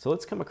 So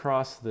let's come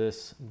across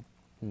this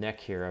neck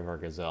here of our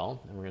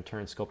gazelle, and we're going to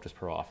turn Sculptris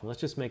Pro off. And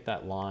let's just make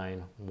that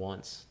line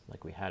once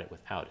like we had it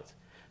without it.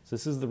 So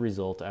this is the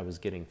result I was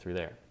getting through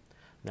there.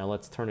 Now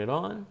let's turn it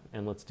on,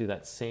 and let's do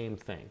that same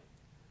thing.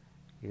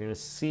 You're going to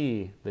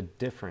see the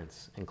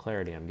difference in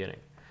clarity I'm getting.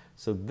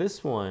 So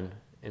this one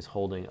is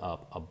holding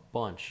up a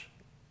bunch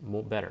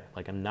more better.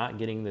 Like I'm not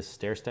getting this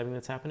stair stepping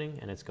that's happening,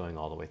 and it's going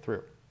all the way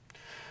through.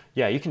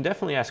 Yeah, you can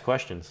definitely ask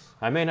questions.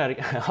 I may not,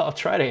 I'll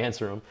try to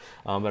answer them,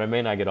 but I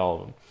may not get all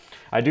of them.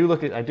 I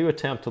do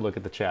attempt to look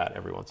at the chat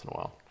every once in a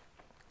while.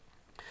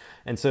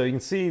 And so you can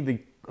see the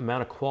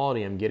amount of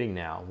quality I'm getting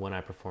now when I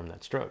perform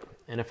that stroke.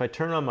 And if I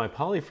turn on my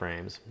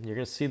polyframes, you're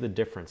going to see the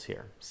difference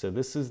here. So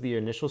this is the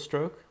initial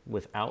stroke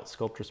without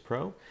Sculptris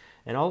Pro,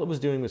 and all it was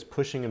doing was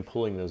pushing and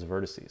pulling those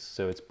vertices.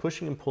 So it's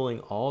pushing and pulling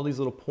all these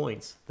little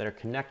points that are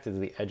connected to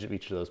the edge of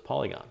each of those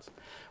polygons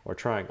or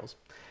triangles.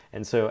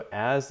 And so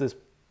as this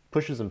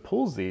pushes and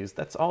pulls these,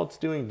 that's all it's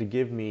doing to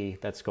give me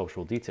that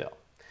sculptural detail.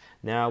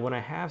 Now, when I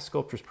have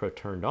Sculptris Pro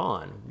turned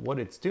on, what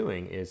it's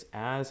doing is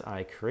as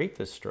I create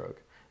this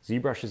stroke,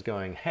 ZBrush is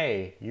going,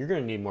 hey, you're going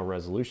to need more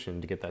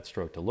resolution to get that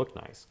stroke to look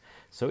nice.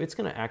 So it's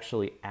going to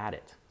actually add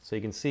it. So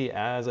you can see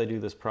as I do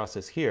this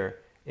process here,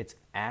 it's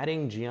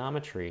adding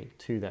geometry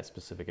to that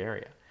specific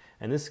area.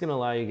 And this is going to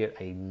allow you to get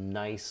a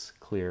nice,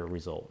 clear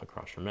result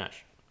across your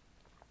mesh.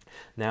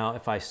 Now,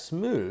 if I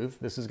smooth,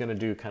 this is going to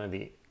do kind of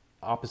the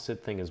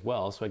opposite thing as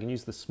well. So I can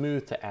use the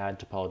smooth to add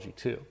topology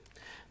too.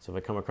 So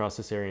if I come across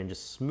this area and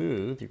just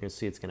smooth, you're going to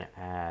see it's going to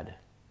add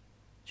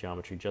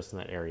geometry just in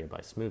that area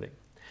by smoothing.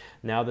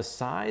 Now the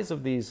size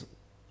of these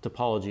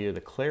topology or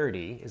the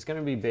clarity is going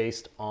to be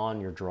based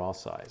on your draw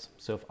size.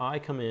 So if I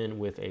come in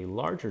with a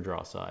larger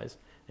draw size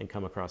and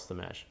come across the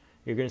mesh,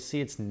 you're going to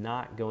see it's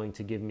not going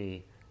to give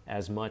me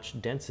as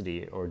much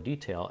density or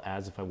detail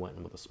as if I went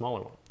in with a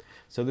smaller one.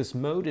 So this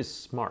mode is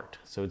smart.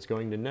 So it's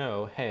going to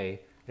know,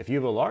 hey, if you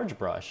have a large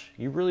brush,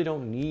 you really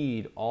don't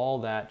need all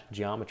that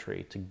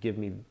geometry to give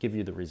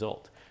you the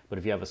result. But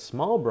if you have a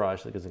small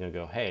brush, it's going to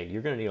go, hey,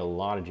 you're going to need a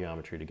lot of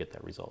geometry to get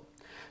that result.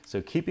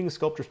 So keeping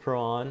Sculptris Pro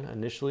on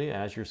initially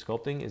as you're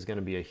sculpting is going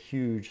to be a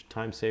huge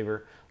time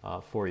saver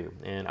for you.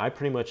 And I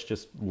pretty much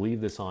just leave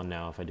this on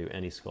now if I do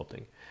any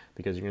sculpting,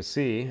 because you're going to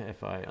see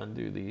if I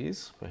undo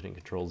these by hitting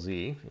Control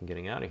Z and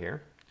getting out of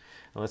here.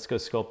 Now let's go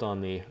sculpt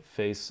on the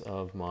face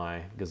of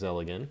my gazelle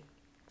again.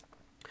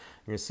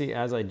 You're going to see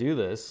as I do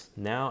this,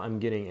 now I'm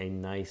getting a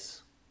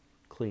nice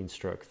clean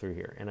stroke through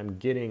here, and I'm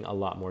getting a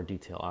lot more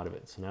detail out of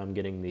it. So now I'm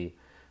getting the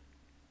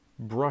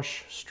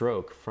brush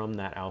stroke from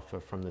that alpha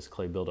from this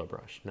clay buildup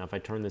brush. Now if I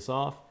turn this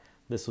off,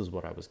 this is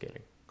what I was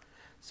getting.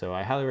 So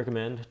I highly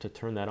recommend to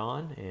turn that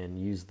on and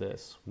use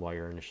this while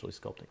you're initially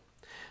sculpting.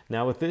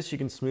 Now with this you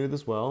can smooth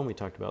as well, and we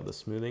talked about the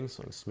smoothing,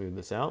 so I can smooth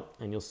this out,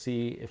 and you'll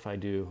see if I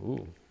do,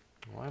 ooh,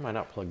 why am I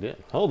not plugged in?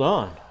 Hold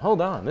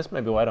on, this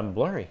might be why I'm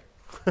blurry.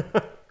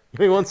 Give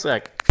me 1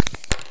 sec.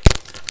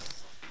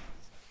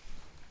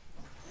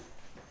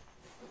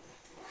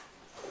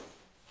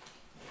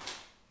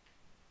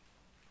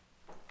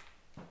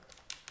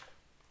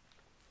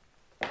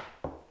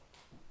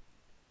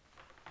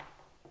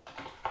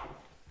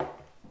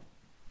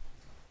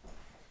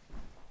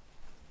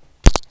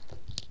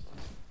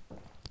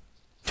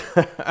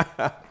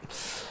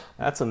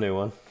 That's a new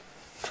one.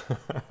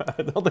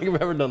 I don't think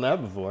I've ever done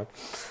that before.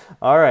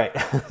 All right,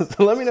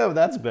 so let me know if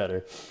that's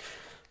better.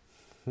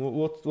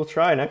 We'll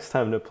try next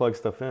time to plug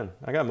stuff in.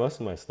 I got most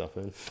of my stuff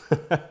in.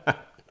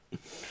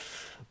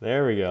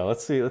 There we go.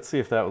 Let's see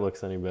if that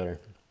looks any better.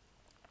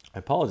 I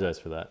apologize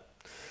for that.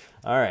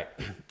 All right,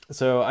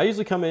 so I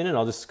usually come in and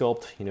I'll just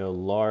sculpt, you know,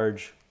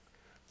 large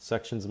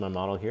sections of my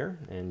model here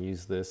and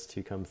use this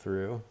to come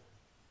through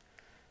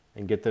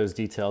and get those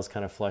details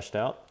kind of fleshed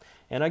out.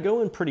 And I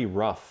go in pretty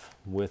rough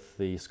with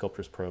the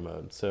Sculptris Pro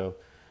mode. So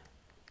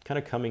kind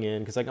of coming in,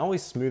 because I can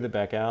always smooth it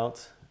back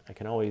out. I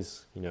can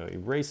always, you know,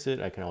 erase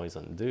it. I can always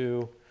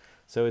undo.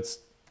 So it's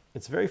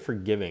very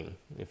forgiving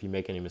if you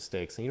make any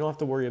mistakes. And you don't have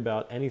to worry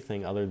about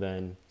anything other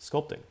than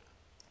sculpting.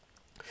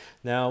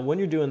 Now, when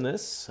you're doing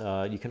this,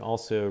 you can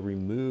also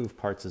remove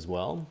parts as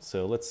well.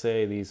 So let's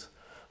say these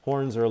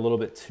horns are a little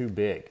bit too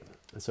big.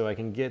 And so I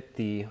can get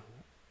a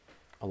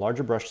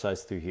larger brush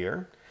size through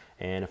here.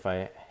 And if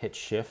I hit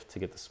shift to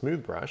get the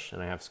smooth brush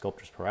and I have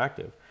Sculptris Pro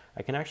active,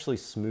 I can actually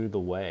smooth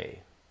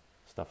away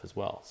stuff as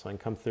well. So I can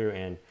come through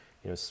and,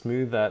 you know,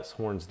 smooth those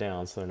horns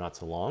down so they're not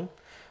so long.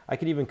 I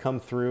could even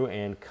come through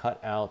and cut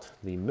out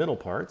the middle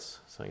parts.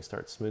 So I can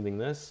start smoothing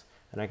this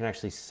and I can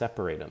actually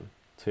separate them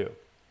too.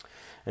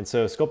 And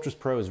so Sculptris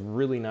Pro is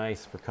really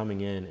nice for coming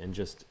in and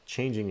just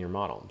changing your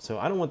model. So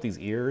I don't want these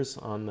ears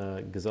on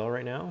the gazelle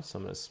right now, so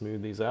I'm going to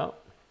smooth these out.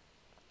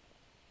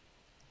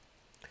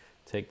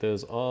 Take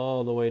those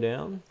all the way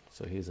down.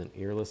 So he's an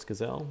earless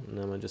gazelle. And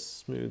then I'm going to just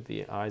smooth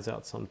the eyes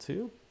out some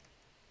too.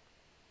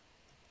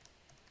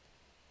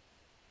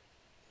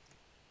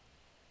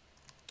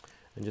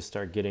 And just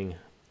start getting a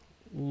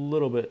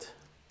little bit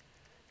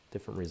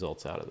different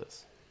results out of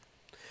this.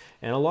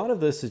 And a lot of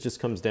this just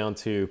comes down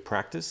to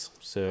practice.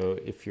 So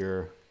if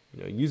you're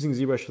using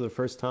ZBrush for the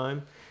first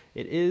time,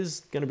 it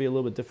is going to be a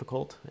little bit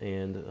difficult.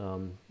 And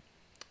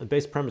the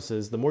base premise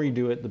is the more you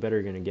do it, the better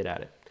you're going to get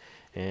at it.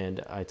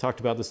 And I talked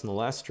about this in the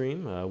last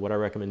stream. What I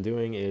recommend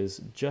doing is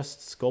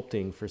just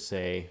sculpting for,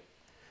 say,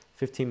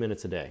 15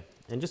 minutes a day.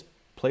 And just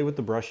play with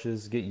the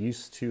brushes, get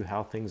used to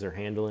how things are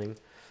handling,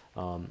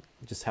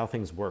 just how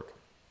things work.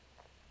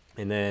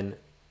 And then,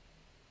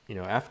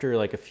 after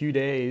like a few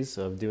days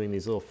of doing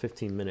these little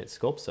 15-minute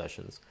sculpt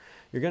sessions,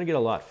 you're going to get a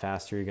lot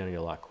faster, you're going to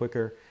get a lot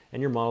quicker,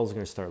 and your models are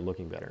going to start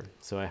looking better.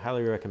 So I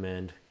highly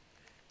recommend,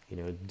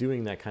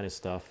 doing that kind of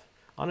stuff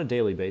on a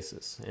daily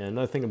basis. And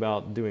another thing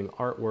about doing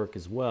artwork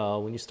as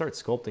well, when you start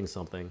sculpting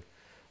something,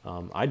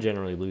 I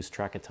generally lose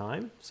track of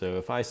time. So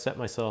if I set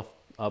myself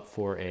up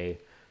for a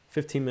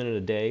 15-minute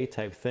a day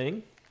type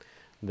thing,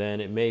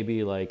 then it may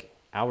be like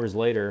hours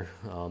later,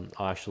 I'll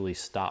actually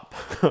stop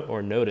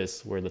or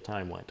notice where the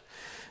time went.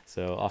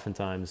 So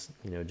oftentimes,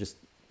 just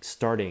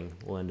starting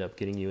will end up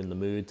getting you in the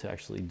mood to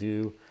actually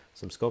do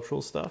some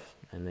sculptural stuff,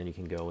 and then you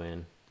can go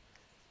in.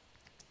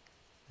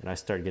 And I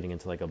start getting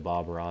into like a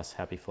Bob Ross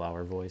Happy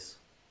Flower voice.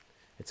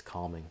 It's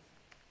calming.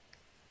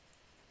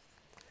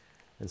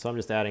 And so I'm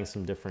just adding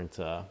some different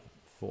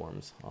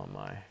forms on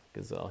my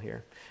gazelle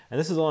here. And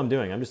this is all I'm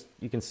doing.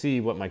 You can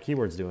see what my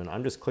keyboard's doing.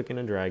 I'm just clicking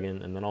and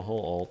dragging, and then I'll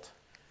hold Alt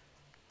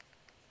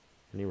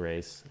and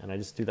erase, and I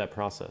just do that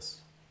process.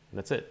 And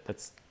that's it.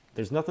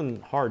 There's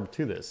nothing hard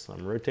to this.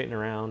 I'm rotating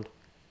around.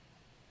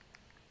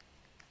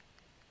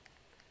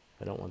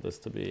 I don't want this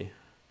to be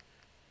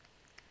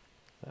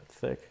that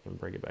thick. I can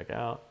break it back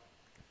out.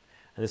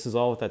 And this is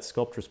all with that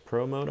Sculptris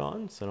Pro mode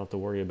on, so I don't have to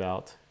worry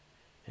about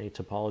any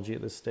topology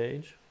at this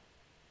stage.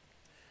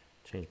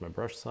 Change my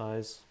brush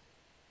size.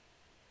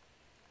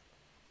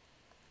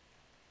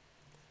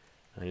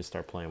 And I just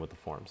start playing with the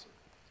forms.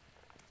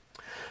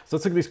 So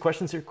let's look at these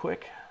questions here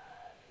quick.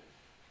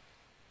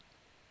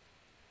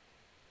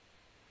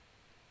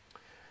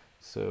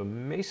 So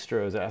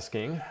Maestro is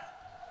asking,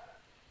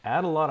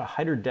 add a lot of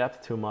height or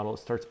depth to a model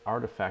that starts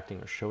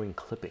artifacting or showing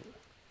clipping.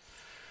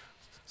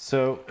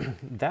 So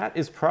that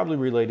is probably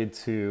related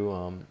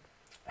to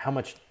how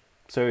much,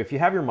 so if you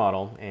have your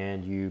model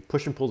and you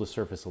push and pull the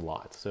surface a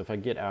lot, so if I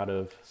get out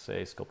of,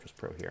 say, Sculptris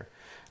Pro here,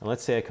 and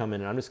let's say I come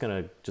in and I'm just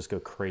gonna go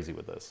crazy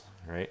with this,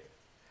 right?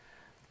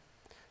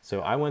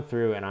 So I went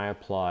through and I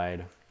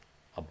applied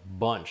a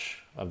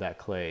bunch of that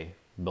clay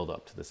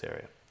buildup to this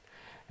area.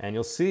 And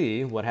you'll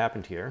see what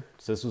happened here,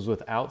 so this was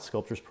without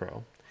Sculptris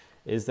Pro,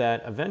 is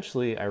that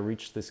eventually I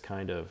reached this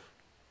kind of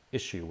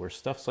issue where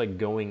stuff's like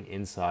going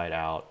inside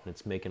out and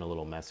it's making a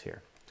little mess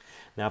here.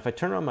 Now if I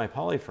turn on my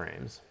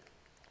polyframes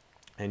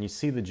and you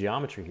see the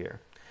geometry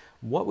here,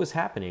 what was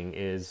happening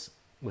is,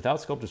 without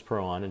Sculptris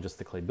Pro on and just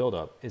the clay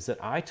buildup, is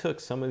that I took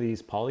some of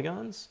these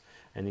polygons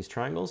and these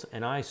triangles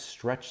and I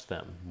stretched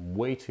them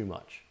way too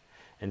much.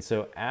 And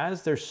so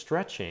as they're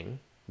stretching,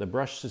 the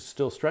brush is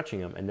still stretching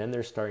them, and then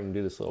they're starting to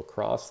do this little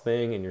cross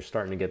thing, and you're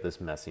starting to get this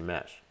messy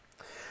mesh.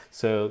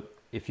 So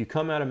if you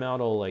come at a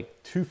model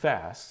like too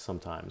fast,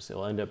 sometimes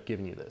it'll end up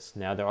giving you this.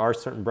 Now there are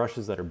certain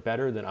brushes that are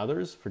better than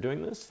others for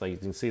doing this. Like you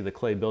can see the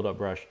clay buildup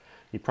brush,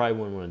 you probably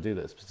wouldn't want to do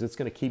this because it's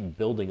going to keep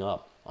building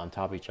up on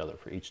top of each other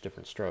for each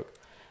different stroke.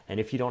 And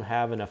if you don't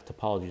have enough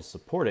topology to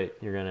support it,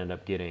 you're going to end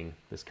up getting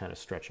this kind of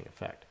stretching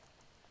effect.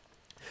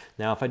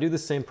 Now if I do the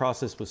same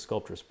process with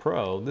Sculptris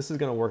Pro, this is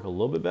going to work a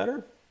little bit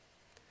better.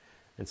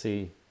 And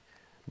see,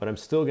 but I'm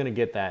still going to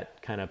get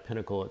that kind of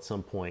pinnacle at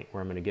some point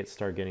where I'm going to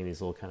start getting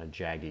these little kind of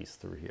jaggies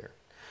through here.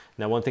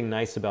 Now one thing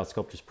nice about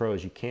Sculptris Pro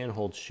is you can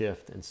hold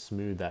shift and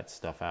smooth that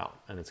stuff out,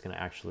 and it's going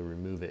to actually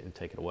remove it and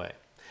take it away.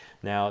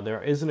 Now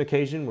there is an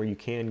occasion where you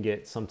can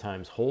get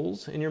sometimes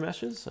holes in your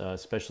meshes,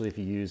 especially if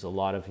you use a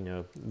lot of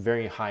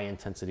very high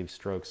intensity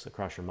strokes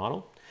across your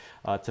model.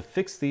 To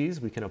fix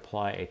these, we can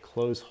apply a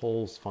close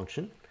holes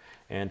function,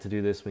 and to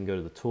do this we can go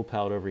to the tool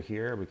palette over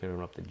here, we can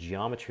open up the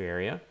geometry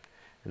area,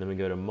 and then we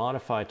go to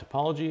modify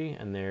topology,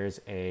 and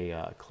there's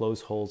a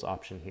close holes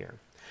option here.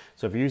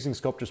 So if you're using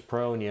Sculptris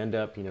Pro and you end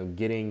up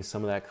getting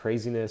some of that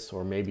craziness,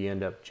 or maybe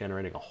end up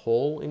generating a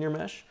hole in your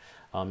mesh,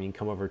 you can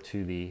come over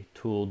to the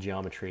tool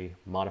geometry,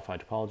 modify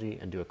topology,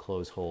 and do a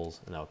close holes,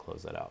 and that'll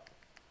close that out.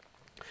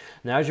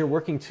 Now as you're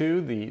working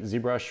too, the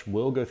ZBrush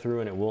will go through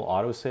and it will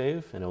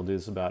autosave, and it'll do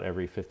this about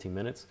every 15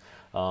 minutes.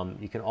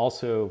 You can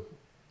also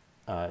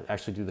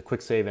actually do the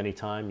quick save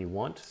anytime you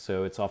want,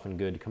 so it's often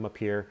good to come up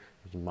here,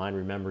 your mind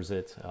remembers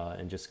it,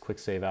 and just quick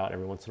save out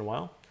every once in a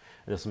while,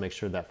 and this will make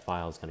sure that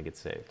file is going to get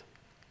saved.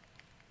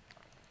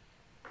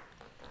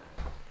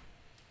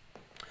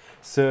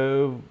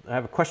 So I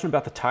have a question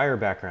about the tire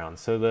background.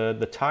 So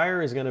the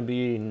tire is going to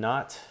be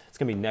it's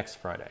going to be next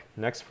Friday.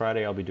 Next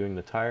Friday I'll be doing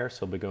the tire,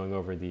 so I'll be going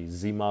over the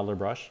Z Modeler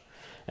brush,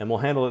 and we'll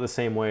handle it the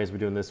same way as we're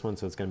doing this one.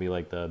 So it's going to be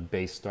like the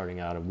base starting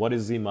out of what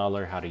is Z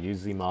Modeler, how to use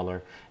Z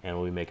Modeler, and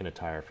we'll be making a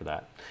tire for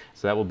that.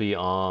 So that will be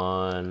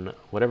on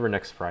whatever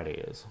next Friday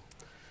is.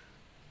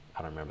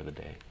 I don't remember the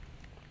day.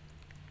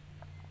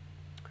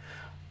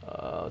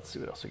 Let's see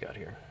what else we got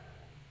here.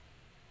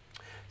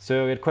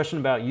 So we had a question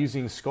about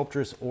using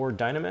Sculptris or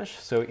Dynamesh.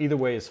 So either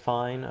way is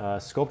fine.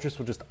 Sculptris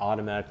will just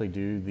automatically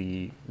do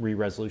the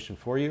re-resolution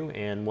for you.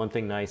 And one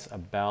thing nice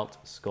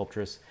about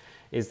Sculptris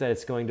is that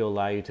it's going to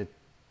allow you to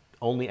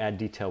only add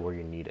detail where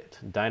you need it.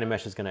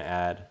 Dynamesh is going to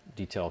add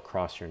detail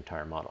across your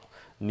entire model.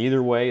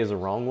 Neither way is a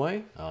wrong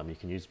way. You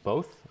can use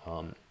both.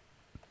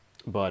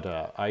 But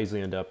I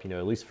usually end up,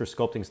 at least for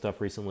sculpting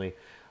stuff recently,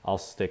 I'll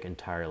stick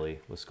entirely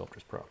with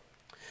Sculptris Pro.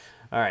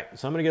 All right,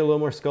 so I'm gonna get a little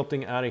more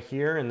sculpting out of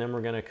here, and then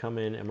we're gonna come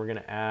in and we're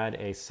gonna add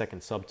a second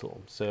subtool.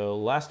 So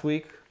last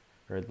week,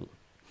 or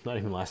not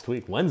even last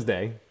week,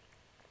 Wednesday,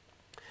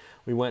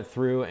 we went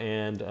through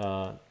and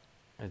I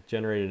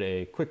generated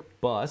a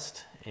quick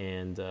bust,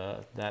 and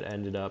that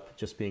ended up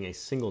just being a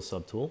single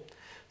subtool.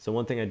 So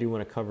one thing I do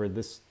wanna cover in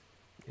this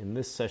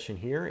session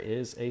here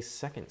is a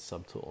second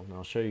subtool, and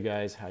I'll show you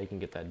guys how you can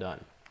get that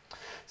done.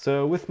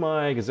 So with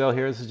my Gazelle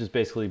here, this is just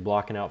basically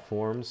blocking out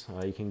forms.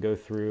 You can go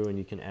through and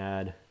you can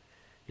add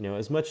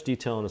as much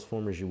detail in this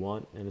form as you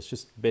want, and it's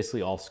just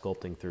basically all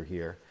sculpting through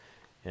here.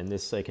 And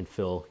this I can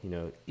fill,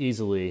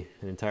 easily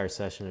an entire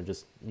session of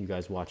just you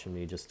guys watching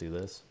me just do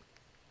this.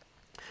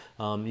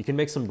 You can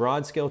make some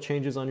broad scale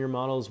changes on your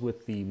models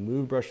with the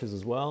move brushes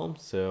as well.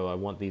 So I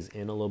want these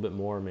in a little bit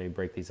more, maybe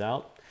break these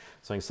out.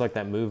 So I can select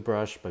that move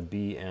brush by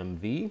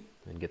BMV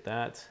and get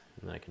that,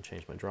 and then I can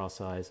change my draw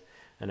size,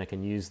 and I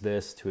can use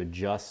this to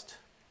adjust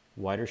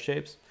wider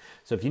shapes.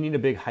 So if you need a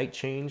big height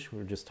change, we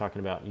were just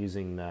talking about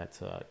using that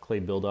clay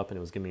buildup and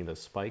it was giving me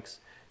those spikes,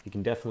 you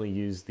can definitely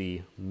use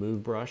the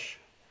move brush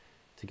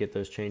to get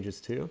those changes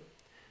too.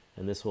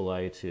 And this will allow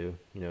you to,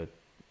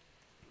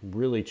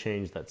 really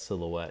change that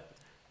silhouette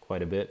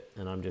quite a bit.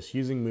 And I'm just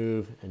using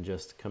move and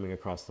just coming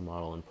across the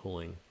model and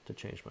pulling to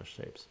change my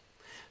shapes.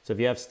 So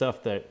if you have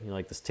stuff that,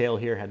 like this tail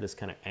here had this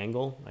kind of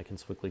angle, I can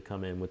quickly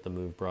come in with the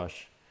move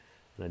brush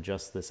and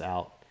adjust this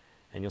out.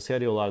 And you'll see I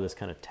do a lot of this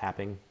kind of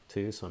tapping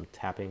too, so I'm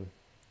tapping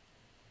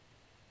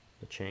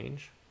the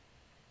change.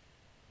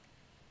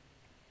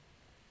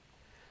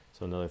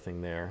 So another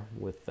thing there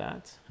with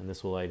that, and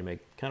this will allow you to make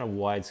kind of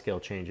wide scale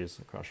changes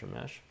across your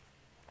mesh.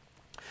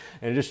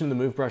 In addition to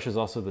the move brush is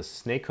also the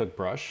snake hook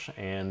brush,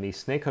 and the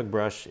snake hook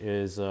brush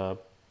is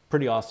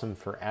pretty awesome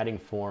for adding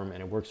form,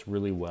 and it works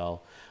really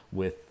well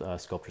with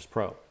Sculptris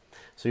Pro.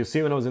 So you'll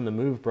see when I was in the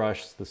move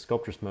brush, the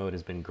Sculptris mode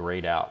has been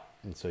grayed out.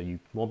 And so you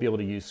won't be able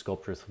to use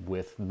Sculptris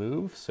with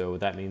move. So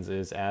what that means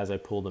is as I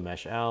pull the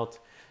mesh out,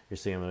 you're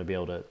seeing I'm going to be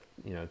able to,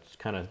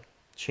 kind of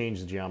change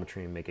the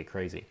geometry and make it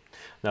crazy.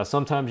 Now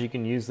sometimes you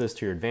can use this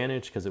to your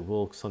advantage because it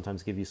will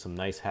sometimes give you some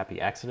nice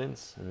happy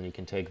accidents, and then you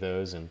can take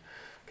those and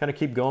kind of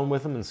keep going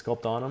with them and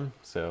sculpt on them.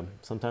 So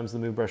sometimes the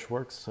move brush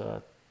works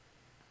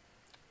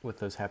with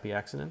those happy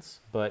accidents.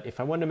 But if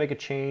I wanted to make a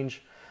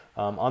change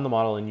on the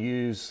model and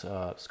use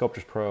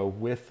Sculptris Pro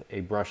with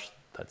a brush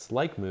that's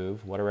like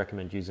move, what I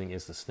recommend using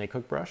is the snake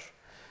hook brush.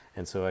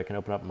 And so I can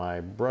open up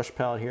my brush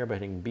palette here by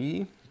hitting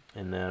B,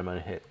 and then I'm going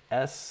to hit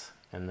S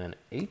and then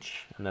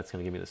H, and that's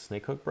going to give me the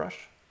snake hook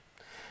brush.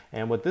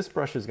 And what this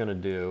brush is going to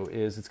do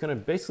is it's going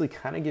to basically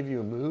kind of give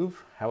you a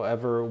move.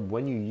 However,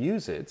 when you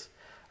use it,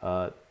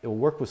 it will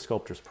work with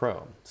Sculptris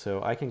Pro.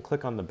 So I can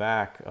click on the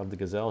back of the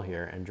gazelle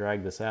here and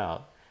drag this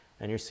out,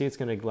 and you see it's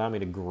going to allow me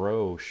to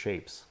grow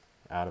shapes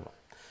out of them.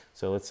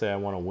 So let's say I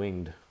want a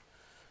winged,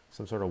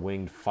 some sort of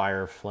winged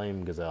fire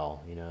flame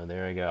gazelle, you know,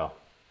 there I go.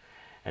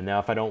 And now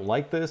if I don't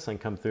like this, I can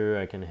come through,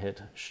 I can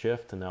hit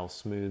shift and that'll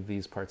smooth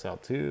these parts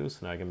out too.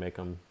 So now I can make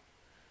them,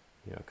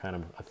 you know, kind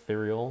of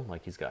ethereal,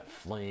 like he's got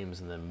flames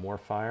and then more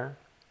fire.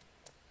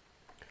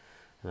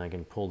 And I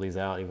can pull these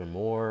out even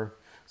more.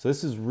 So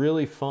this is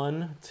really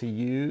fun to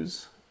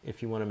use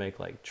if you want to make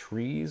like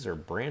trees or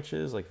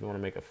branches, like if you want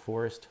to make a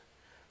forest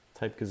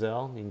type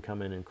gazelle, you can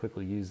come in and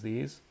quickly use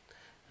these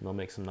and they'll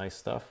make some nice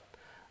stuff.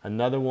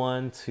 Another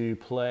one to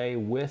play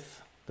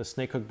with the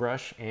snake hook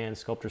brush and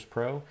Sculptris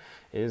Pro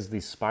is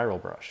the spiral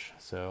brush.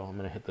 So I'm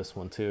going to hit this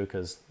one too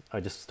because I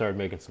just started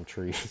making some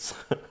trees.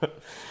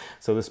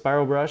 So the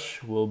spiral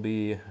brush will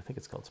be, I think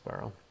it's called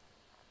spiral.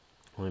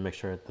 Let me make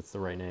sure that's the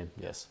right name.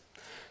 Yes.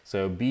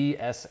 So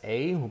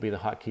BSA will be the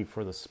hotkey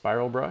for the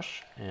spiral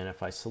brush. And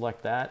if I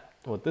select that,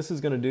 what this is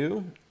going to do,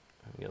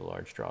 let me get a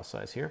large draw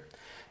size here,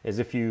 is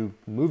if you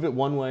move it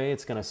one way,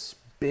 it's going to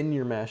spin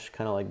your mesh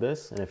kind of like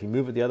this. And if you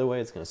move it the other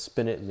way, it's going to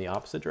spin it in the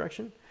opposite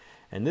direction.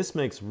 And this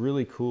makes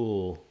really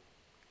cool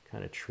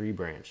kind of tree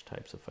branch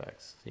types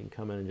effects. So you can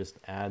come in and just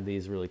add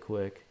these really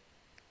quick.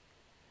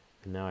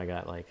 And now I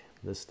got like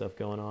this stuff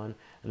going on.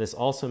 And this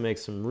also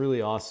makes some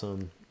really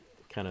awesome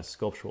kind of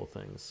sculptural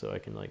things. So I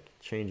can like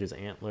change his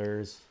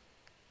antlers.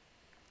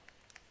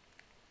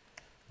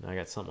 Now I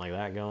got something like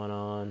that going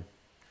on.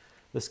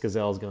 This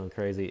gazelle is going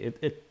crazy.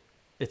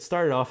 It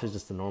started off as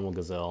just a normal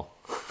gazelle.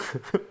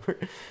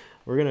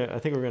 I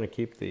think we're gonna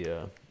keep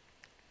the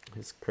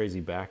his crazy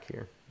back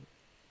here.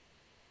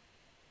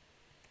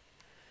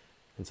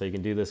 And so you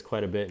can do this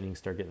quite a bit and you can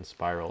start getting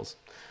spirals.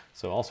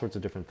 So all sorts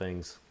of different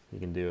things you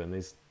can do, and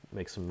these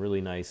make some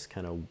really nice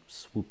kind of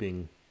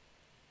swooping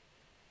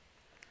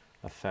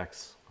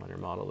effects on your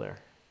model there.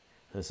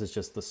 And this is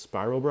just the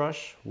spiral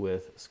brush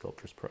with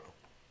Sculptris Pro.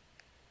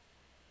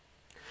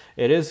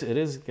 It is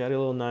got a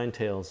little 9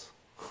 tails.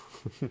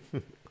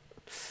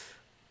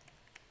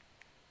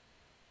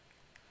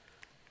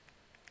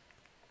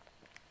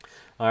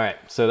 All right,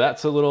 so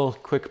that's a little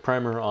quick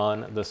primer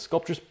on the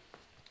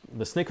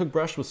snake hook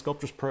brush with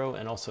Sculptris Pro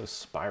and also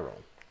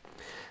spiral.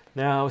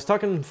 Now I was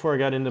talking before I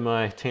got into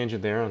my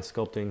tangent there on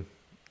sculpting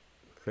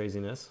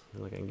craziness.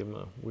 Like I can give him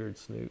a weird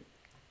snoot.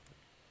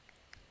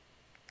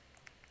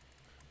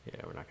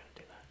 Yeah, we're not gonna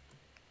do that.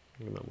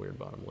 Give him a weird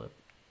bottom lip.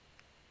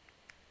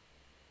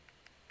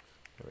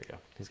 There we go.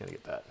 He's gonna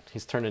get that.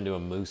 He's turned into a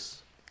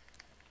moose.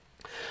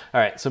 All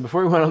right, so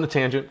before we went on the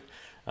tangent,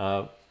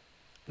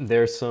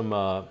 there's some,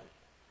 I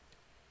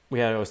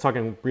was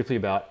talking briefly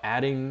about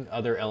adding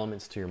other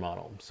elements to your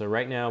model. So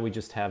right now we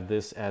just have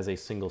this as a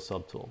single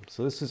subtool.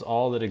 So this is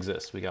all that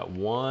exists. We got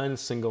one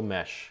single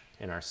mesh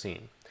in our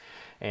scene.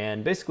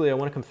 And basically I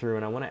want to come through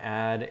and I want to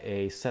add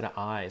a set of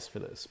eyes for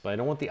this, but I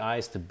don't want the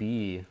eyes to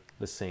be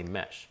the same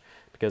mesh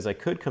because I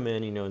could come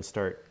in, and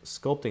start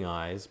sculpting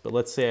eyes, but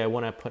let's say I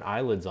want to put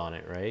eyelids on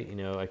it, right?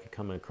 I could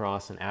come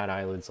across and add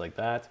eyelids like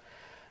that.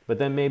 But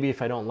then maybe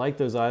if I don't like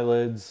those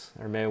eyelids,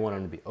 or maybe I want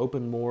them to be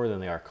open more than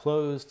they are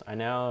closed, I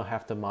now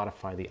have to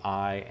modify the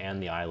eye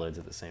and the eyelids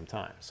at the same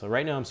time. So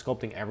right now I'm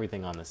sculpting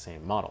everything on the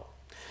same model.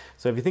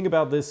 So if you think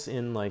about this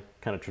in like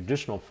kind of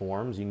traditional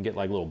forms, you can get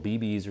like little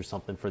BBs or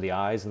something for the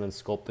eyes and then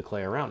sculpt the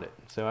clay around it.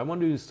 So I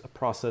want to do a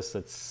process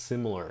that's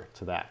similar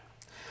to that.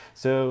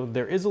 So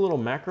there is a little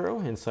macro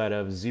inside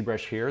of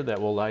ZBrush here that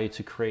will allow you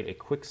to create a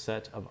quick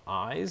set of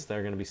eyes that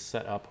are going to be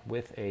set up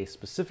with a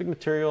specific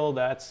material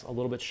that's a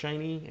little bit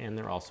shiny, and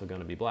they're also going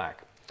to be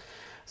black.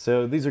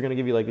 So these are going to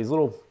give you like these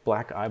little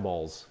black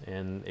eyeballs,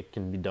 and it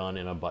can be done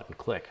in a button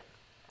click.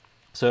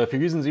 So if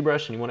you're using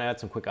ZBrush and you want to add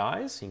some quick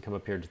eyes, you can come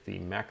up here to the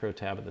macro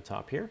tab at the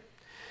top here.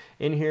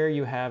 In here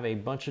you have a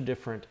bunch of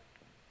different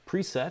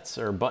presets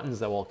or buttons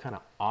that will kind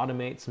of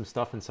automate some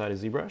stuff inside of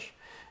ZBrush.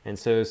 And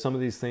so some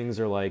of these things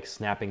are like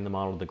snapping the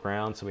model to the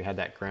ground. So we had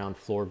that ground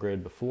floor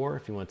grid before.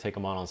 If you want to take a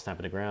model and snap it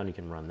to the ground, you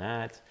can run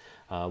that.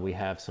 We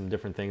have some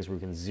different things where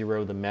we can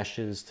zero the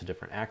meshes to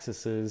different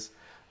axes.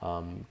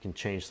 You can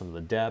change some of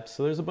the depths.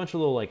 So there's a bunch of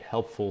little like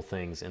helpful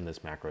things in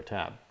this macro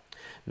tab.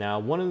 Now,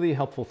 one of the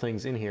helpful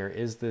things in here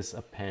is this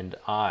append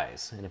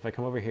eyes. And if I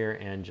come over here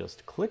and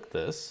just click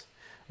this,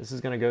 this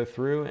is going to go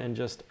through and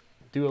just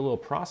do a little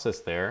process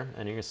there.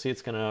 And you're going to see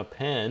it's going to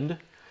append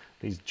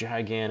these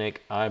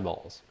gigantic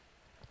eyeballs.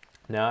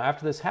 Now,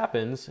 after this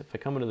happens, if I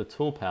come into the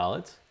tool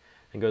palette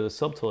and go to the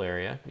subtool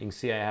area, you can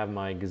see I have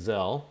my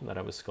gazelle that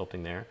I was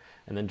sculpting there,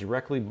 and then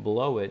directly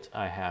below it,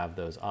 I have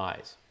those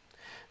eyes.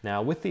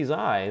 Now, with these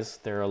eyes,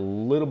 they're a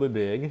little bit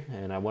big,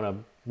 and I want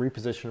to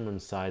reposition them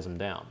and size them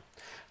down.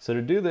 So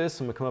to do this,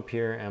 I'm going to come up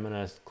here, and I'm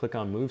going to click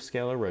on Move,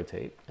 Scale, or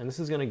Rotate, and this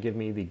is going to give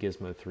me the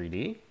Gizmo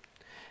 3D.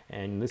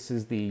 And this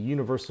is the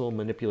universal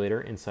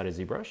manipulator inside of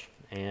ZBrush.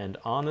 And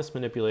on this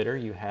manipulator,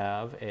 you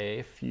have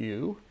a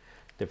few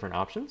different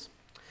options.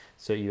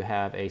 So you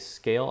have a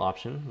scale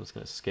option. I'm just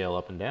going to scale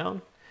up and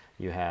down.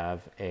 You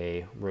have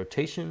a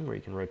rotation where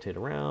you can rotate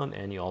around,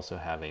 and you also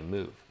have a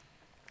move.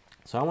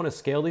 So I want to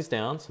scale these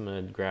down. So I'm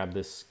going to grab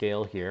this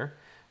scale here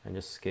and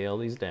just scale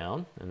these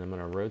down, and then I'm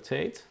going to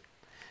rotate.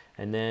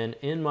 And then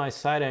in my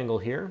side angle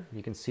here,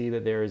 you can see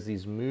that there's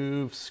these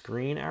move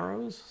screen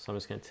arrows. So I'm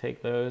just going to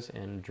take those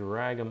and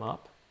drag them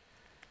up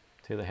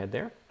to the head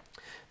there.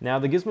 Now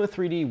the Gizmo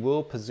 3D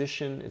will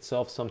position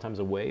itself sometimes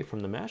away from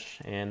the mesh,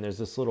 and there's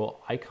this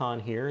little icon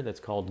here that's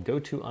called Go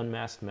to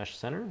Unmasked Mesh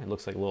Center. It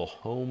looks like a little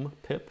home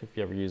pip if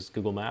you ever use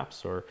Google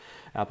Maps or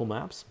Apple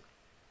Maps.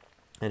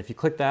 And if you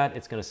click that,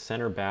 it's going to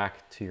center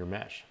back to your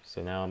mesh.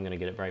 So now I'm going to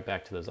get it right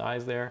back to those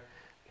eyes there.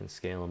 I can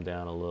scale them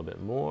down a little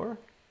bit more.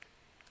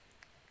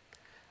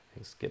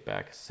 Just get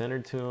back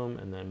centered to them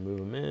and then move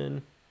them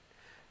in.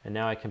 And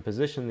now I can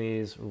position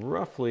these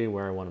roughly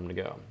where I want them to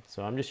go.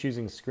 So I'm just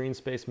using screen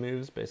space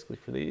moves basically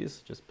for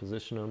these. Just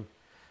position them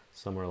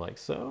somewhere like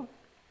so.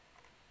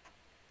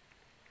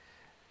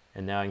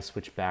 And now I can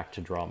switch back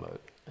to draw mode.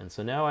 And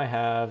so now I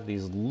have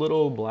these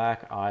little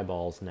black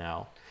eyeballs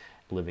now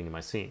living in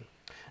my scene.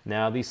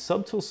 Now these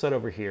subtools set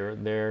over here,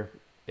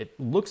 it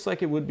looks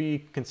like it would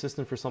be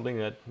consistent for something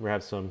that we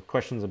have some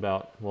questions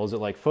about. Well, is it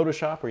like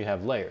Photoshop where you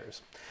have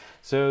layers?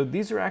 So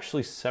these are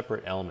actually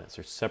separate elements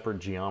or separate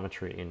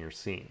geometry in your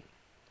scene.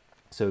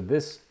 So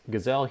this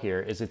gazelle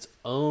here is its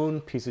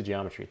own piece of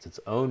geometry. It's its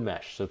own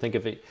mesh. So think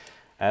of it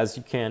as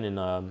you can in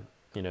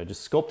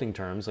just sculpting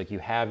terms, like you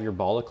have your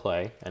ball of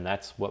clay, and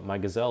that's what my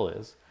gazelle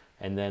is.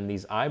 And then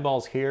these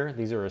eyeballs here,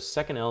 these are a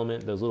second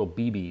element, those little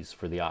BBs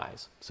for the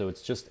eyes. So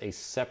it's just a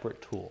separate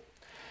tool.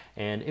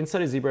 And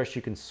inside of ZBrush,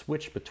 you can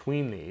switch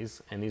between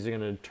these, and these are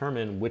going to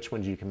determine which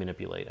ones you can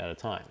manipulate at a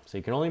time. So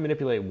you can only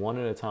manipulate one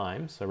at a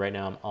time. So right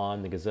now I'm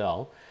on the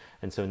gazelle,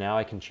 and so now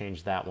I can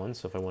change that one.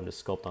 So if I wanted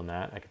to sculpt on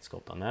that, I could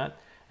sculpt on that.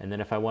 And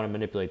then if I want to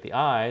manipulate the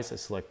eyes, I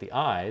select the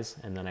eyes,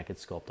 and then I could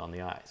sculpt on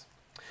the eyes.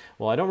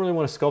 Well, I don't really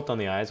want to sculpt on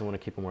the eyes. I want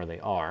to keep them where they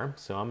are.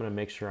 So I'm going to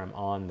make sure I'm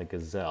on the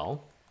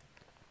gazelle.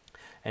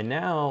 And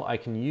now I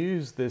can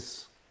use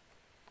this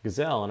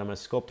gazelle and I'm going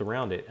to sculpt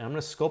around it, and I'm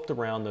going to sculpt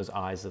around those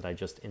eyes that I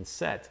just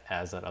inset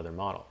as that other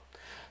model.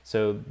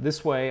 So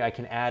this way I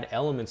can add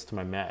elements to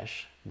my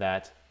mesh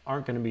that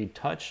aren't going to be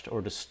touched or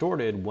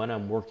distorted when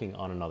I'm working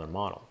on another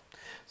model.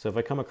 So if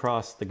I come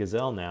across the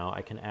gazelle now,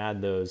 I can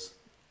add those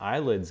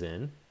eyelids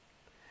in,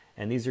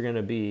 and these are going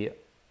to be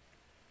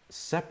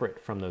separate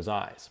from those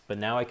eyes. But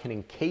now I can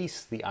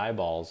encase the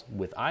eyeballs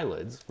with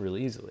eyelids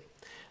really easily.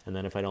 And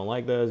then if I don't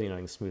like those, I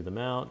can smooth them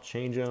out,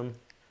 change them,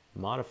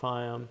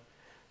 modify them.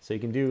 So you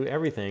can do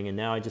everything, and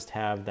now I just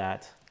have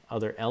that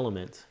other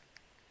element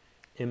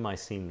in my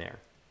scene there.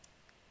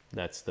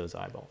 That's those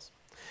eyeballs.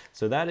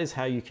 So that is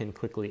how you can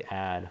quickly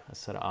add a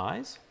set of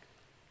eyes.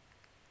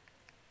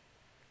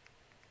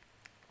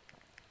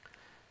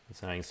 And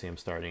so now you can see I'm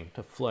starting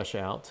to flesh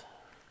out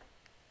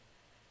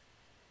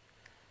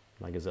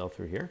my gazelle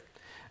through here.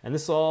 And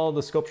this is all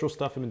the sculptural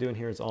stuff I've been doing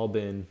here. It's all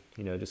been,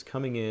 just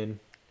coming in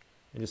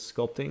and just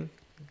sculpting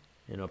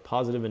in a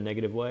positive and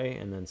negative way,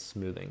 and then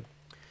smoothing.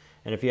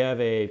 And if you have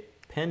a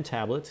pen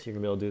tablet, you're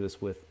going to be able to do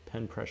this with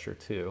pen pressure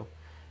too.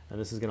 And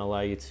this is going to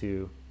allow you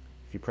to,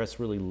 if you press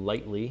really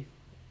lightly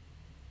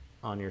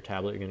on your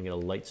tablet, you're going to get a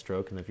light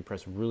stroke. And if you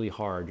press really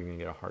hard, you're going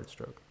to get a hard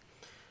stroke.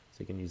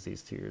 So you can use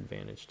these to your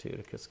advantage too,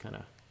 to just kind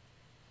of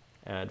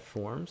add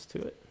forms to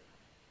it.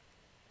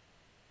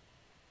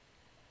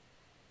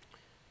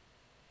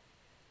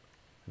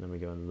 And then we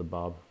go into the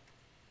Bob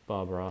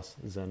Ross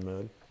Zen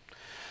mode.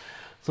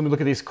 So let me look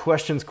at these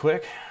questions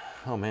quick.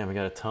 Oh man, we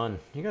got a ton.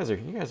 You guys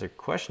are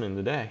questioning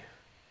today.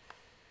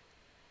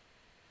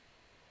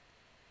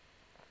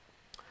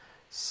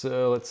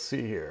 So let's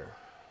see here.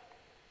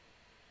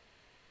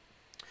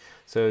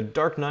 So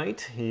Dark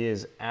Knight, he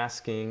is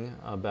asking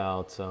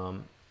about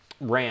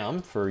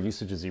RAM for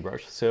usage of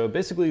ZBrush. So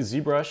basically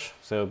ZBrush,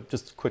 so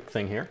just a quick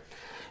thing here,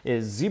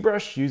 is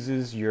ZBrush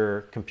uses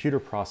your computer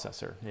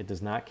processor. It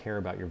does not care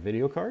about your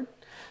video card.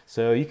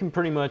 So you can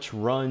pretty much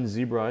run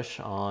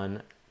ZBrush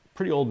on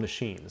pretty old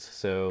machines.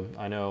 So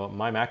I know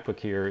my MacBook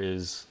here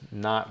is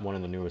not one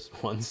of the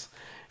newest ones,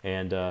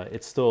 and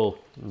it's still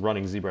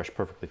running ZBrush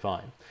perfectly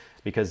fine,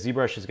 because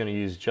ZBrush is going to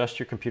use just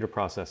your computer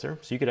processor.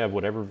 So you could have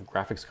whatever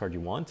graphics card you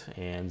want,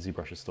 and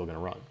ZBrush is still going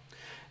to run.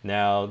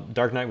 Now,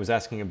 Dark Knight was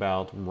asking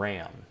about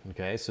RAM.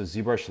 Okay, so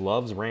ZBrush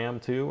loves RAM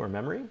too, or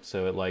memory.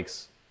 So it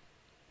likes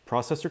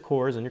processor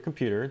cores in your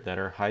computer that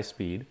are high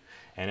speed,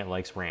 and it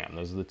likes RAM.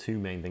 Those are the two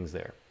main things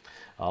there.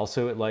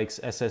 Also, it likes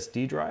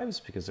SSD drives,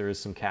 because there is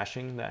some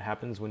caching that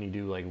happens when you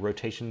do like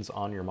rotations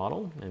on your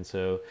model. And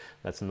so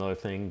that's another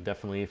thing,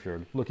 definitely, if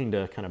you're looking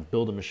to kind of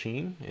build a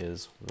machine,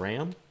 is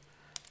RAM,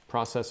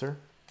 processor,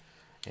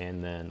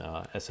 and then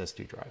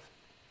SSD drive.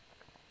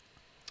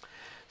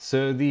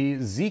 So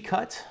the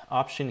Z-Cut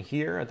option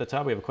here at the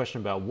top, we have a question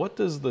about what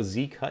does the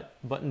Z-Cut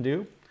button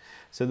do?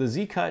 So the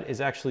Z-Cut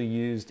is actually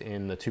used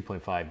in the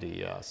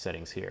 2.5D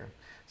settings here.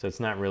 So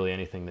it's not really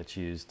anything that's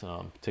used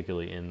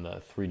particularly in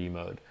the 3D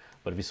mode.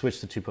 But if you switch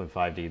to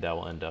 2.5D, that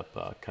will end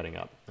up cutting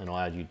up, and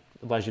allows you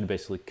to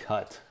basically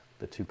cut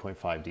the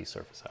 2.5D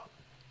surface out.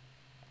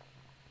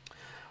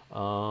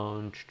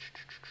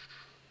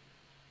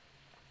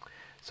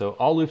 So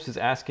all loops is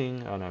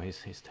asking, oh no,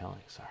 he's telling,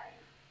 sorry.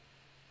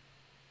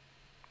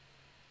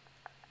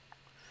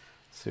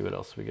 Let's see what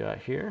else we got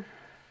here.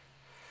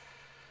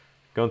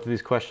 Going through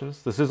these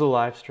questions. This is a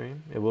live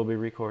stream. It will be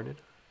recorded.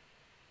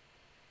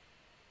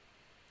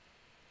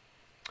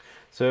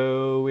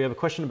 So we have a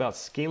question about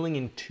scaling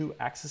in 2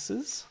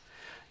 axes.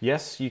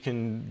 Yes, you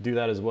can do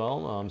that as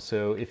well.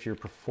 So if you're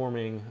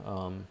performing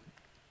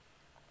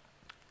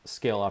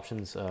scale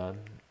options,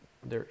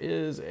 there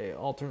is a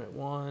alternate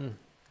one.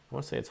 I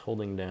want to say it's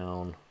holding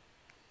down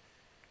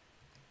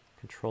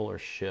Control or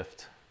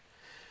Shift.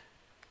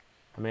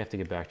 I may have to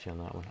get back to you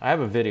on that one. I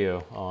have a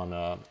video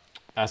on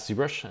Ask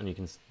ZBrush, and you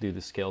can do the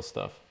scale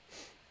stuff.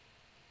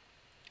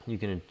 You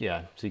can,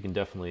 yeah, so you can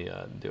definitely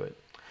do it.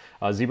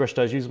 ZBrush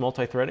does use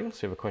multi-threading,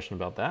 so you have a question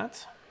about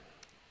that.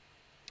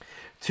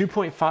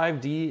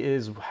 2.5D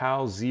is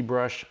how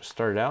ZBrush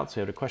started out. So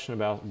you have a question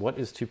about what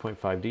is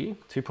 2.5D.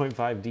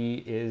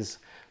 2.5D is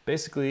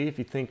basically, if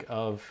you think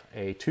of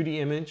a 2D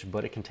image,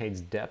 but it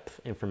contains depth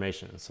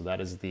information. So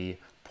that is the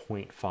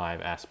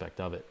 0.5 aspect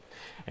of it.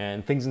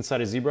 And things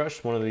inside of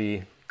ZBrush, one of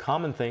the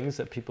common things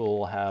that people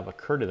will have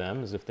occur to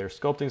them is if they're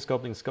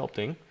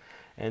sculpting,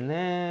 and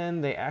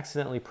then they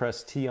accidentally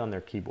press T on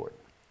their keyboard.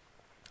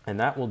 And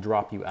that will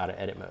drop you out of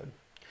edit mode.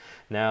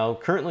 Now,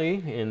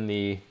 currently in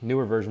the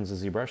newer versions of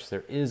ZBrush,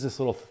 there is this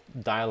little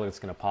dialog that's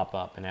going to pop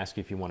up and ask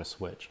you if you want to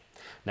switch.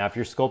 Now, if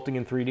you're sculpting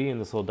in 3D and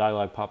this little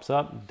dialog pops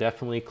up,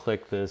 definitely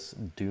click this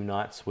Do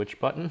Not Switch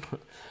button,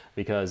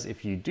 because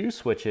if you do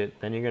switch it,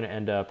 then you're going to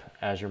end up,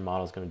 as your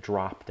model is going to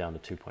drop down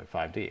to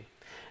 2.5D.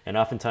 And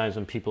oftentimes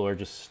when people are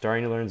just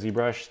starting to learn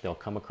ZBrush, they'll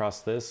come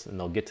across this and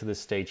they'll get to this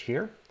stage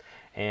here.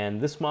 And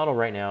this model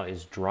right now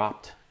is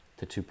dropped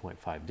to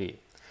 2.5D.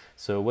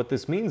 So what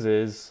this means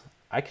is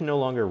I can no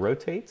longer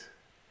rotate.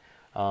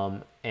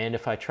 And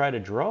if I try to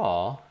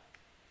draw,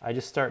 I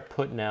just start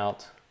putting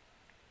out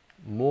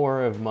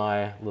more of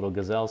my little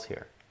gazelles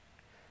here.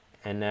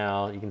 And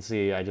now you can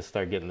see I just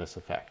start getting this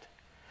effect.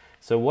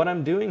 So what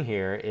I'm doing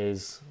here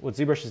is, what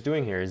ZBrush is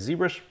doing here is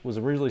ZBrush was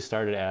originally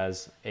started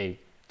as a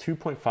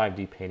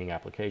 2.5D painting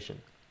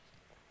application.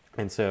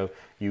 And so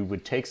you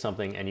would take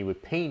something and you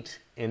would paint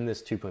in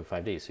this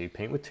 2.5D. So you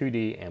paint with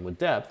 2D and with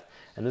depth,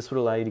 and this would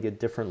allow you to get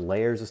different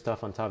layers of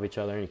stuff on top of each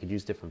other, and you could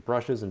use different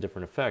brushes and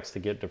different effects to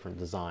get different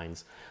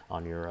designs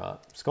on your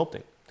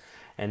sculpting.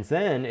 And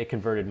then it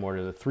converted more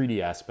to the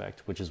 3D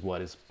aspect, which is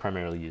what is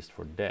primarily used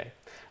for today.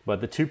 But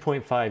the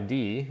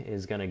 2.5D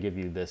is going to give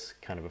you this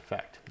kind of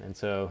effect. And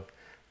so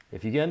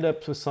if you end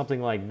up with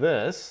something like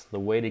this, the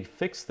way to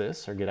fix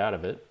this or get out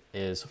of it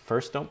is,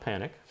 first, don't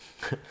panic.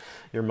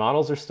 Your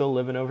models are still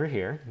living over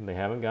here. They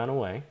haven't gone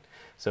away.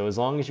 So as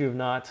long as you have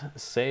not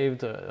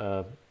saved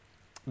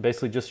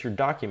basically just your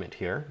document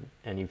here,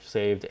 and you've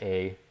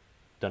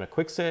done a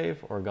quick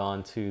save or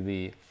gone to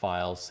the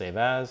file Save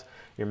As,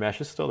 your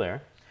mesh is still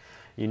there.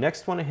 You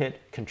next want to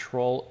hit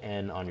Control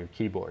N on your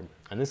keyboard.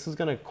 And this is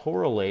going to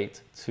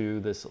correlate to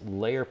this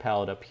layer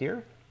palette up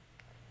here.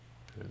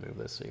 I'm going to move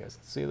this so you guys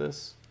can see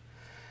this.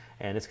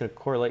 And it's going to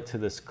correlate to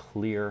this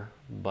clear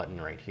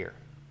button right here.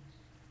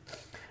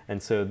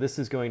 And so this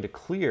is going to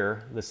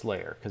clear this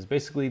layer, because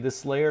basically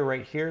this layer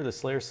right here,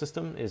 this layer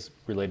system, is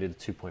related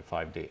to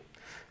 2.5D.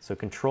 So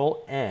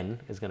Control N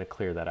is going to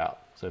clear that out.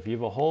 So if you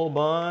have a whole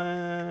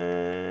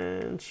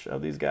bunch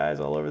of these guys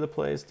all over the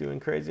place doing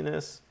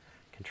craziness,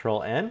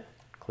 Control N,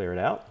 clear it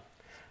out.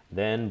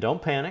 Then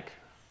don't panic.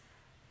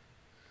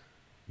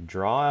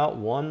 Draw out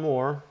one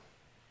more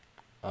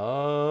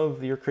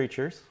of your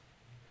creatures.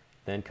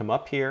 Then come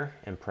up here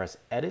and press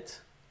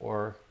Edit,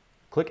 or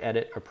click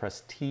Edit or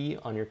press T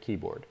on your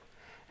keyboard.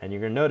 And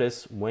you're going to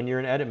notice when you're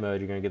in edit mode,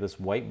 you're going to get this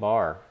white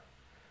bar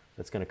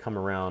that's going to come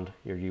around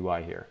your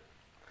UI here.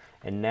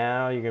 And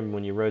now you're going to,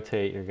 when you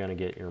rotate, you're going to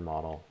get your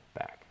model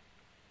back.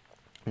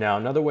 Now,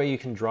 another way you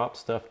can drop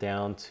stuff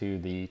down to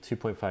the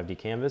 2.5D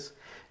canvas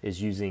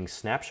is using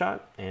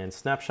Snapshot. And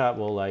Snapshot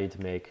will allow you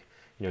to make,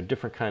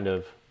 different kind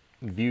of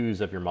views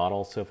of your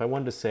model. So if I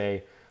wanted to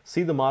say,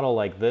 see the model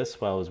like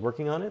this while I was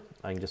working on it,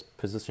 I can just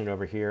position it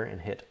over here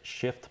and hit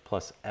Shift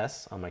plus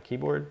S on my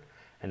keyboard,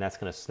 and that's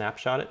going to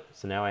snapshot it.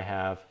 So now I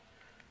have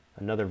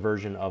another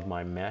version of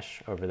my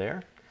mesh over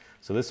there.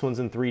 So this one's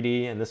in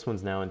 3D and this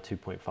one's now in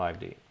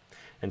 2.5D.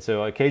 And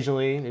so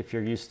occasionally, if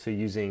you're used to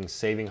using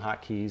saving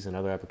hotkeys in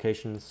other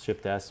applications,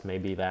 Shift S may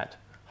be that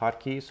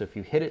hotkey. So if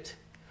you hit it,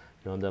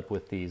 you'll end up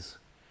with these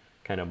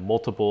kind of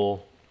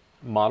multiple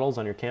models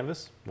on your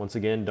canvas. Once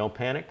again, don't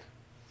panic.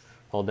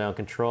 Hold down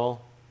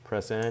Control,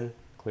 press N,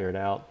 clear it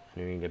out,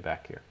 and you're going to get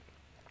back here.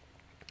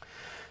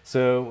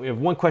 So we have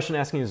one question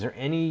asking, is there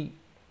any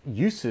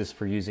uses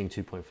for using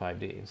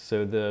 2.5D?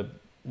 So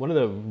one of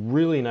the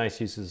really nice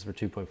uses for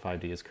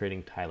 2.5D is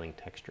creating tiling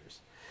textures.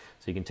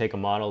 So you can take a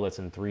model that's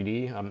in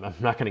 3D. I'm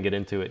not going to get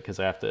into it because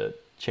I have to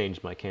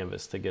change my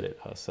canvas to get it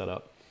set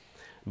up.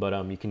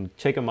 But you can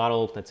take a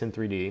model that's in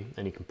 3D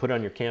and you can put it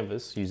on your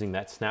canvas using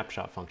that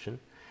snapshot function.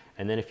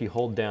 And then if you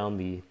hold down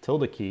the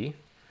tilde key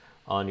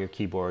on your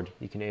keyboard,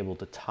 you can able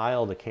to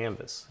tile the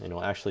canvas, and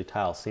it'll actually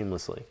tile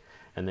seamlessly.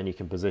 And then you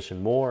can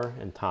position more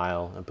and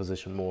tile and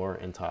position more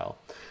and tile.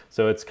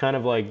 So it's kind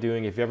of like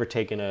doing, if you've ever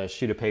taken a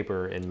sheet of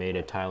paper and made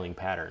a tiling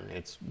pattern,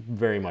 it's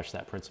very much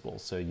that principle.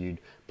 So you'd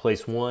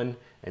place one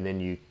and then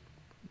you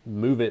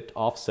move it,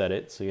 offset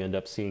it, so you end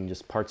up seeing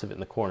just parts of it in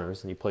the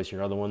corners, and you place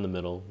your other one in the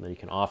middle, and then you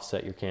can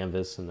offset your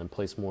canvas and then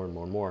place more and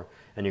more and more,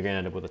 and you're gonna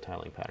end up with a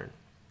tiling pattern.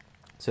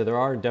 So there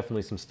are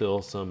definitely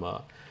still some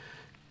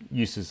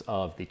uses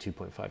of the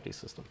 2.5D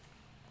system.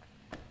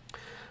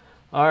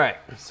 All right,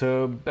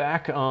 so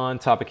back on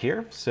topic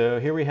here. So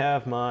here we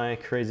have my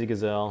crazy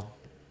gazelle.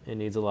 It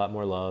needs a lot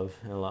more love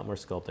and a lot more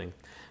sculpting,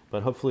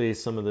 but hopefully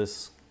some of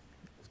this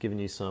has given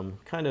you some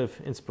kind of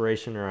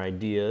inspiration or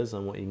ideas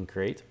on what you can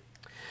create.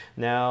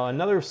 Now,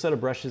 another set of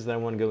brushes that I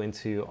want to go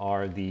into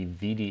are the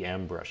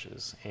VDM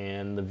brushes,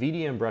 and the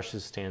VDM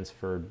brushes stands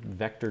for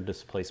Vector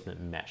Displacement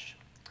Mesh.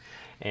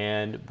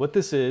 And what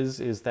this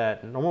is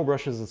that normal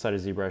brushes inside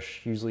of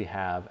ZBrush usually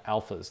have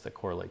alphas that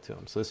correlate to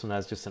them. So this one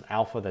has just an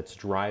alpha that's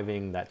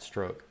driving that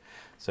stroke.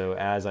 So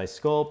as I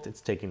sculpt,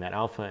 it's taking that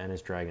alpha and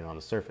is dragging it on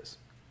the surface.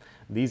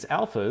 These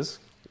alphas,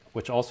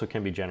 which also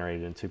can be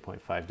generated in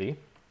 2.5D,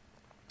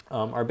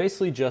 are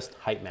basically just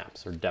height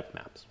maps or depth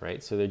maps,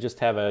 right? So they just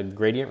have a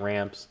gradient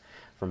ramps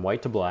from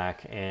white to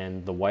black,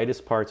 and the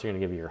whitest parts are going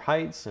to give you your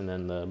heights, and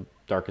then the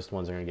darkest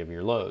ones are going to give you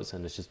your lows,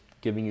 and it's just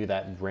giving you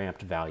that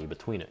ramped value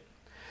between it.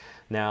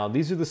 Now,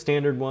 these are the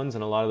standard ones,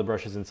 and a lot of the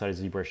brushes inside of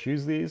ZBrush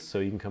use these, so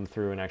you can come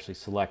through and actually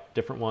select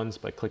different ones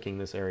by clicking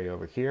this area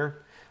over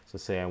here. So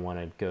say I want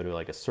to go to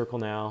like a circle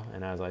now,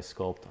 and as I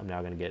sculpt, I'm now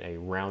going to get a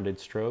rounded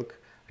stroke.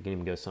 I can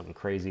even go something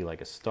crazy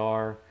like a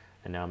star,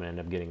 and now I'm going to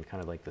end up getting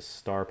kind of like the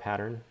star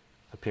pattern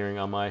appearing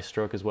on my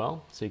stroke as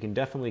well. So you can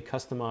definitely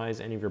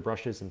customize any of your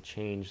brushes and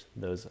change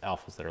those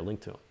alphas that are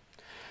linked to them.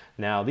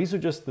 Now, these are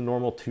just the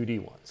normal 2D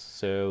ones.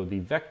 So the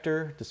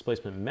Vector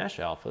Displacement Mesh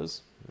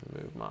alphas,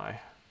 move my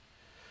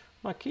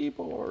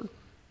keyboard,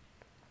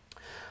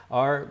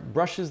 are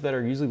brushes that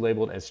are usually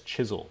labeled as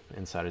chisel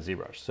inside of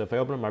ZBrush. So if I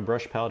open up my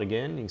brush palette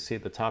again, you can see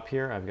at the top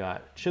here, I've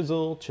got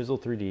chisel, chisel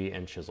 3D,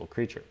 and chisel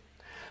creature.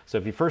 So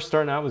if you're first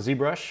starting out with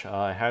ZBrush,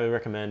 I highly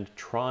recommend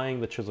trying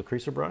the chisel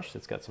creature brush.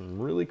 It's got some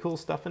really cool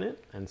stuff in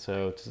it. And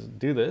so to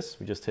do this,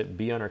 we just hit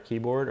B on our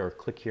keyboard or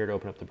click here to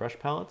open up the brush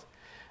palette.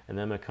 And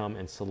then I'm gonna come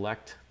and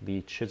select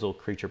the chisel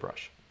creature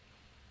brush.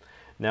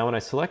 Now when I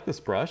select this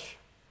brush,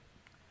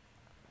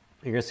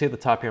 you're gonna see at the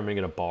top here, I'm gonna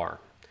get a bar.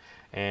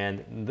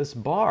 And this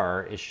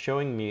bar is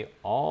showing me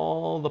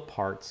all the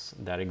parts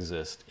that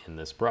exist in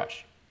this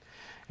brush.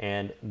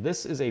 And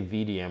this is a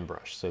VDM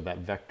brush, so that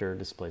Vector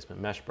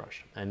Displacement Mesh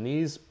brush. And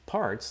these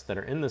parts that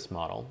are in this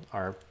model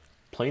are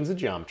planes of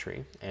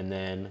geometry, and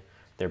then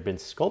they've been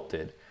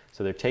sculpted.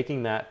 So they're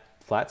taking that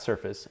flat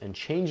surface and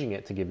changing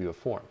it to give you a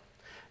form.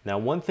 Now,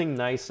 one thing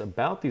nice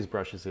about these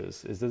brushes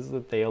is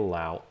that they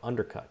allow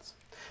undercuts.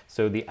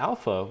 So the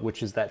alpha,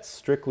 which is that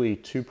strictly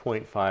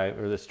 2.5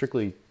 or the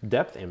strictly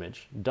depth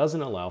image,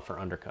 doesn't allow for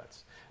undercuts.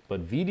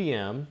 But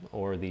VDM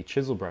or the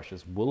chisel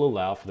brushes will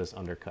allow for this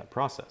undercut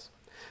process.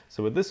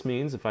 So what this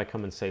means, if I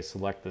come and say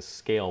select the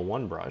scale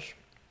 1 brush,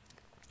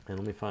 and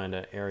let me find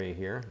an area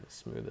here,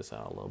 smooth this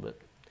out a little bit,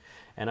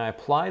 and I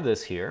apply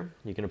this here,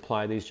 you can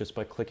apply these just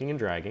by clicking and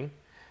dragging.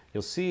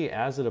 You'll see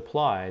as it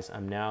applies,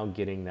 I'm now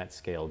getting that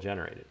scale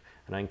generated.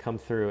 And I can come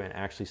through and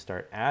actually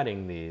start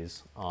adding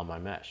these on my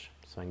mesh.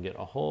 So I can get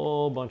a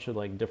whole bunch of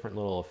like different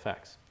little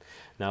effects.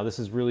 Now this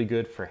is really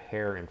good for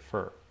hair and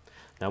fur.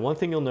 Now one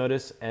thing you'll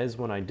notice is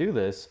when I do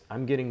this,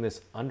 I'm getting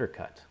this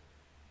undercut,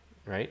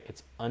 right?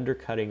 It's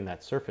undercutting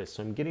that surface.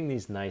 So I'm getting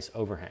these nice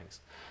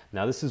overhangs.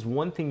 Now this is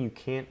one thing you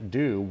can't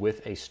do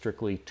with a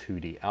strictly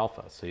 2D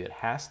alpha. So it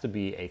has to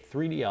be a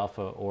 3D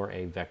alpha or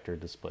a vector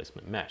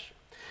displacement mesh.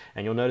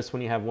 And you'll notice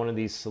when you have one of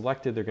these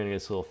selected, they're going to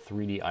get this little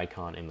 3D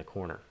icon in the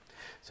corner.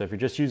 So if you're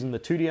just using the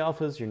 2D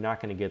alphas, you're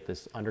not going to get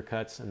this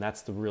undercuts, and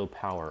that's the real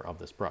power of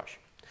this brush.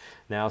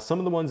 Now, some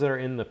of the ones that are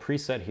in the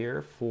preset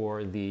here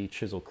for the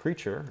chisel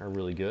creature are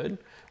really good,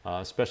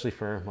 especially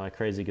for my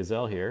crazy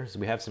gazelle here. So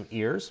we have some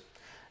ears,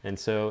 and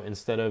so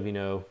instead of,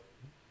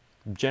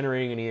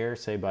 generating an ear,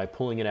 say by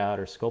pulling it out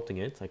or sculpting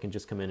it, I can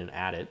just come in and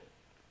add it.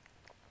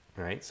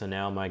 All right, so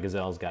now my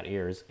gazelle's got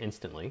ears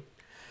instantly.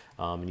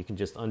 And you can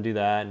just undo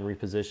that and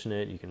reposition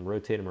it. You can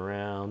rotate them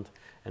around.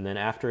 And then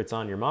after it's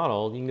on your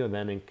model, you can go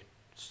then and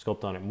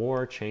sculpt on it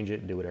more, change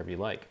it, do whatever you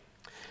like.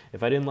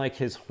 If I didn't like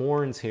his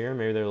horns here,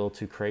 maybe they're a little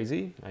too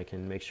crazy, I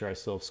can make sure I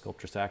still have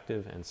Sculptris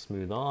active and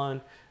smooth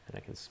on, and I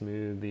can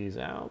smooth these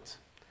out.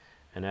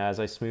 And as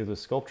I smooth with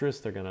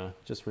Sculptris, they're gonna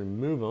just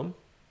remove them.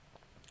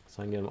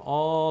 So I can get them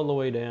all the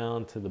way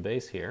down to the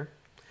base here.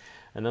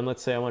 And then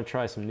let's say I want to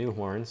try some new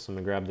horns. So I'm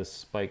gonna grab this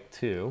spike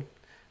 2,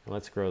 and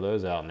let's grow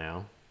those out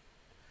now.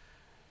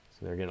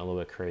 So they're getting a little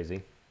bit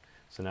crazy.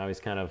 So now he's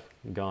kind of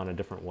gone a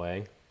different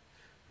way.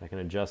 I can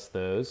adjust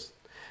those.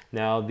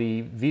 Now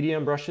the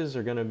VDM brushes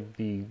are going to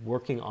be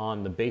working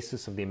on the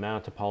basis of the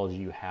amount of topology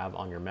you have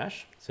on your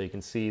mesh. So you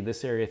can see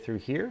this area through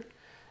here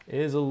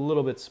is a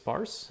little bit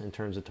sparse in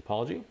terms of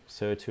topology.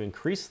 So to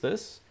increase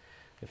this,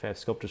 if I have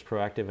Sculptris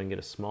Pro active, I can get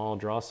a small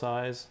draw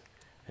size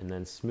and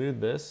then smooth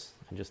this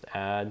and just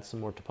add some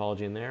more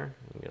topology in there.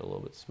 And get a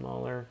little bit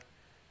smaller,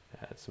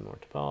 add some more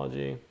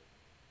topology.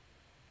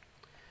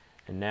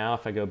 And now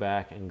if I go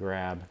back and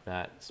grab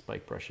that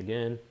spike brush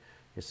again,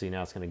 you'll see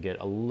now it's going to get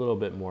a little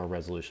bit more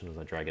resolution as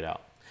I drag it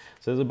out.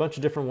 So there's a bunch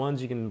of different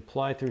ones you can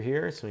apply through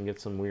here. So we can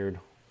get some weird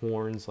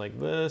horns like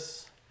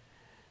this.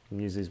 You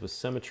can use these with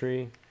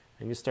symmetry.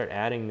 And you start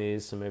adding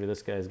these. So maybe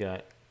this guy's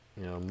got,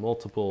 you know,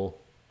 multiple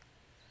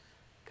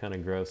kind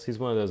of growths. He's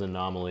one of those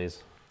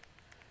anomalies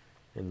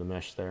in the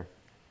mesh there.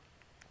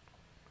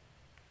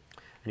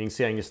 And you can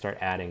see I can just start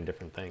adding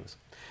different things.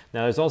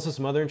 Now there's also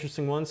some other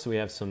interesting ones. So we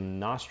have some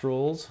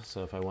nostrils.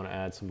 So if I want to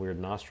add some weird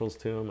nostrils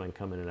to them, I can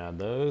come in and add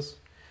those.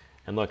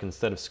 And look,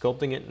 instead of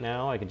sculpting it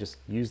now, I can just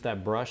use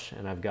that brush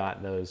and I've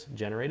got those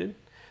generated.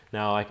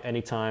 Now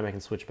anytime I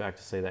can switch back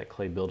to, say, that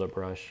clay buildup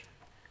brush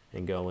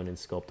and go in and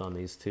sculpt on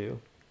these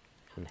two,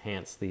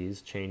 enhance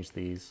these, change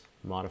these,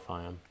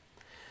 modify them.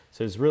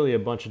 So there's really a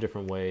bunch of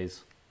different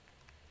ways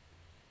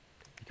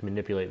you can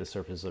manipulate the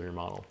surface of your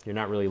model. You're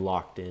not really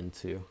locked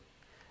into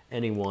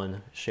any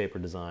one shape or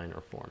design or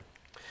form.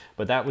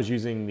 But that was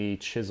using the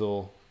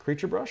chisel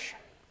creature brush.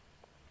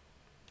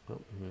 Oh,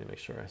 let me make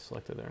sure I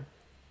selected there.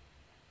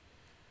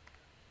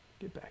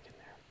 Get back in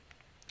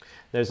there.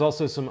 There's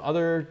also some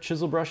other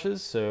chisel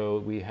brushes. So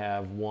we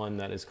have one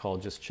that is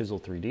called just Chisel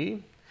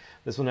 3D.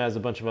 This one has a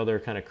bunch of other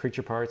kind of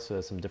creature parts. So it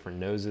has some different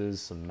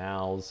noses, some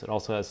mouths. It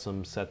also has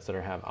some sets that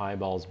have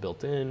eyeballs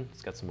built in.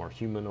 It's got some more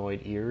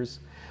humanoid ears.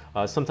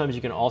 Sometimes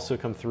you can also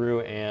come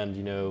through and,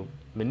 you know,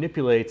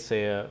 manipulate,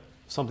 say,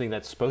 something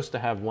that's supposed to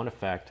have one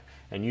effect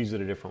and use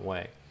it a different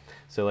way.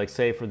 So like,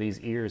 say, for these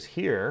ears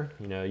here,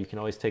 you know, you can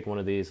always take one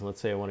of these and let's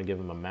say I want to give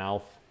him a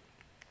mouth.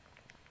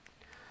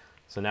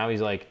 So now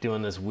he's like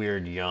doing this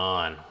weird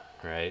yawn,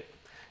 right?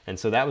 And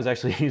so that was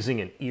actually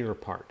using an ear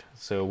part.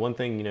 So one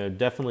thing, you know,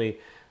 definitely,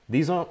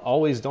 these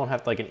always don't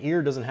have, like, an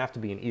ear doesn't have to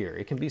be an ear.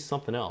 It can be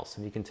something else.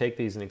 And you can take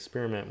these and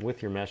experiment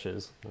with your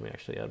meshes. Let me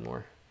actually add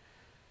more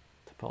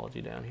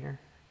topology down here.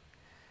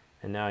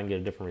 And now I can get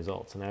a different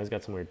result. So now he's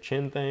got some weird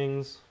chin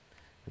things.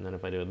 And then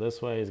if I do it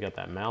this way, he's got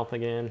that mouth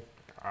again.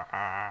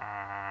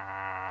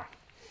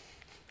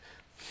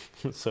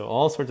 So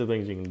all sorts of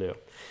things you can do.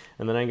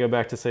 And then I can go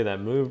back to, say, that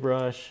move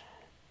brush.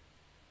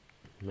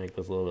 Make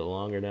this a little bit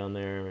longer down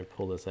there. Let me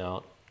pull this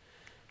out.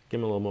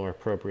 Give him a little more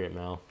appropriate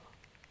mouth.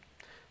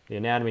 The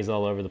anatomy's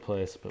all over the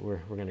place, but we're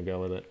going to go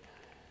with it.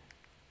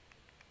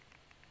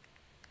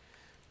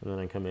 And then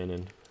I come in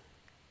and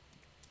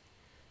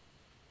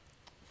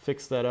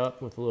fix that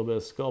up with a little bit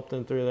of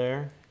sculpting through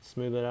there.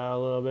 Smooth it out a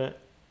little bit.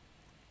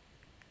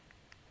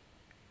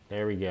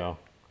 There we go.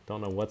 Don't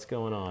know what's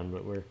going on,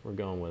 but we're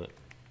going with it.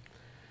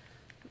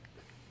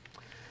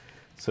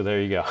 So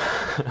there you go.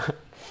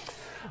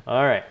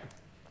 All right.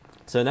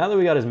 So now that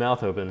we got his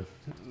mouth open,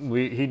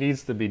 he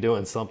needs to be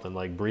doing something,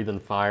 like breathing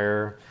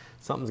fire.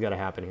 Something's got to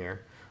happen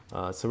here.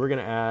 So we're going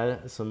to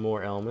add some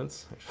more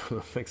elements. Actually, I'm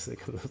going to fix it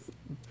because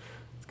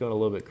it's going a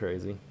little bit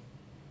crazy.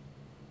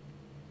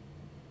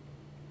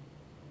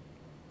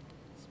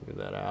 Smooth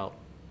that out.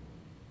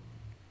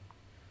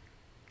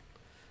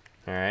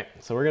 All right,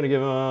 so we're going to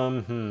give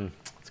him,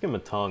 let's give him a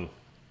tongue.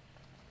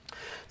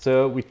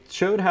 So we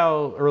showed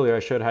how, earlier I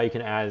showed how you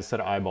can add a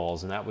set of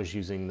eyeballs, and that was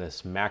using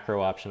this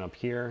macro option up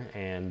here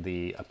and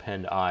the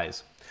append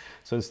eyes.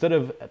 So instead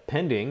of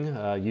appending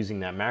using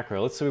that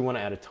macro, let's say we want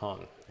to add a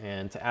tongue.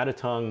 And to add a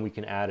tongue, we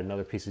can add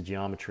another piece of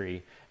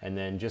geometry and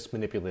then just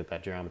manipulate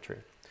that geometry.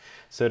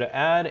 So to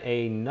add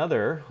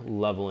another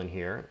level in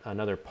here,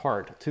 another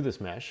part to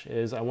this mesh,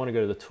 is I want to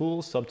go to the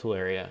Tools subtool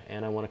area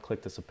and I want to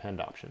click this append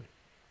option.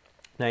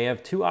 Now you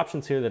have two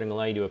options here that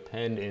allow you to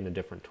append in a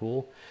different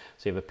tool.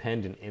 So you have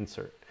append and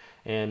insert.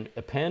 And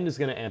append is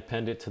going to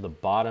append it to the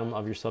bottom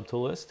of your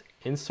subtool list.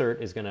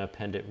 Insert is going to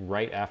append it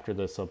right after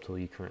the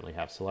subtool you currently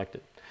have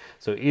selected.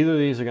 So either of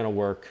these are going to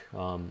work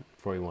for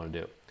what you want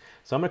to do.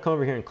 So I'm going to come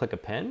over here and click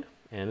append,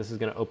 and this is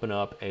going to open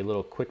up a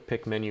little quick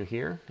pick menu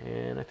here,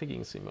 and I think you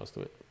can see most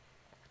of it.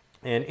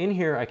 And in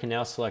here I can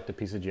now select a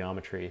piece of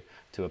geometry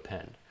to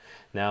append.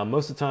 Now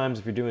most of the times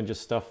if you're doing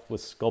just stuff with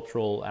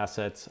sculptural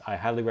assets, I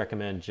highly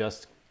recommend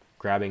just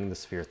grabbing the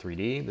Sphere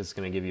 3D. This is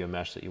going to give you a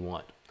mesh that you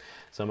want.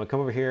 So I'm going to come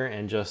over here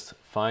and just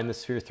find the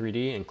Sphere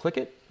 3D and click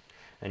it.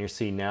 And you'll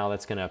see now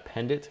that's going to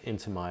append it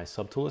into my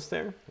subtool list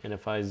there. And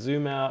if I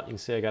zoom out, you can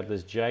see I got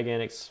this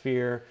gigantic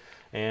sphere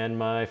and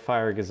my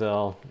fire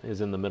gazelle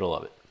is in the middle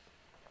of it.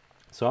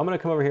 So I'm going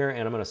to come over here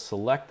and I'm going to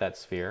select that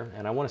sphere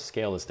and I want to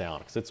scale this down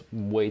because it's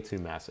way too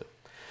massive.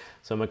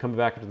 So I'm going to come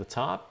back to the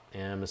top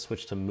and I'm going to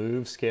switch to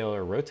move, scale,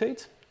 or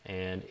rotate.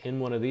 And in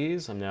one of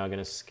these, I'm now going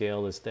to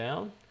scale this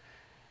down.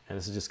 And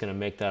this is just going to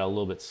make that a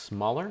little bit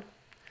smaller.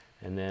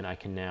 And then I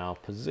can now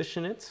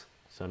position it.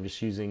 So I'm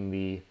just using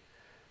the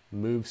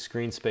move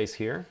screen space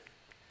here.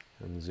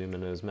 And zoom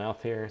into his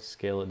mouth here,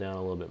 scale it down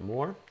a little bit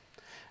more.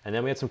 And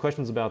then we had some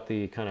questions about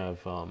the kind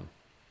of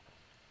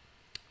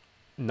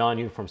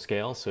non-uniform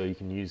scale. So you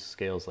can use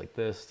scales like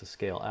this to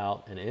scale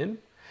out and in.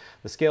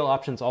 The scale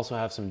options also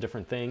have some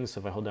different things.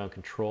 So if I hold down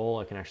Control,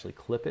 I can actually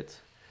clip it.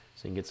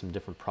 So you can get some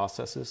different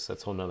processes.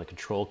 That's holding down the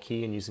control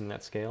key and using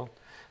that scale.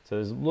 So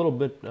there's a little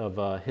bit of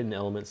hidden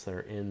elements that are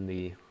in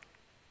the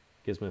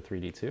Gizmo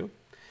 3D too.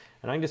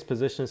 And I can just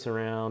position this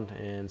around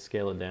and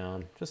scale it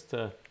down just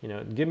to, you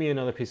know, give me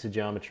another piece of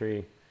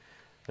geometry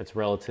that's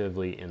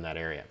relatively in that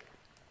area.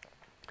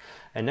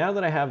 And now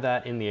that I have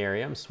that in the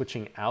area, I'm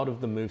switching out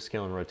of the move,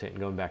 scale, and rotate and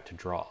going back to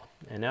draw.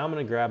 And now I'm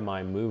going to grab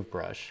my move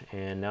brush,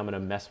 and now I'm going to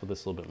mess with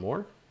this a little bit more.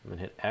 I'm going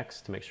to hit X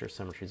to make sure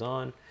symmetry's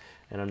on,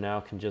 and I now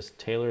can just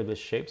tailor this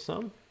shape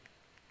some.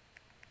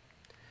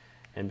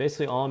 And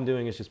basically all I'm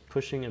doing is just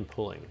pushing and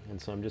pulling.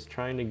 And so I'm just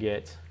trying to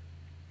get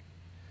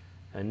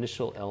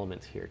initial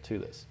elements here to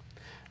this.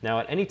 Now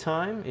at any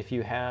time, if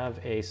you have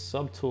a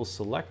subtool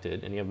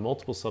selected and you have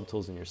multiple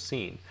subtools in your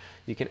scene,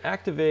 you can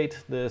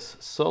activate this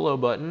solo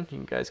button.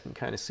 You guys can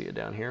kind of see it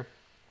down here.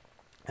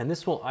 And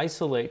this will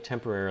isolate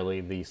temporarily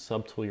the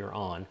subtool you're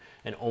on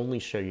and only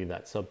show you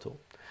that subtool.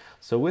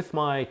 So with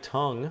my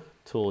tongue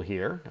tool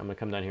here, I'm going to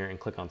come down here and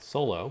click on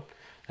solo.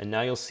 And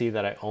now you'll see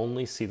that I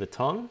only see the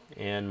tongue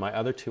and my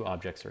other two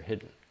objects are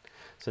hidden.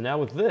 So now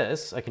with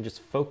this, I can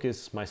just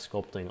focus my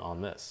sculpting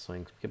on this. So I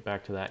can get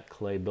back to that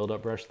clay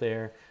buildup brush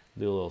there,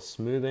 do a little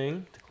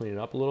smoothing to clean it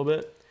up a little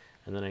bit,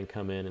 and then I can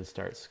come in and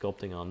start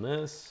sculpting on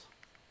this.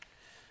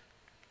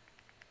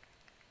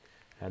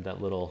 Add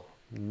that little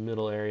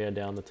middle area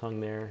down the tongue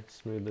there,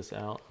 smooth this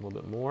out a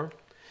little bit more.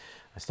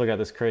 I still got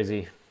this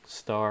crazy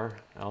star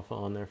alpha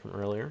on there from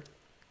earlier.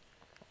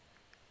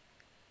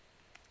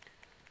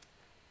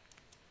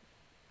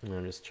 And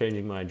I'm just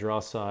changing my draw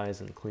size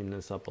and cleaning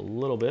this up a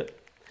little bit.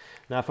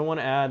 Now if I want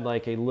to add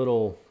like a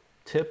little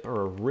tip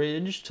or a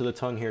ridge to the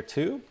tongue here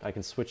too, I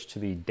can switch to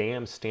the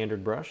DAM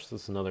standard brush.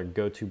 This is another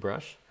go-to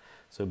brush.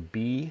 So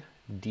BDS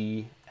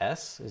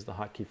is the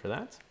hotkey for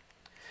that.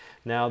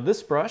 Now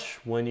this brush,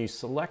 when you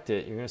select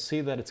it, you're going to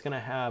see that it's going to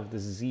have the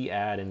Z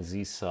add and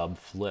Z sub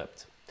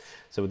flipped.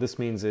 So what this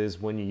means is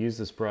when you use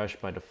this brush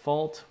by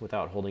default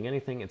without holding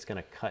anything, it's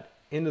going to cut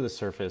into the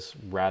surface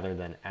rather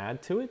than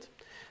add to it.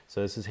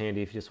 So this is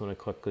handy if you just want to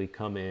quickly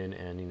come in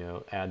and, you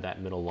know, add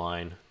that middle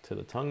line to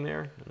the tongue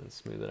there and then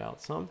smooth it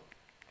out some.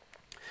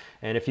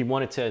 And if you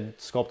want it to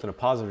sculpt in a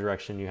positive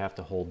direction, you have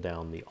to hold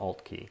down the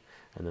Alt key,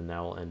 and then that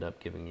will end up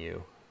giving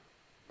you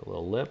the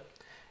little lip.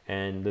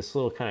 And this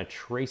little kind of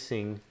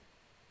tracing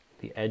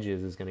the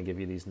edges is going to give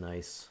you these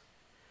nice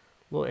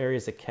little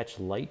areas that catch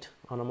light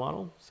on a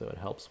model, so it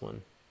helps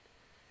when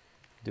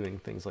doing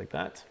things like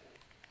that.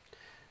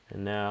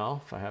 And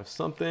now if I have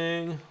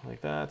something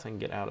like that, I can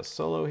get out of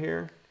solo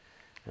here.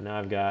 And now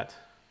I've got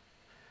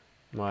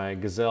my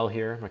gazelle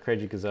here, my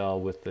crazy gazelle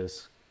with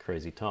this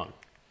crazy tongue.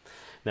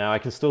 Now I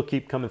can still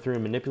keep coming through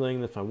and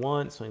manipulating if I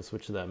want, so I can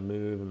switch to that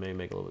move and maybe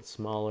make it a little bit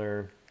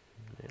smaller,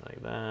 maybe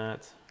like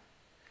that.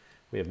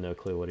 We have no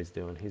clue what he's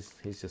doing.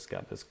 He's just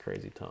got this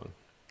crazy tongue.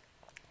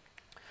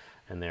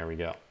 And there we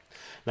go.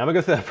 Now I'm gonna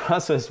go through that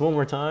process one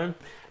more time,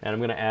 and I'm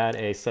gonna add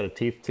a set of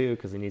teeth too,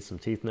 because he needs some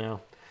teeth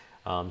now.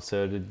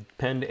 So to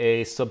append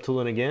a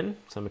subtool in again,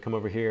 so I'm gonna come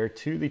over here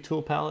to the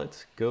tool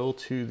palette, go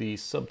to the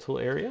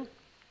subtool area,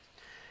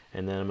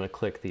 and then I'm gonna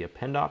click the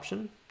append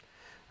option.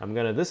 I'm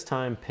gonna this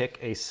time pick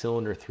a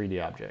cylinder 3D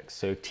object.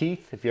 So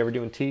teeth, if you're ever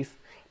doing teeth,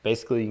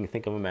 basically you can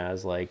think of them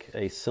as like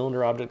a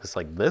cylinder object that's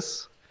like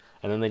this,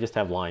 and then they just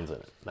have lines in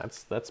it.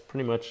 That's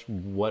pretty much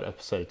what a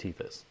set of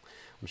teeth is.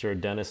 I'm sure a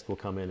dentist will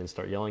come in and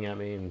start yelling at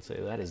me and say,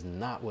 that is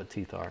not what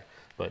teeth are.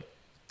 But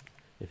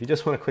if you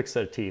just want a quick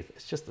set of teeth,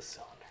 it's just a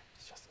cylinder.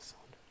 It's just a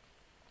cylinder.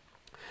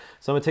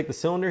 So I'm gonna take the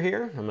cylinder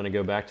here. I'm gonna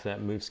go back to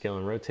that move, scale,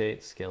 and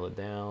rotate, scale it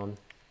down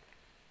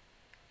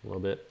a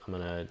little bit. I'm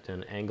gonna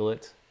then angle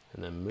it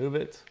and then move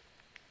it.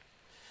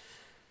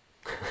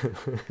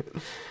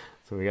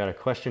 So we got a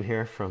question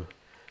here from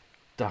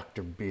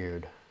Dr.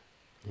 Beard.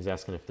 He's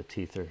asking if the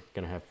teeth are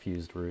gonna have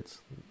fused roots.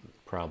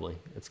 Probably.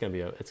 It's gonna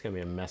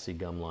be a messy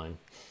gum line.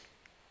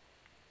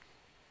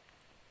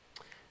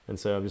 And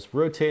so I'm just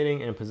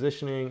rotating and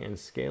positioning and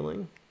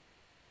scaling.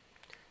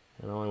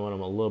 And I only want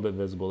them a little bit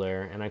visible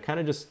there. And I kind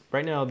of just,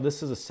 right now,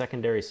 this is a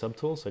secondary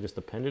subtool, so I just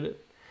appended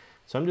it.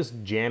 So I'm just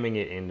jamming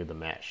it into the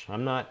mesh.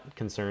 I'm not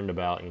concerned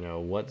about, you know,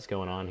 what's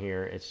going on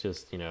here. It's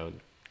just, you know,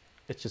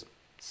 it's just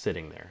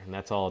sitting there, and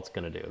that's all it's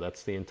gonna do.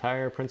 That's the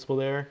entire principle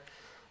there.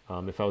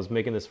 If I was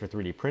making this for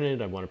 3D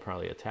printed, I'd want to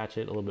probably attach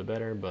it a little bit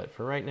better, but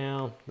for right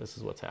now, this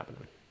is what's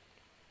happening.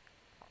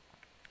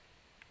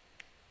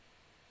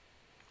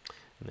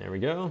 And there we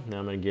go. Now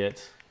I'm going to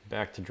get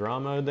back to draw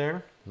mode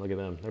there. Look at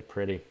them, they're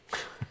pretty.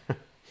 Got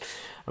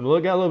a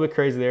little bit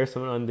crazy there, so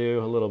I'm going to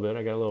undo a little bit.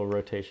 I got a little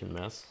rotation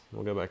mess.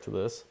 We'll go back to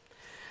this.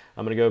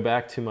 I'm going to go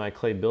back to my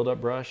clay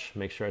buildup brush,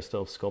 make sure I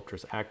still have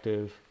Sculptris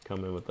active,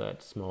 come in with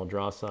that small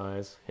draw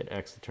size, hit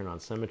X to turn on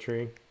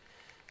symmetry.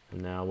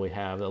 And now we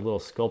have a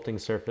little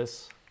sculpting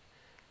surface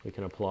we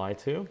can apply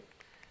to.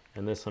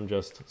 And this I'm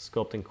just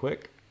sculpting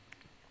quick.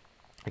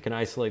 I can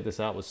isolate this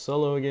out with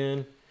solo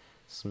again,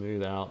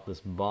 smooth out this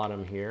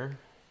bottom here,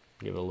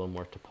 give it a little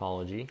more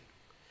topology.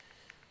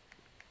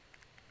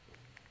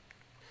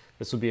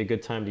 This would be a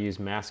good time to use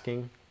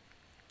masking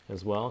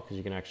as well, because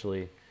you can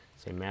actually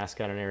say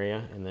mask out an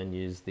area and then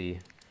use the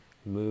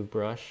move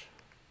brush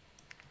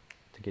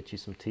to get you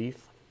some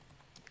teeth.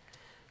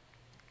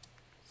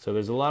 So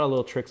there's a lot of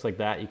little tricks like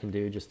that you can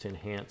do just to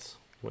enhance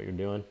what you're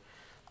doing.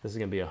 This is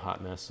going to be a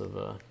hot mess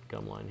of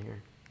gum line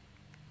here.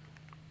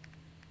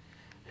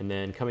 And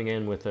then coming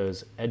in with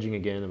those edging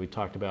again that we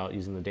talked about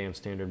using the damn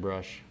standard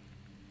brush.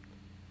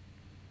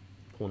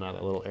 Pulling out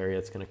that little area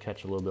that's going to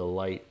catch a little bit of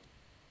light.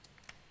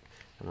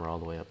 And we're all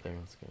the way up there.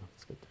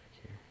 Let's get back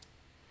here.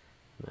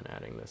 And then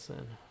adding this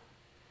in.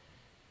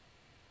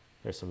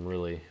 There's some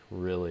really,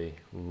 really,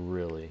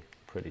 really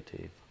pretty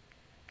teeth.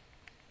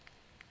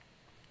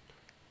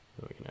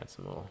 And we can add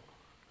some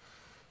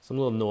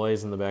little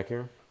noise in the back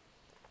here.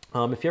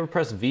 If you ever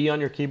press V on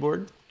your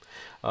keyboard,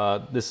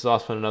 this is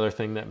also another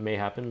thing that may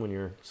happen when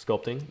you're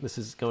sculpting. This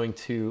is going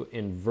to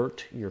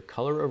invert your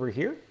color over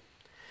here.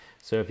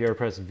 So if you ever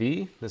press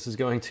V, this is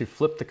going to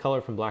flip the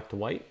color from black to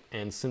white.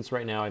 And since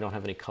right now I don't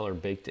have any color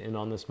baked in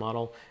on this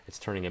model, it's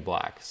turning it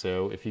black.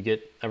 So if you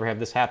ever have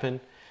this happen,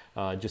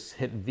 just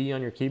hit V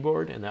on your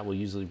keyboard and that will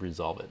usually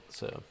resolve it.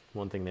 So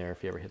one thing there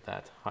if you ever hit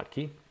that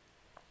hotkey.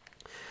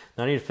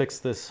 Now I need to fix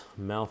this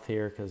mouth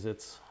here because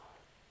it's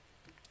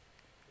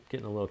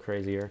getting a little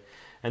crazier.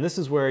 And this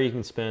is where you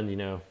can spend, you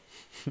know,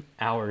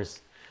 hours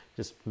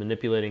just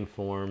manipulating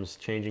forms,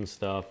 changing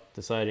stuff,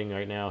 deciding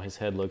right now his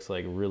head looks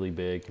like really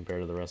big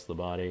compared to the rest of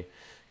the body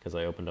because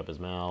I opened up his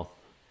mouth.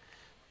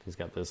 He's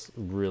got this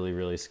really,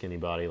 really skinny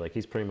body. Like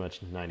he's pretty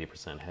much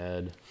 90%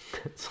 head.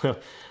 So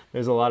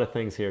there's a lot of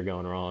things here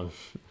going wrong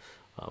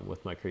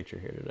with my creature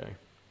here today.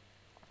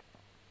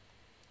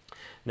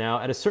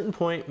 Now, at a certain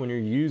point when you're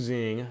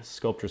using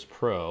Sculptris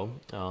Pro,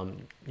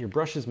 your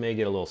brushes may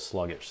get a little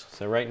sluggish.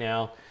 So right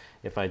now,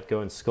 if I go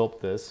and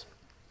sculpt this,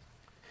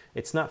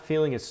 it's not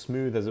feeling as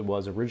smooth as it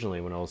was originally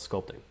when I was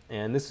sculpting.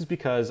 And this is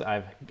because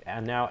I've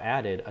now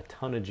added a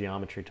ton of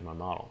geometry to my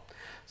model.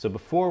 So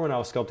before when I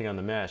was sculpting on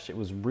the mesh, it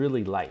was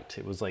really light.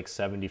 It was like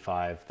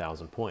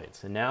 75,000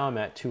 points. And now I'm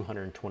at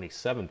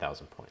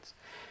 227,000 points.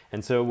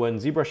 And so when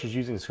ZBrush is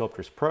using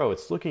Sculptris Pro,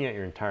 it's looking at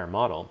your entire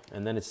model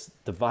and then it's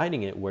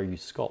dividing it where you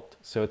sculpt.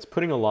 So it's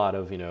putting a lot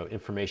of, you know,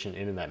 information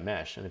into that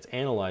mesh and it's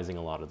analyzing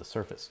a lot of the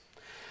surface.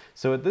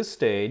 So at this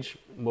stage,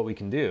 what we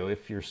can do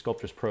if your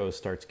Sculptris Pro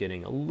starts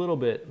getting a little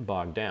bit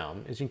bogged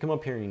down is you can come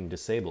up here and you can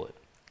disable it.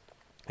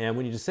 And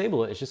when you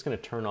disable it, it's just going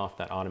to turn off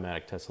that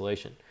automatic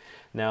tessellation.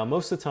 Now,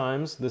 most of the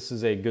times, this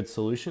is a good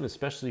solution,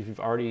 especially if you've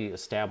already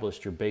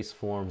established your base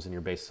forms and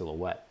your base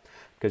silhouette.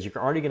 Because you're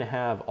already going to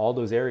have all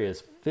those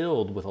areas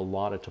filled with a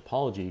lot of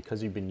topology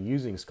because you've been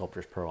using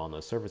Sculptris Pro on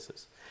those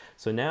surfaces.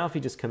 So now if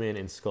you just come in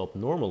and sculpt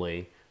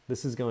normally,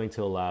 this is going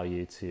to allow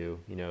you to,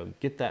 you know,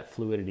 get that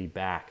fluidity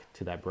back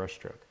to that brush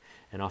stroke.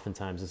 And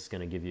oftentimes this is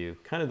going to give you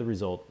kind of the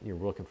result you're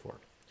looking for.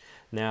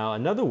 Now,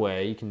 another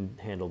way you can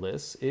handle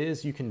this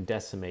is you can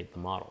decimate the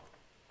model.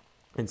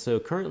 And so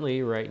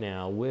currently right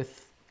now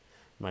with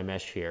my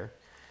mesh here,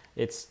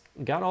 it's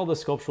got all the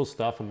sculptural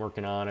stuff I'm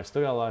working on. I've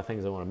still got a lot of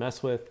things I want to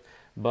mess with,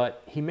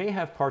 but he may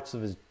have parts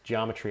of his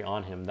geometry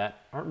on him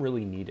that aren't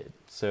really needed.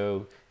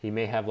 So he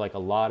may have like a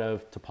lot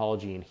of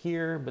topology in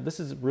here, but this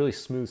is a really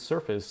smooth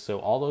surface. So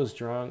all those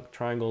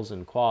triangles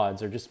and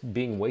quads are just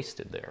being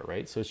wasted there,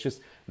 right? So it's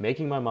just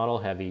making my model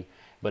heavy,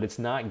 but it's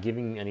not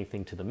giving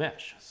anything to the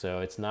mesh. So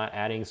it's not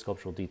adding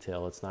sculptural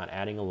detail. It's not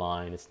adding a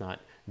line. It's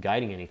not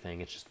guiding anything.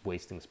 It's just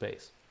wasting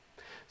space.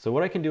 So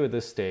what I can do at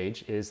this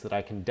stage is that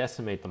I can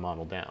decimate the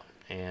model down.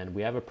 And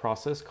we have a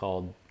process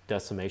called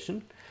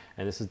decimation.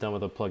 And this is done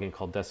with a plugin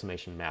called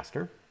Decimation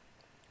Master.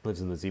 It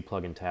lives in the Z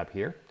plugin tab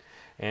here.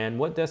 And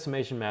what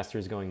Decimation Master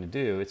is going to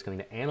do, it's going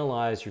to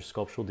analyze your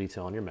sculptural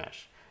detail on your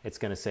mesh. It's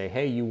going to say,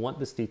 hey, you want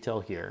this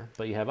detail here,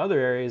 but you have other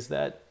areas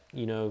that,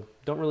 you know,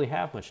 don't really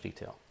have much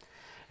detail.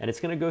 And it's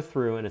going to go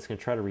through and it's going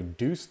to try to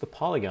reduce the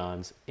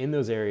polygons in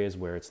those areas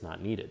where it's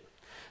not needed.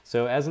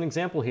 So as an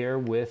example here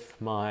with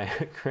my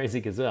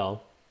crazy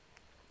gazelle,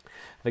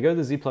 if I go to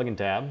the Z plugin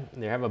tab,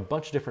 they have a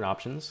bunch of different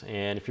options.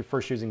 And if you're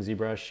first using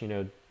ZBrush, you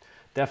know,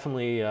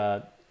 definitely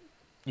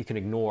you can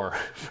ignore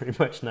pretty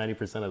much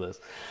 90% of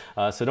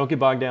this. So don't get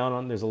bogged down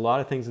on, there's a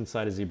lot of things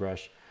inside of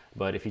ZBrush,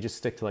 but if you just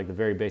stick to like the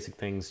very basic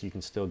things, you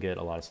can still get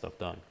a lot of stuff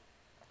done.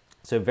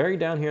 So very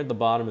down here at the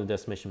bottom of the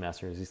Decimation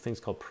Master is these things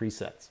called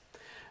presets.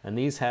 And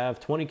these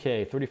have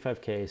 20K,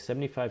 35K,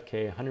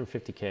 75K,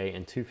 150K,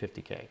 and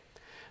 250K.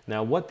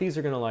 Now what these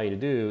are going to allow you to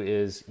do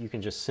is you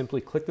can just simply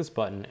click this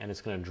button and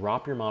it's going to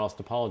drop your model's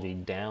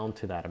topology down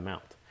to that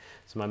amount.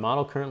 So my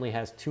model currently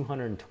has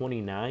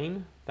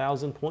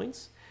 229,000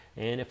 points.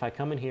 And if I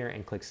come in here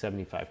and click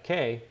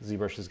 75K,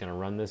 ZBrush is going to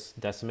run this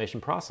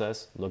decimation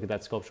process, look at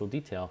that sculptural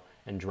detail,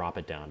 and drop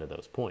it down to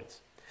those points.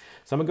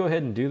 So I'm going to go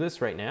ahead and do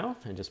this right now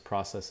and just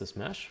process this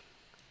mesh.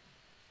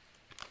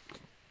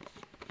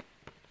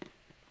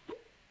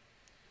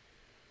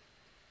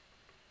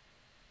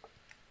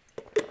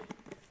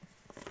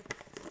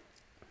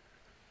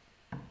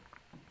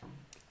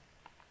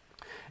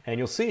 And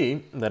you'll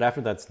see that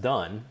after that's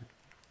done,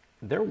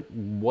 there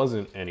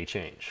wasn't any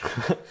change.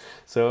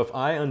 So if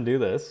I undo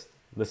this,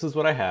 this is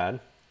what I had,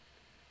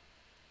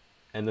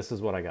 and this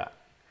is what I got.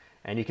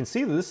 And you can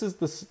see that this is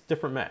this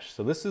different mesh.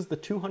 So this is the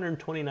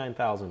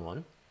 229,000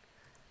 one.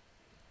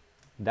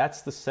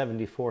 that's the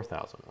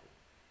 74,000 one.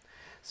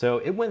 So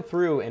it went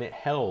through and it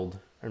held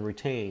and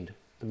retained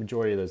the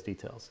majority of those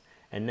details.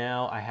 And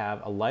now I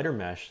have a lighter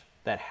mesh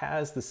that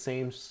has the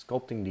same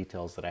sculpting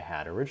details that I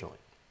had originally.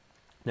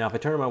 Now, if I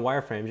turn on my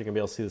wireframes, you're gonna be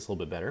able to see this a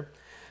little bit better.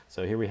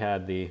 So here we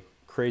had the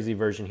crazy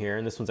version here,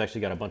 and this one's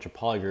actually got a bunch of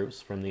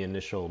polygroups from the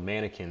initial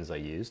mannequins I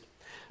used.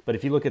 But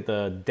if you look at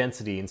the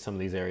density in some of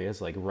these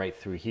areas, like right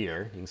through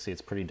here, you can see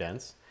it's pretty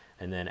dense.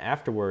 And then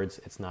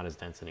afterwards, it's not as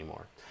dense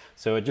anymore.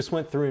 So it just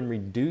went through and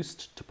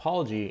reduced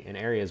topology in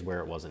areas where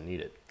it wasn't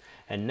needed.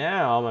 And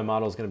now my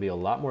model is gonna be a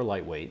lot more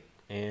lightweight.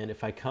 And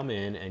if I come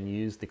in and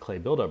use the clay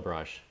buildup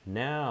brush,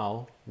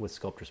 now with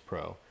Sculptris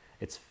Pro,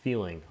 it's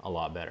feeling a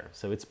lot better.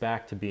 So it's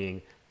back to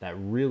being that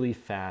really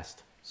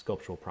fast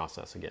sculptural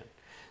process again.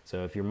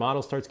 So if your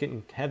model starts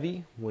getting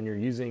heavy when you're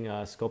using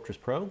Sculptris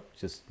Pro,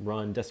 just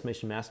run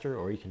Decimation Master,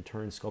 or you can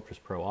turn Sculptris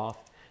Pro off,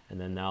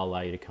 and then that'll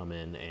allow you to come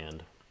in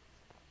and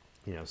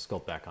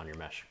sculpt back on your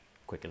mesh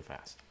quick and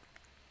fast.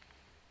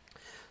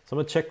 So I'm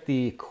gonna check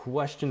the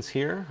questions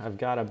here. I've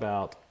got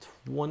about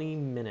 20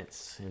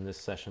 minutes in this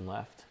session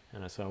left.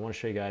 And so I want to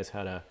show you guys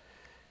how to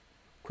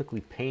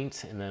quickly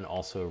paint and then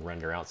also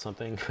render out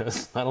something,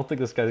 because I don't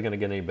think this guy's going to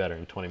get any better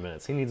in 20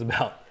 minutes. He needs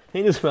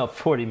about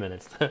 40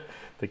 minutes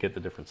to get the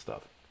different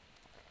stuff.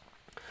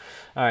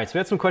 All right, so we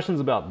had some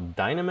questions about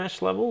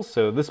Dynamesh levels.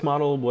 So this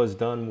model was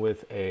done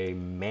with a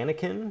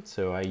mannequin.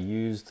 So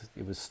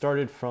it was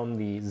started from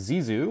the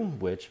ZZoo,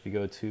 which if you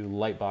go to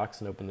Lightbox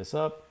and open this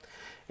up,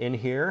 in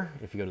here,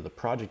 if you go to the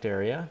project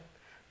area,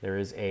 there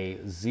is a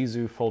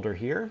ZZoo folder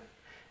here.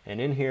 And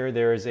in here,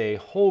 there is a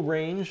whole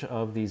range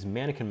of these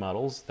mannequin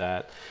models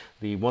that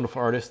the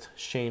wonderful artist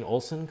Shane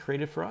Olson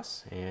created for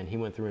us. And he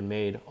went through and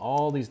made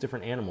all these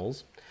different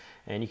animals.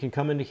 And you can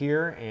come into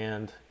here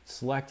and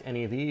select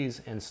any of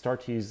these and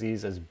start to use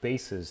these as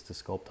bases to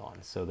sculpt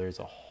on. So there's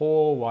a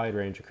whole wide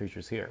range of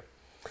creatures here.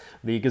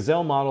 The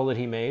gazelle model that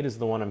he made is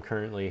the one I'm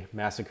currently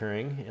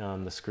massacring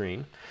on the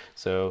screen.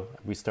 So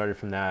we started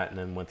from that and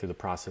then went through the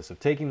process of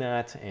taking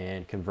that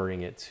and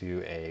converting it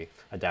to a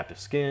adaptive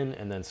skin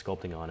and then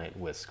sculpting on it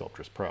with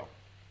Sculptris Pro.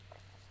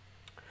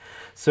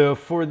 So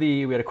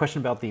we had a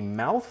question about the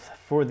mouth.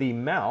 For the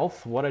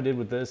mouth, what I did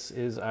with this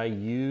is I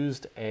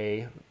used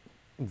a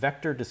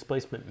vector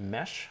displacement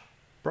mesh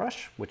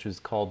brush, which is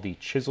called the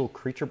Chisel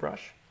Creature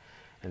Brush.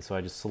 And so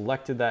I just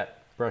selected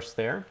that brush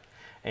there.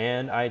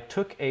 And I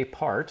took a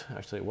part,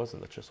 actually it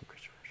wasn't the Chisel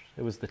Creature Brush,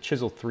 it was the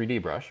Chisel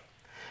 3D brush.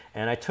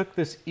 And I took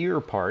this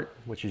ear part,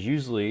 which is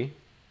usually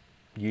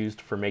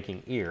used for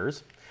making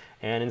ears,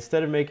 and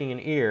instead of making an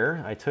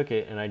ear, I took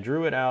it and I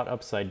drew it out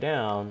upside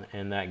down,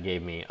 and that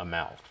gave me a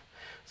mouth.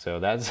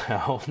 So that is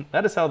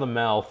how the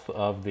mouth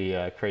of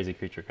the crazy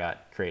creature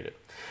got created.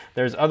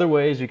 There's other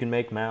ways you can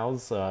make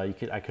mouths. I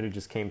could have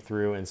just came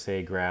through and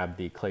say grab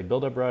the clay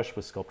buildup brush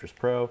with Sculptris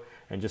Pro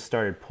and just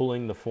started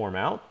pulling the form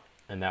out.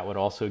 And that would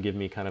also give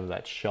me kind of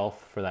that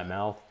shelf for that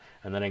mouth,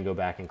 and then I can go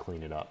back and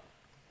clean it up.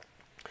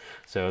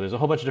 So there's a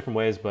whole bunch of different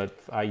ways, but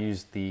I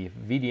used the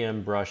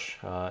VDM brush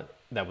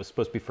that was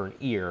supposed to be for an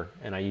ear,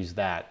 and I used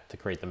that to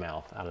create the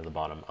mouth out of the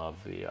bottom of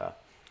the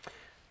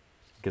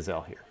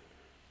gazelle here.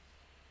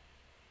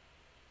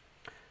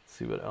 Let's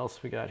see what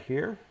else we got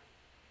here.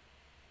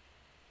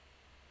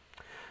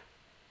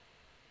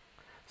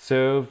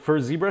 So for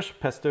ZBrush,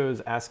 Pesto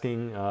is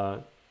asking,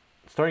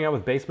 starting out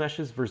with base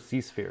meshes versus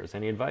Z-spheres,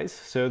 any advice?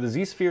 So the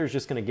Z-sphere is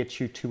just going to get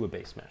you to a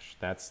base mesh.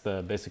 That's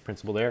the basic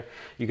principle there.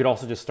 You could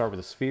also just start with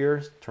a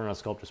sphere, turn on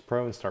Sculptris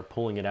Pro and start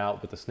pulling it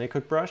out with the snake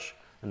hook brush,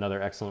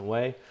 another excellent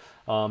way.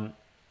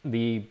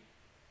 The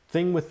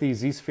thing with the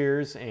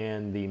Z-spheres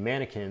and the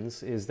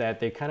mannequins is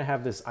that they kind of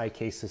have this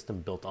IK system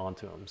built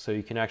onto them. So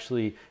you can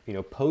actually,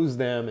 pose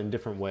them in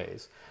different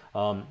ways.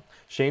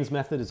 Shane's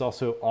method is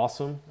also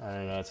awesome,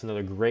 and it's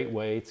another great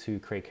way to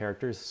create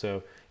characters.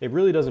 So it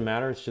really doesn't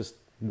matter. It's just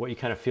what you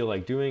kind of feel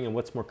like doing and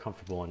what's more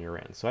comfortable on your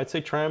end. So I'd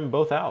say try them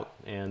both out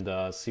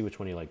and see which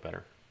one you like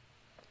better.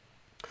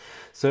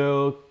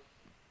 So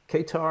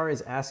Katar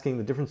is asking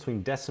the difference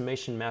between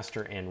Decimation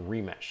Master and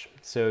Remesh.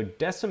 So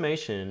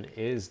Decimation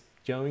is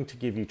going to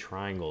give you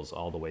triangles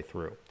all the way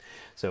through.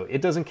 So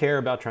it doesn't care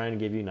about trying to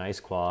give you nice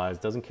quads,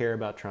 doesn't care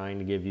about trying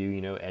to give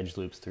you, edge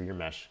loops through your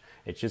mesh.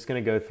 It's just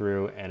gonna go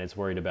through and it's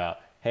worried about,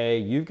 hey,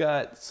 you've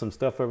got some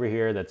stuff over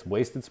here that's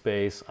wasted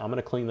space. I'm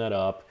gonna clean that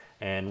up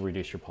and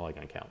reduce your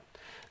polygon count.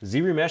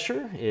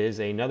 Z-Remesher is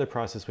another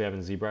process we have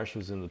in ZBrush.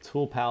 It's in the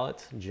tool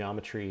palette,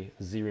 geometry,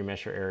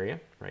 Z-Remesher area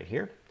right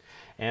here.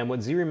 And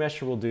what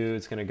Z-Remesher will do,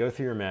 it's gonna go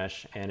through your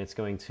mesh and it's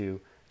going to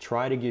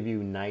try to give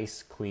you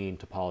nice, clean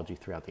topology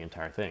throughout the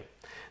entire thing.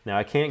 Now,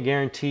 I can't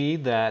guarantee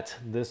that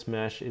this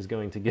mesh is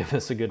going to give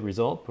us a good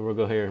result, but we'll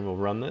go here and we'll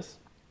run this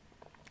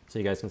so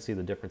you guys can see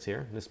the difference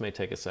here. This may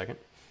take a second.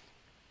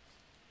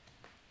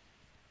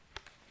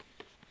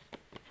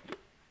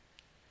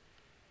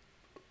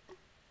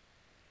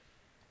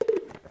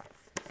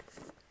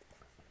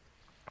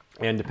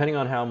 And depending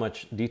on how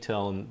much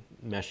detail and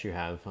mesh you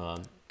have,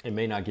 it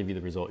may not give you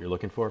the result you're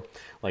looking for.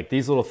 Like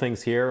these little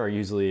things here are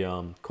usually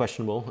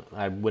questionable.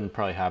 I wouldn't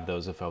probably have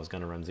those if I was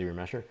going to run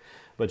ZRemesher.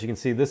 But you can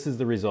see this is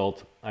the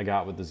result I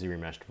got with the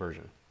ZRemeshed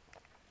version.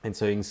 And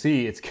so you can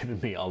see it's given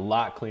me a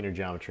lot cleaner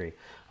geometry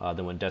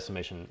than what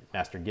Decimation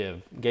Master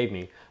gave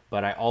me,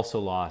 but I also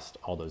lost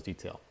all those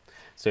detail.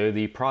 So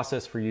the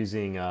process for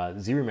using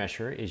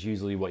ZRemesher is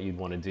usually what you'd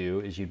want to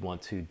do is you'd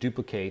want to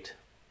duplicate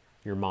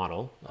your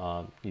model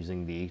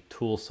using the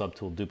Tool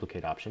Subtool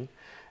Duplicate option.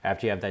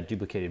 After you have that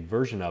duplicated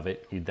version of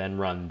it, you then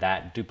run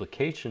that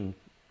duplicated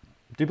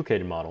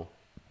model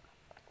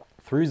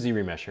through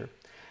ZRemesher,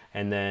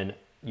 and then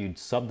you'd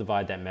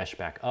subdivide that mesh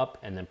back up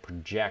and then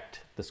project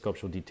the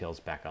sculptural details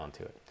back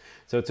onto it.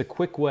 So it's a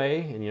quick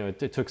way, and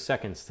it took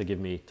seconds to give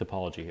me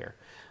topology here.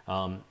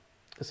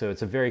 So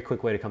it's a very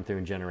quick way to come through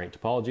and generate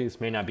topology. This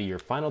may not be your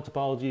final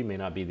topology, may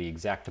not be the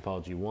exact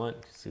topology you want.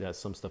 See, that's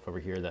some stuff over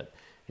here that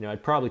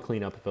I'd probably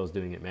clean up if I was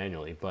doing it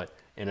manually, but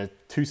in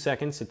 2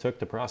 seconds it took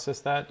to process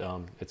that,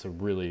 it's a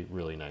really,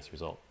 really nice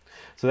result.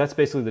 So that's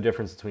basically the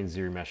difference between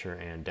ZRemesher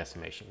and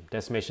Decimation.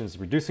 Decimation is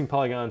reducing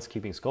polygons,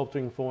 keeping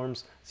sculpting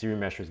forms.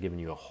 ZRemesher is giving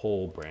you a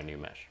whole brand new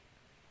mesh.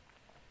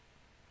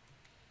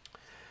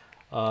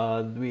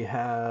 We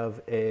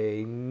have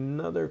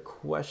another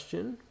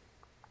question.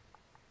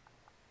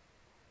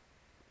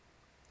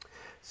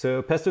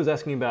 So Pesto's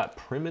asking about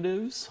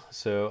primitives.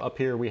 So up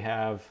here we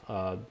have,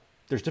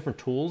 there's different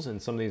tools,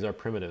 and some of these are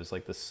primitives,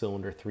 like the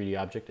cylinder 3D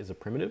object is a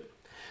primitive.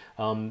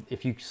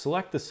 If you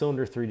select the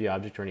cylinder 3D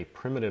object or any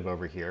primitive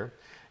over here,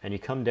 and you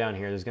come down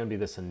here, there's going to be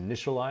this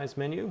initialize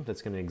menu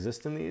that's going to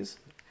exist in these,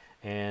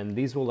 and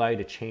these will allow you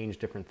to change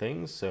different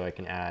things. So I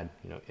can add,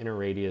 inner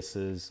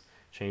radiuses,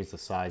 change the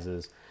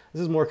sizes.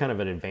 This is more kind of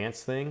an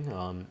advanced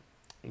thing,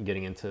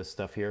 getting into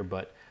stuff here,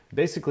 but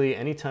basically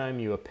anytime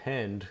you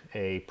append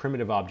a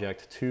primitive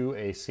object to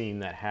a scene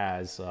that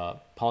has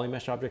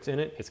polymesh objects in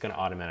it, it's going to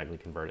automatically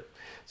convert it.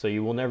 So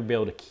you will never be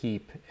able to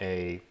keep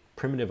a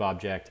primitive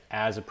object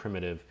as a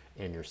primitive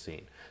in your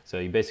scene. So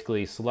you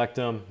basically select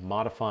them,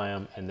 modify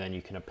them, and then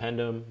you can append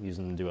them, use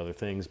them to do other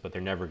things, but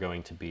they're never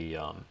going to be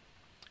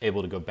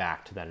able to go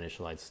back to that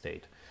initialized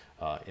state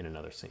in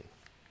another scene.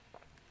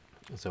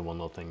 So one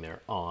little thing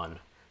there on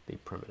the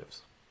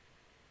primitives.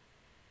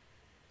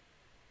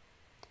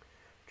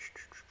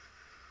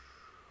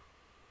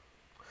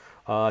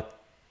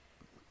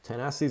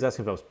 Tenacity is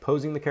asking if I was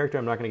posing the character.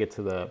 I'm not going to get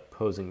to the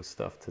posing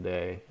stuff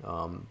today,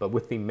 but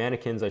with the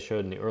mannequins I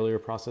showed in the earlier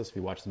process, if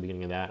you watch the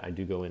beginning of that, I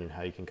do go in and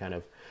how you can kind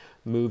of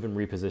move and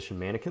reposition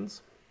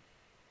mannequins.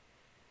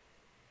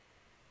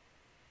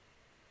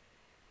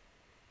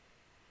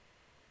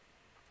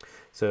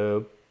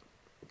 So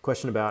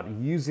question about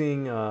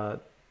using,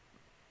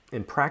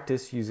 in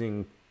practice,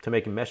 to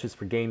making meshes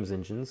for games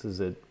engines,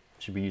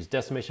 should we use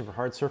Decimation for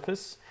hard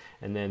surface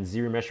and then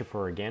ZRemesher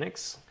for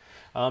organics?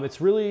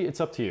 It's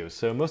up to you.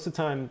 So most of the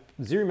time,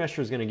 ZRemesher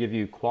is going to give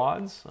you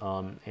quads,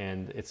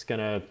 and it's going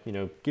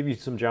to, give you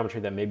some geometry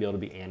that may be able to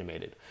be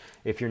animated.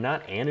 If you're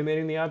not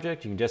animating the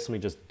object, you can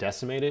just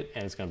decimate it,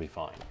 and it's going to be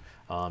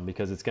fine,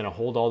 because it's going to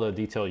hold all the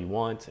detail you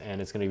want,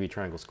 and it's going to give you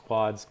triangles,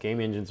 quads. Game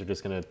engines are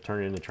just going to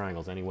turn it into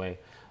triangles anyway.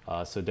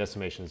 So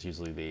decimation is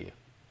usually the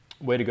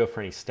way to go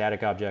for any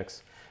static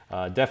objects.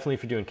 Definitely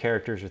if you're doing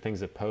characters or things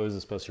that pose,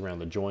 especially around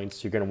the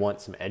joints, you're going to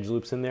want some edge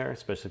loops in there,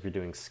 especially if you're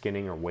doing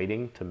skinning or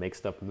weighting to make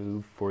stuff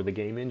move for the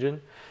game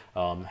engine.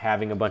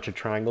 Having a bunch of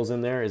triangles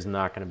in there is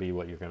not going to be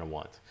what you're going to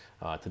want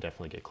to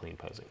definitely get clean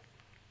posing.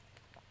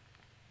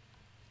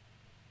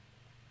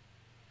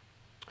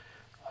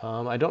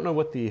 I don't know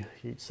what you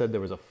said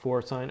there was a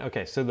 4 sign.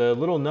 Okay, so the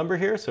little number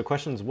here, so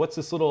questions, what's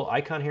this little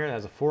icon here that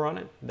has a 4 on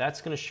it?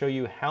 That's going to show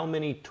you how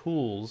many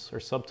tools or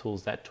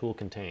subtools that tool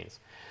contains.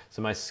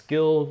 So my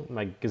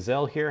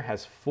gazelle here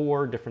has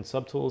 4 different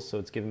subtools, so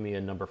it's giving me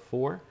a number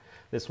 4.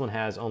 This one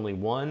has only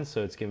 1,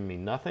 so it's giving me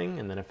nothing.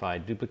 And then if I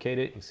duplicate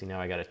it, you can see now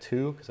I got a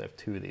 2 because I have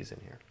 2 of these in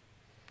here.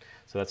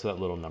 So that's what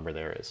that little number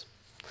there is.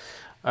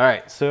 All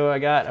right, so I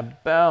got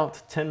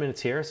about 10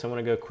 minutes here, so I want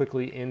to go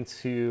quickly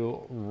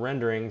into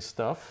rendering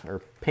stuff,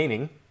 or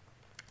painting.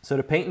 So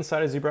to paint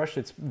inside of ZBrush,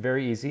 it's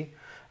very easy.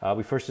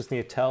 We first just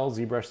need to tell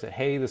ZBrush that,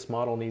 hey, this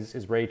model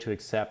is ready to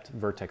accept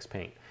vertex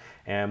paint.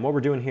 And what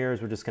we're doing here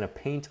is we're just going to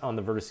paint on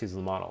the vertices of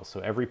the model. So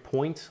every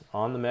point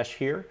on the mesh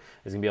here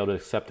is going to be able to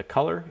accept a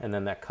color, and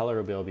then that color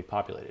will be able to be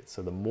populated.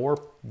 So the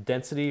more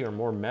density or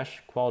more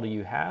mesh quality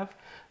you have,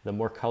 the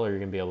more color you're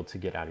going to be able to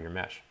get out of your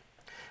mesh.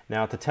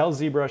 Now to tell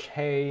ZBrush,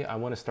 hey, I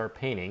want to start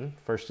painting,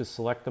 first just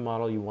select the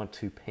model you want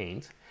to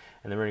paint,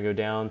 and then we're going to go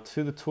down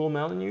to the tool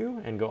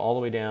menu and go all the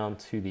way down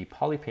to the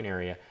polypaint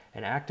area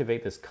and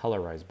activate this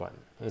colorize button.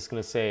 And it's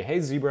going to say, hey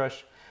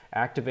ZBrush,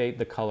 activate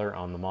the color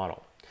on the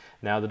model.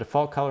 Now the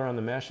default color on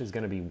the mesh is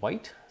going to be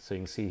white, so you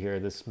can see here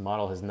this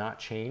model has not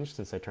changed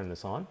since I turned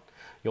this on.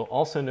 You'll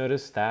also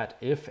notice that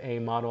if a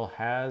model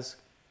has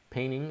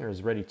painting or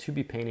is ready to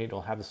be painted,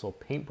 it'll have this little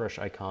paintbrush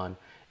icon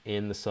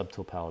in the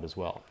subtool palette as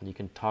well. You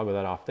can toggle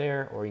that off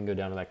there, or you can go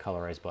down to that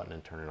colorize button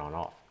and turn it on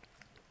off.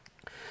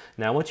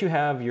 Now once you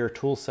have your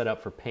tool set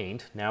up for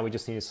paint, now we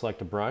just need to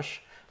select a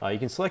brush. You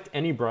can select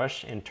any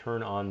brush and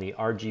turn on the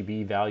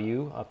RGB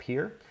value up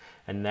here,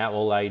 and that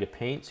will allow you to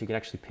paint, so you can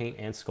actually paint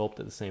and sculpt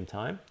at the same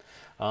time.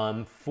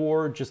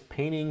 For just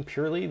painting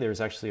purely,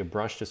 there's actually a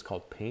brush just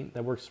called Paint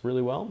that works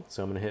really well.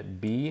 So I'm going to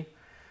hit B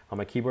on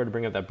my keyboard to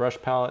bring up that brush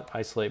palette,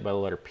 isolate by the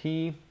letter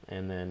P,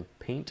 and then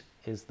Paint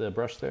is the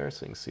brush there,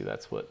 so you can see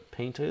that's what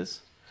Paint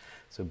is.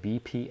 So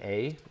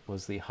BPA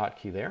was the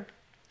hotkey there.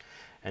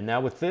 And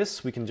now with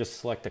this, we can just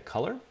select a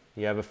color.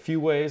 You have a few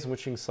ways in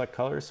which you can select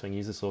colors, so I can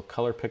use this little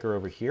color picker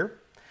over here.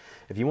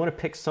 If you want to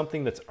pick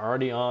something that's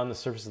already on the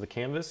surface of the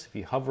canvas, if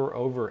you hover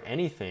over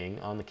anything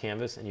on the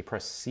canvas and you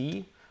press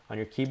C on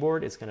your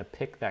keyboard, it's going to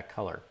pick that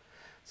color.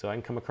 So I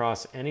can come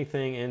across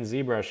anything in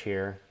ZBrush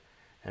here,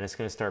 and it's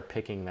going to start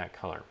picking that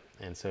color.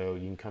 And so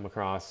you can come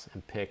across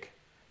and pick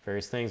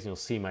various things, and you'll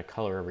see my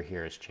color over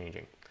here is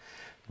changing.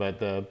 But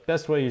the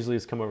best way usually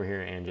is come over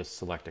here and just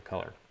select a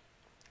color.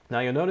 Now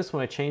you'll notice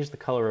when I change the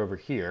color over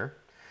here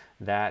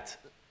that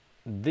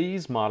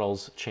these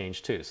models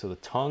change too. So the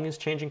tongue is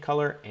changing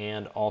color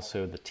and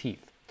also the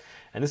teeth.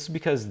 And this is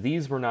because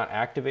these were not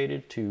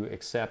activated to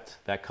accept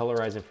that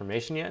colorized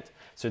information yet.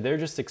 So they're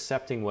just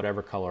accepting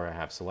whatever color I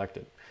have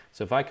selected.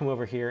 So if I come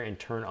over here and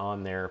turn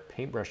on their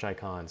paintbrush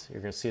icons,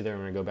 you're going to see they're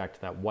going to go back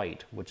to that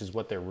white, which is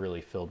what they're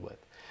really filled with.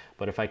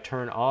 But if I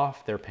turn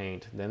off their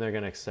paint, then they're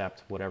going to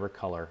accept whatever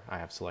color I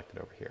have selected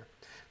over here.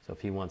 So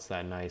if he wants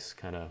that nice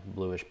kind of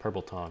bluish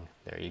purple tongue,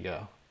 there you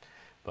go.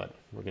 But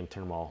we're going to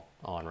turn them all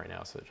on right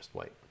now, so they're just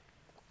white.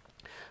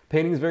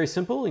 Painting is very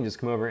simple. You can just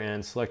come over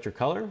and select your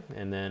color,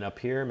 and then up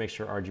here, make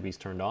sure RGB is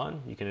turned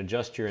on. You can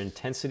adjust your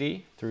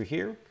intensity through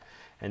here,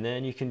 and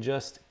then you can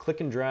just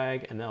click and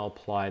drag, and that'll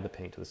apply the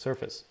paint to the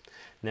surface.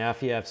 Now,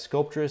 if you have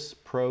Sculptris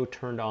Pro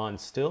turned on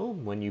still,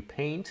 when you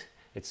paint,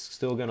 it's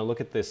still going to look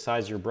at the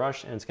size of your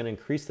brush, and it's going to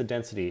increase the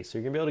density, so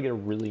you're going to be able to get a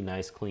really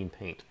nice, clean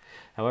paint.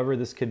 However,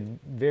 this could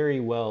very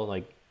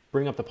well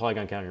bring up the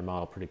polygon count in your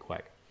model pretty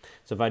quick.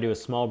 So if I do a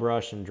small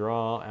brush and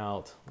draw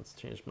out, let's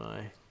change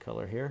my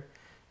color here,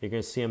 you're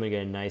going to see I'm going to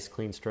get a nice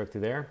clean stroke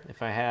through there.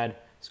 If I had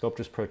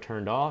Sculptris Pro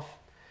turned off,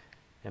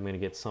 I'm going to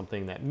get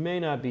something that may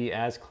not be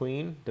as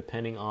clean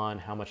depending on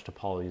how much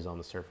topology is on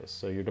the surface.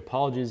 So your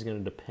topology is going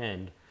to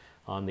depend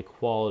on the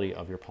quality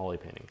of your poly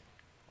painting.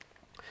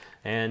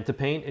 And to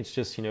paint, it's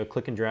just,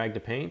 click and drag to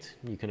paint.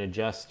 You can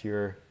adjust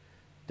your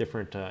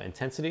different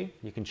intensity.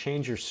 You can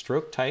change your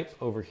stroke type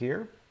over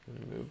here. Let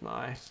me move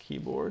my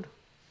keyboard.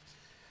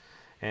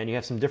 And you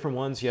have some different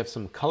ones. You have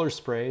some color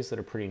sprays that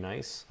are pretty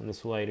nice. And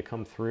this will allow you to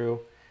come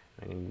through.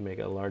 I can make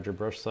a larger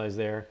brush size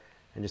there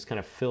and just kind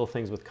of fill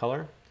things with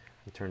color.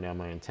 I turn down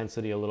my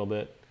intensity a little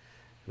bit.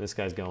 And this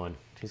guy's going,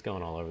 he's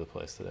going all over the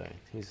place today.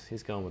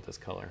 He's going with this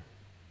color.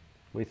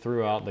 We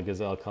threw out the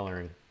gazelle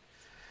coloring.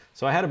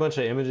 So I had a bunch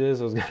of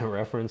images I was going to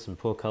reference and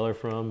pull color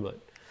from, but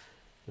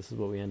this is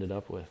what we ended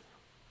up with.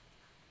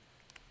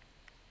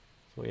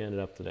 That's what we ended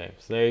up today.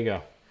 So there you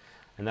go.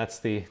 And that's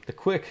the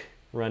quick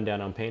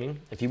rundown on painting.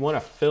 If you want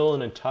to fill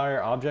an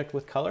entire object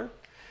with color,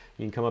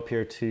 you can come up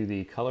here to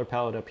the color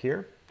palette up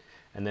here,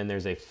 and then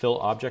there's a fill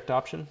object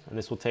option, and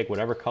this will take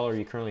whatever color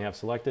you currently have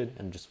selected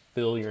and just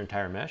fill your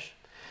entire mesh.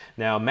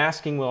 Now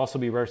masking will also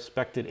be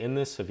respected in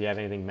this, so if you have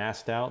anything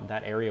masked out,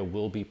 that area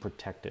will be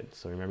protected.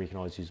 So remember, you can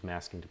always use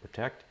masking to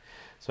protect.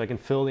 So I can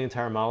fill the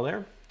entire model there.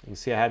 You can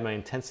see I had my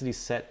intensity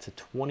set to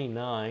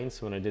 29,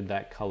 so when I did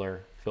that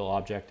color fill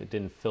object, it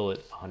didn't fill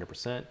it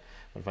 100%.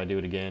 But if I do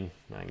it again,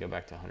 I can go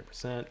back to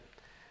 100%,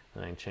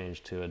 and I can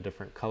change to a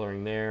different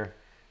coloring there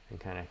and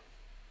kind of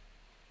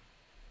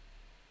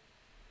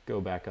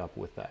go back up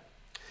with that.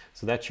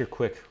 So that's your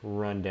quick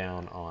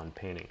rundown on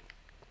painting.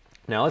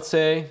 Now let's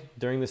say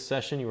during this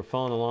session you were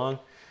following along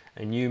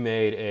and you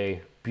made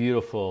a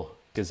beautiful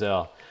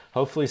gazelle,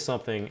 hopefully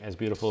something as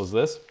beautiful as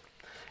this,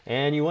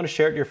 and you want to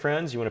share it with your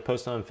friends, you want to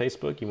post it on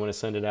Facebook, you want to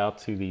send it out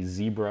to the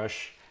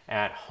ZBrush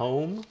at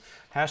home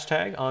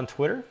hashtag on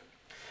Twitter.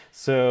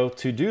 So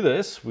to do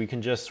this, we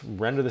can just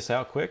render this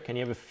out quick, and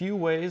you have a few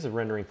ways of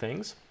rendering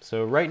things.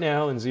 So right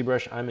now in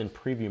ZBrush, I'm in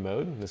preview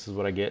mode. This is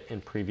what I get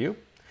in preview.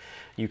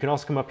 You can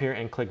also come up here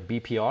and click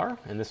BPR,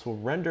 and this will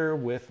render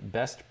with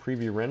best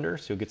preview render.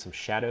 So you'll get some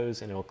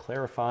shadows and it'll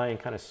clarify and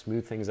kind of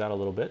smooth things out a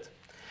little bit.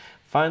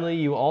 Finally,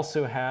 you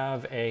also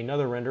have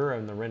another render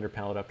on the render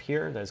palette up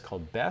here that is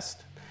called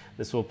best.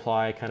 This will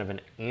apply kind of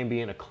an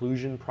ambient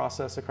occlusion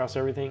process across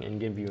everything and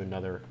give you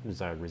another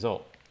desired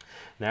result.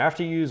 Now,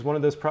 after you use one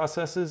of those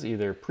processes,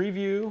 either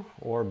preview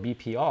or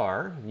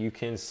BPR, you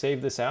can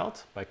save this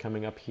out by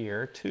coming up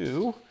here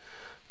to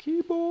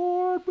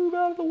keyboard, move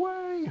out of the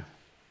way,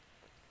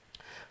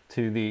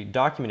 to the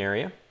document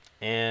area,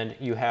 and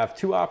you have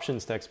two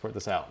options to export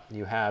this out.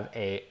 You have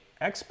a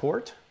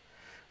export,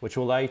 which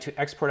will allow you to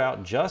export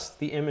out just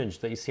the image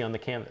that you see on the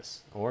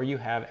canvas, or you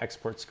have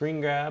export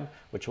screen grab,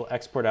 which will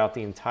export out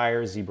the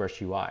entire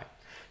ZBrush UI.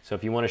 So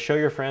if you want to show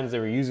your friends they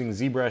were using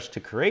ZBrush to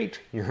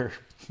create your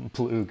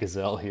blue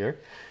gazelle here,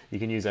 you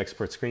can use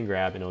export screen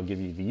grab and it'll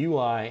give you the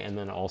UI and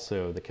then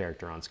also the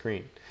character on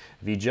screen.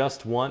 If you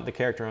just want the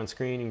character on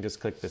screen, you can just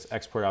click this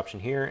export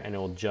option here and it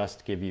will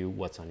just give you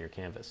what's on your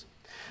canvas.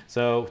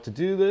 So to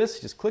do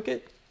this, just click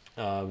it,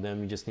 Then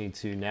we just need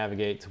to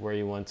navigate to where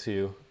you want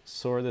to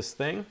soar this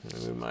thing. I'm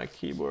gonna move my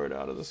keyboard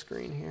out of the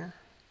screen here.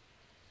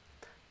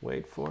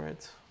 Wait for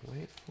it,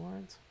 wait for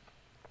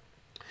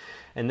it.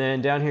 And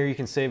then down here you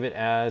can save it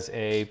as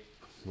a,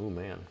 oh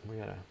man,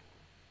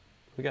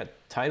 we got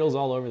titles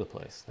all over the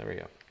place. There we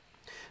go.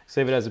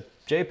 Save it as a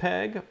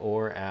JPEG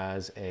or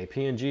as a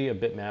PNG, a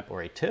bitmap,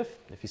 or a TIFF.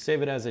 If you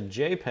save it as a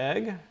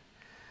JPEG,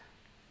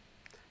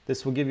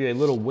 this will give you a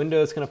little window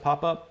that's going to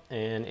pop up,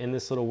 and in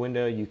this little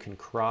window you can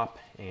crop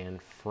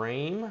and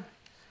frame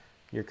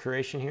your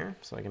creation here.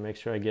 So I can make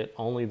sure I get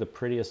only the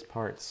prettiest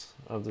parts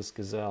of this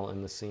gazelle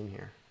in the scene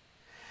here.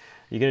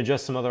 You can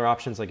adjust some other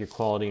options like your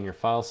quality and your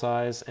file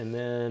size, and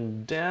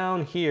then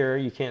down here,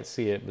 you can't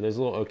see it, but there's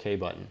a little OK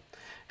button.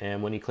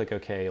 And when you click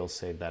OK, you'll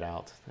save that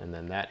out. And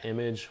then that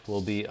image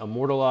will be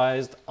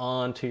immortalized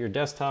onto your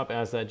desktop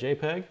as that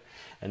JPEG.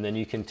 And then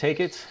you can take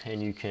it and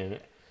you can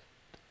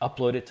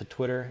upload it to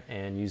Twitter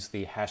and use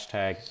the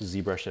hashtag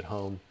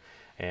ZBrushAtHome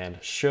and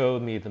show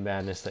me the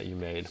madness that you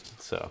made.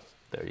 So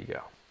there you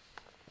go.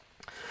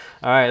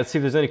 All right, let's see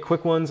if there's any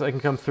quick ones I can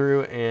come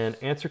through and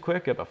answer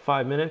quick, about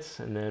 5 minutes,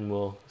 and then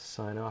we'll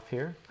sign off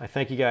here. I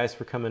thank you guys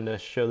for coming to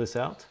show this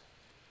out.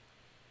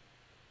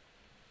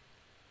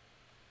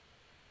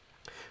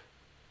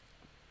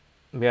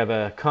 We have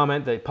a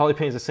comment that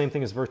Polypaint is the same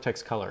thing as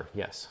Vertex Color.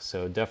 Yes,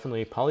 so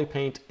definitely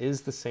Polypaint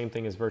is the same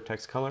thing as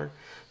Vertex Color.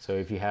 So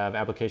if you have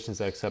applications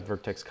that accept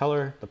Vertex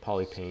Color, the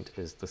Polypaint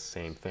is the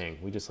same thing.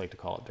 We just like to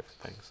call it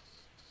different things.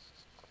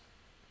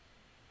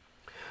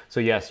 So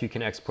yes, you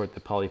can export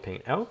the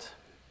Polypaint out.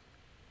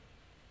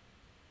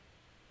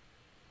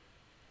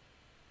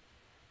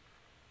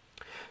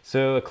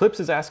 So Eclipse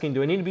is asking,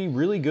 do I need to be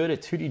really good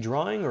at 2D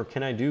drawing, or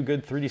can I do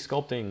good 3D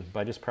sculpting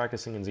by just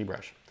practicing in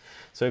ZBrush?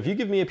 So if you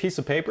give me a piece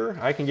of paper,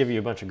 I can give you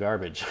a bunch of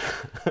garbage.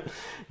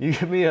 You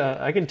give me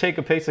I can take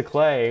a piece of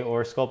clay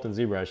or sculpt in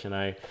ZBrush and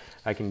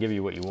I can give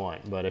you what you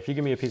want. But if you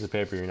give me a piece of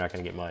paper, you're not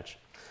gonna get much.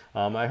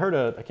 I heard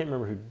I can't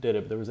remember who did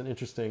it, but there was an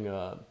interesting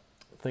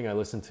thing I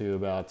listened to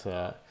about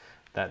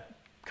that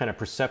kind of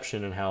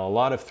perception and how a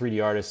lot of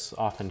 3D artists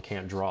often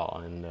can't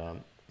draw.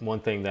 And one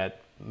thing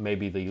that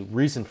maybe the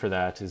reason for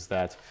that is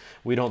that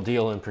we don't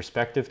deal in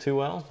perspective too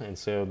well, and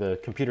so the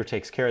computer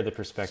takes care of the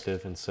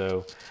perspective, and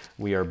so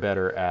we are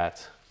better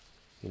at,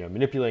 you know,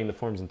 manipulating the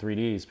forms in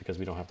 3Ds because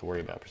we don't have to worry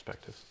about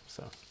perspective.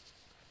 So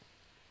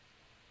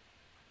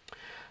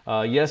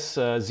yes,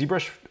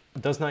 ZBrush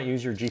does not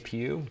use your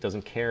GPU,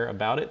 doesn't care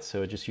about it,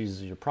 so it just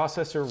uses your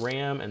processor,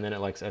 RAM, and then it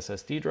likes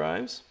SSD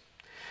drives.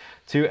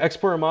 To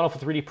export a model for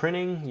 3D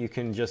printing, you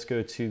can just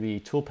go to the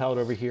tool palette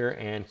over here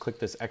and click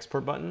this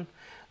export button.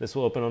 This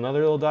will open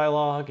another little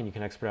dialog, and you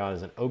can export out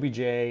as an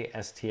OBJ,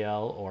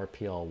 STL, or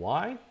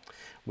PLY.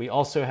 We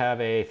also have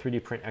a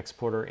 3D print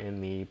exporter in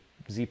the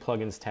Z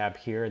plugins tab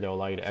here that will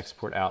allow you to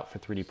export out for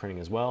 3D printing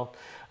as well.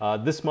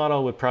 This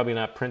model would probably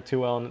not print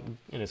too well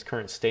in its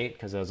current state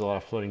because there's a lot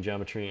of floating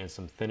geometry and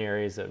some thin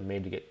areas that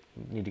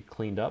need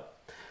cleaned up.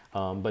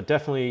 But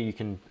definitely you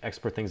can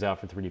export things out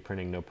for 3D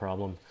printing, no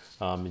problem.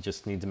 You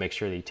just need to make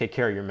sure that you take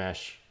care of your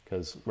mesh,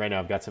 because right now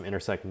I've got some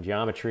intersecting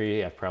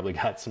geometry. I've probably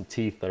got some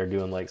teeth that are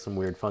doing like some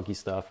weird funky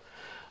stuff.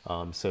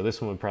 So this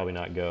one would probably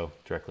not go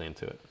directly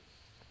into it.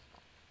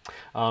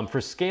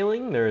 For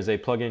scaling, there is a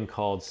plugin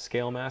called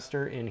Scale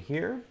Master in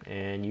here,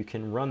 and you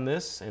can run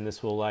this, and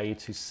this will allow you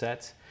to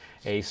set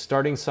a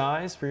starting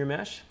size for your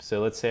mesh. So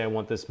let's say I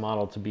want this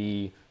model to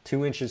be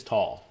 2 inches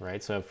tall,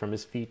 right? So from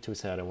his feet to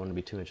his head, I want it to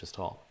be 2 inches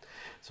tall.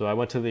 So I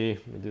went to the,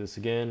 let me do this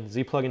again,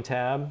 Z plugin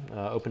tab,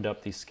 opened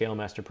up the Scale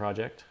Master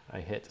project. I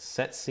hit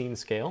Set Scene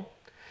Scale.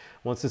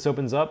 Once this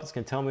opens up, it's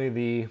going to tell me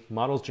the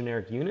model's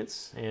generic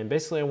units, and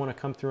basically I want to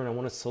come through and I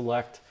want to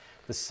select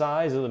the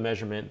size of the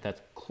measurement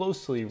that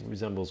closely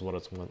resembles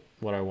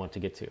what I want to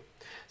get to.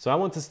 So I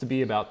want this to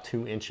be about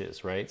 2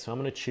 inches, right? So I'm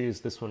going to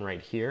choose this one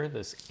right here,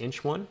 this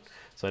inch one.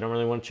 So I don't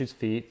really want to choose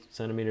feet,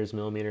 centimeters,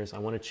 millimeters. I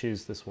want to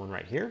choose this one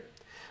right here.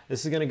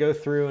 This is going to go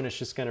through and it's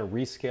just going to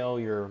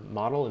rescale your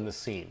model in the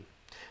scene.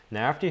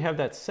 Now after you have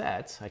that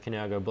set, I can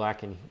now go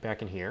back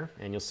in here,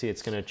 and you'll see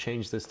it's going to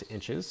change this to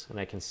inches, and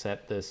I can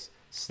set this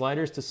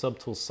sliders to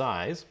subtool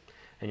size,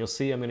 and you'll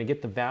see I'm going to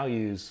get the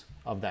values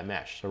of that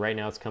mesh. So right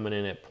now it's coming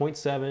in at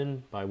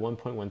 0.7 by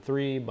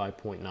 1.13 by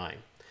 0.9.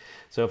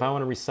 So if I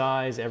want to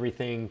resize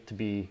everything to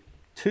be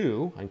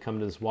 2, I can come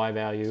to this Y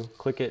value,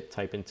 click it,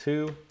 type in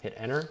 2, hit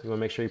enter. You want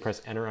to make sure you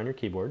press enter on your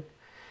keyboard.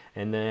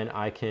 And then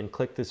I can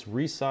click this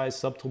resize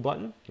subtool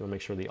button. You want to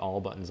make sure the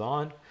all button's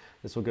on.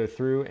 This will go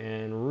through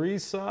and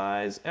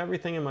resize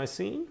everything in my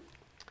scene.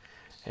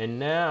 And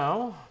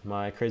now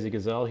my crazy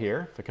gazelle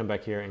here, if I come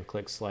back here and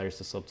click sliders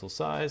to subtool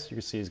size, you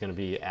can see is going to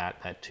be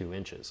at that 2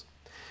 inches.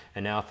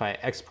 And now if I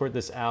export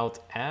this out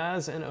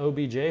as an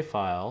OBJ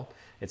file,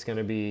 it's going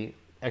to be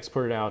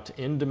exported out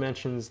in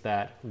dimensions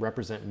that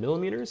represent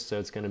millimeters. So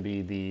it's going to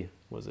be the,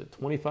 was it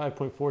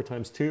 25.4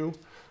 times 2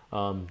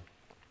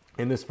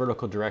 in this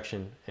vertical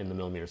direction in the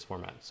millimeters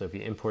format. So if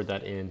you import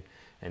that in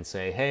and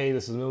say, hey,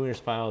 this is a millimeters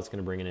file, it's going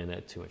to bring it in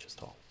at 2 inches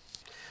tall.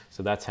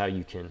 So that's how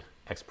you can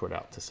export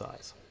out to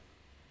size.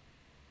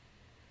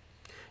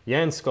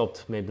 Yan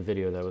Sculpt made the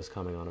video that I was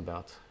commenting on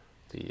about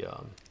the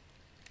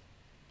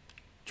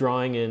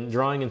drawing in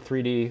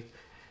 3D,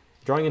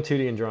 drawing in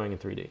 2D and drawing in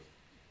 3D.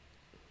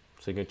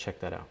 So you can check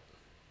that out.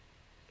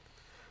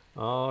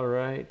 All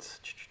right.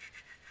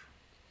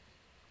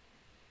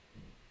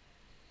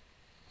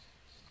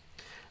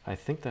 I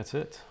think that's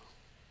it.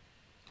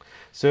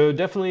 So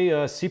definitely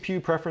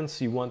CPU preference,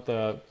 you want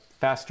the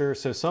faster.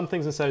 So some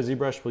things inside of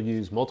ZBrush will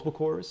use multiple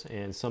cores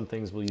and some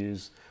things will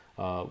use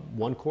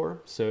one core.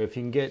 So if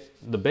you can get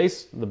the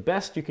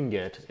best you can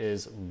get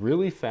is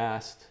really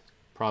fast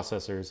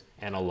processors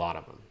and a lot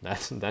of them.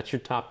 That's your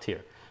top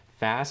tier,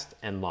 fast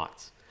and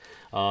lots.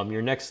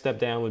 Your next step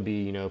down would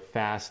be,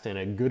 fast and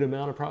a good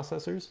amount of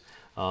processors.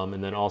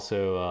 And then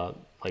also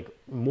like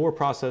more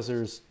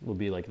processors will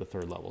be like the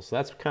third level. So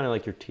that's kind of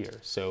like your tier.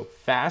 So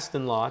fast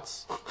and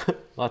lots,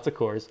 lots of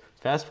cores,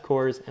 fast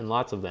cores and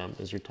lots of them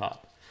is your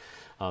top.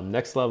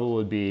 Next level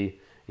would be,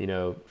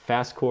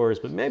 fast cores,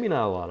 but maybe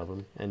not a lot of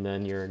them. And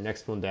then your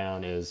next one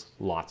down is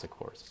lots of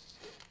cores.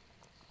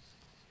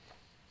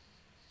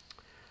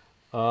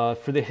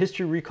 For the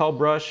history recall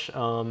brush,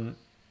 the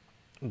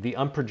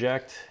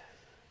unproject,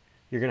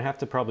 you're going to have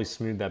to probably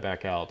smooth that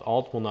back out.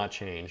 Alt will not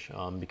change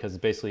because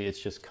basically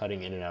it's just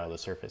cutting in and out of the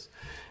surface.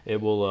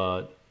 It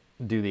will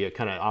do the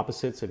kind of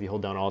opposite. So if you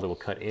hold down Alt, it will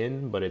cut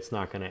in, but it's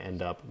not going to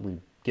end up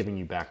giving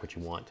you back what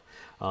you want.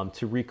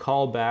 To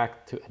recall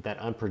back to that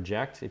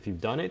unproject, if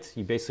you've done it,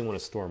 you basically want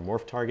to store a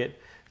morph target.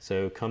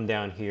 So come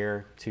down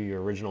here to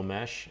your original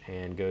mesh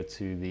and go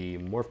to the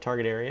morph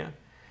target area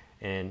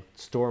and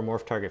store a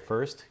morph target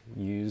first.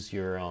 Use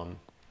your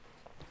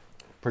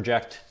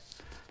project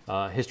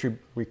history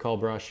recall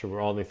brush or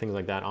all the things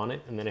like that on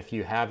it. And then if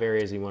you have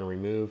areas you want to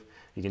remove,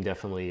 you can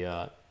definitely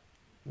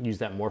use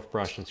that morph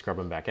brush and scrub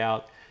them back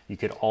out. You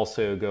could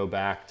also go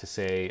back to,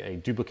 say, a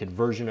duplicate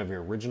version of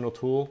your original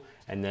tool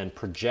and then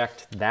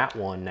project that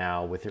one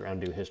now with your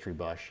undo history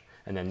brush.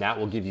 And then that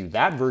will give you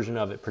that version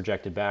of it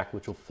projected back,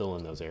 which will fill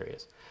in those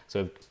areas.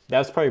 So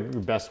that's probably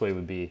your best way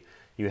would be,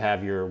 you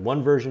have your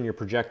one version you're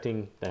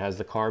projecting that has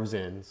the carve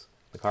ins,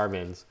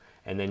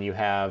 and then you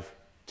have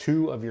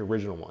two of your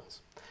original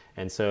ones.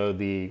 And so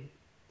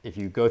if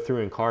you go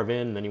through and carve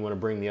in and then you want to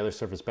bring the other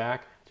surface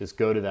back, just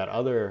go to that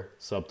other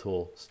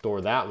subtool,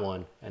 store that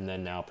one, and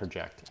then now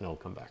project, and it'll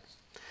come back.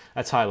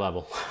 That's high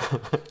level.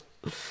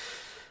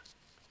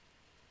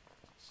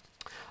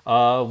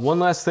 One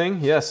last thing,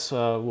 yes,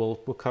 we'll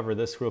cover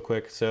this real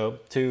quick. So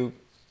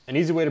an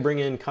easy way to bring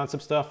in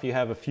concept stuff, you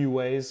have a few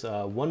ways.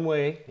 One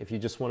way, if you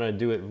just want to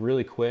do it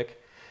really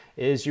quick,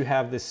 is you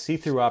have this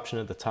see-through option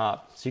at the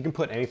top. So you can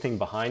put anything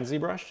behind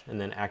ZBrush and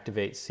then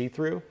activate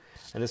see-through,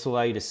 and this will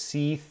allow you to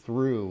see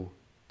through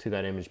to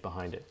that image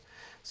behind it.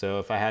 So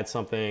if I had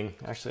something,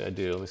 actually I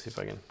do, let me see if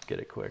I can get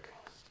it quick.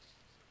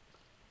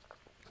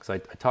 Because I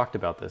talked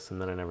about this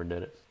and then I never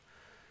did it.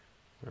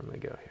 Where am I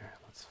go here?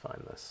 Let's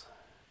find this.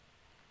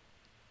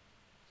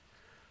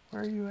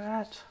 Where are you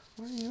at?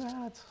 Where are you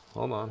at?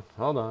 Hold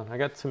on, I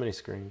got too many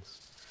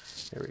screens.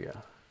 Here we go.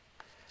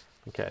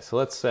 Okay, so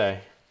let's say,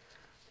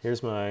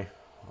 here's my,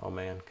 oh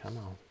man, come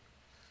on.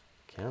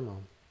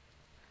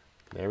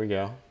 There we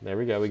go.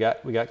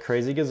 We got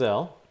Crazy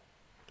Gazelle,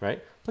 right?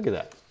 Look at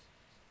that.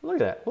 Look at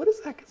that. What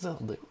is that gazelle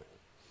doing?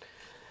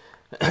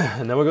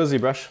 And then we'll go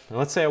ZBrush. And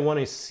let's say I want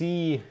to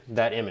see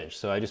that image.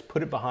 So I just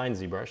put it behind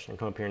ZBrush and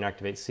come up here and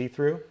activate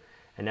see-through.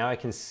 And now I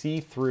can see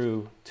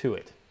through to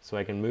it. So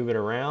I can move it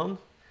around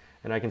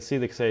and I can see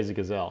the Crazy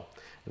Gazelle.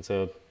 And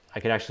so I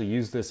could actually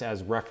use this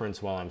as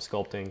reference while I'm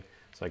sculpting.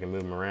 So I can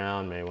move them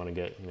around. Maybe I want to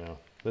get,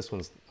 this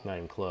one's not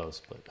even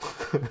close, but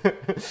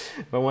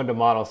if I wanted to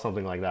model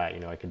something like that,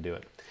 I could do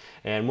it.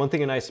 And one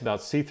thing nice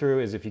about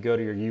see-through is if you go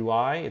to your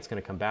UI, it's going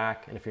to come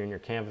back, and if you're in your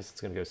canvas, it's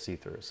going to go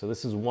see-through. So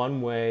this is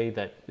one way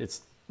that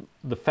it's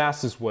the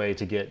fastest way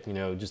to get,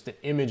 just an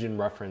image in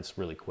reference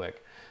really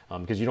quick,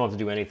 because you don't have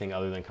to do anything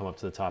other than come up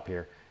to the top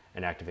here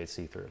and activate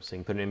see-through. So you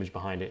can put an image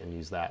behind it and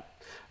use that.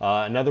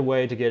 Another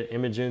way to get an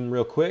image in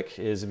real quick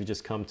is if you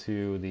just come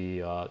to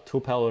the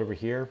tool palette over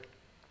here,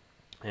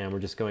 and we're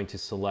just going to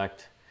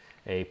select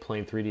a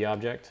plain 3D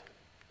object.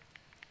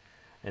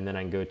 And then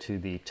I can go to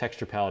the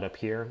texture palette up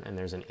here and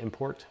there's an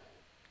import.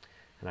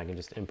 And I can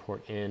just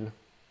import in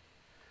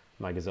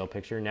my gazelle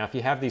picture. Now if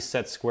you have these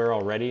set square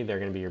already, they're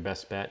going to be your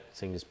best bet.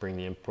 So you can just bring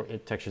the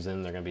import textures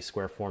in, they're going to be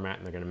square format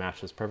and they're going to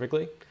match this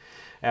perfectly.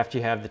 After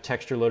you have the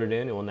texture loaded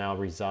in, it will now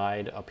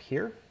reside up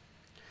here.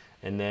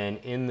 And then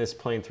in this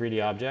plain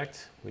 3D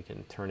object, we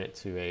can turn it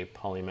to a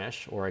poly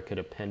mesh, or I could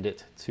append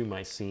it to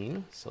my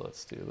scene. So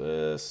let's do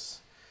this.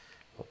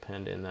 We'll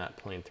append in that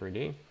plain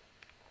 3D.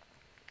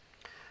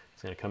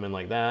 It's going to come in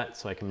like that,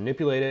 so I can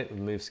manipulate it,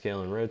 move,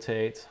 scale, and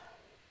rotate.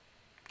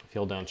 If you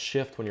hold down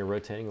Shift when you're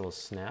rotating, it will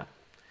snap.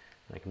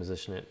 And I can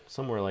position it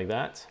somewhere like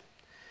that.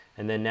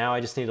 And then now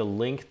I just need to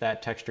link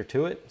that texture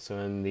to it. So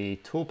in the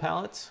tool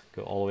palette,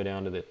 go all the way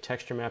down to the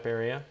texture map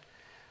area.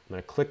 I'm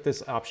going to click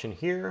this option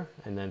here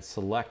and then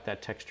select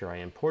that texture I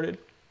imported.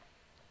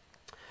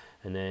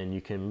 And then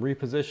you can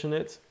reposition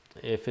it.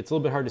 If it's a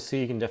little bit hard to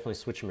see, you can definitely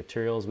switch your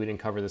materials. We didn't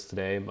cover this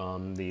today.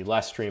 The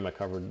last stream I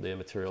covered the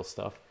material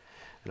stuff.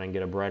 and I can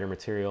get a brighter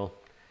material.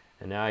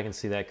 And now I can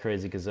see that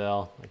crazy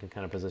gazelle. I can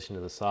kind of position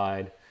to the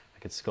side. I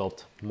could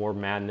sculpt more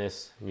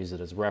madness and use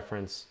it as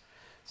reference.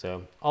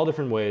 So all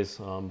different ways,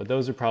 but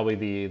those are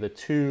probably the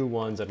two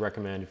ones I'd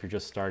recommend if you're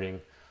just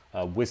starting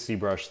with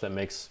ZBrush that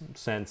makes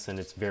sense and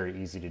it's very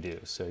easy to do.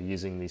 So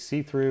using the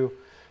see-through,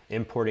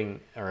 importing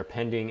or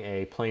appending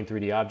a plain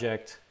 3D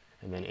object,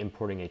 and then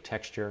importing a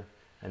texture,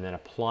 and then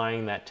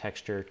applying that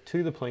texture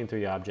to the plain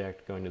 3D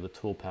object, going to the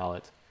tool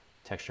palette,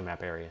 texture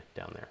map area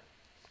down there.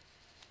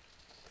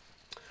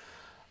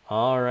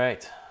 All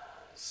right,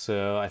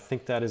 so I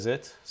think that is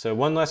it. So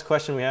one last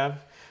question we have.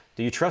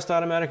 Do you trust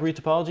automatic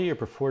retopology or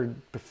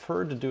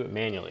prefer to do it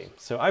manually?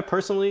 So I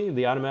personally,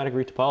 the automatic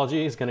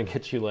retopology is gonna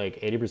get you like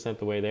 80%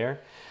 the way there.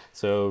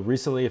 So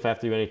recently, if I have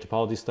to do any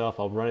topology stuff,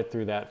 I'll run it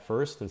through that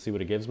first and see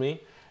what it gives me,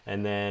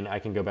 and then I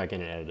can go back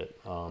in and edit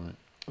it.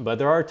 But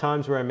there are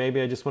times where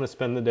maybe I just wanna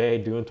spend the day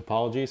doing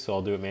topology, so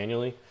I'll do it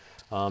manually.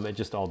 It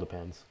just all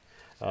depends.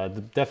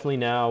 Definitely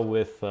now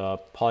with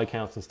poly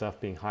counts and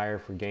stuff being higher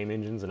for game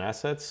engines and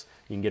assets,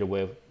 you can get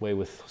away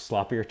with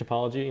sloppier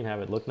topology and have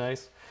it look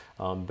nice.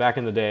 Back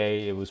in the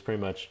day, it was pretty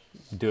much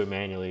do it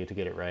manually to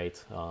get it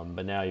right,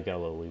 but now you've got a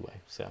little leeway.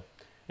 So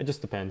it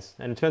just depends.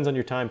 And it depends on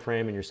your time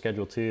frame and your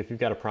schedule too. If you've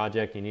got a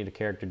project, you need a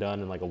character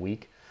done in like a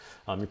week,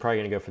 you're probably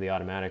gonna go for the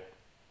automatic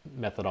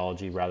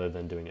methodology rather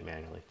than doing it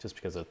manually, just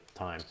because of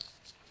time.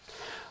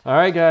 All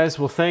right, guys,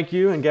 well, thank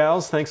you, and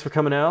gals, thanks for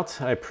coming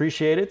out. I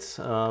appreciate it.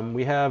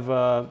 We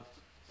have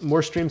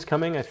more streams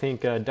coming. I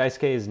think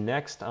Daisuke is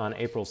next on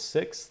April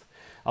 6th.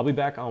 I'll be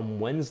back on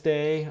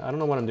Wednesday. I don't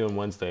know what I'm doing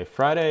Wednesday.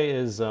 Friday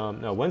is,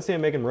 no, Wednesday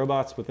I'm making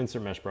robots with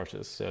insert mesh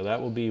brushes. So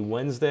that will be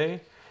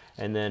Wednesday.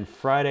 And then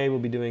Friday we'll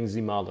be doing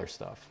Z-Modeler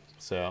stuff.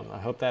 So I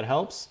hope that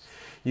helps.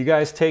 You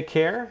guys take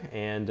care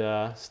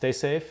and stay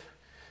safe.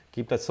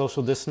 Keep that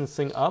social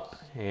distancing up,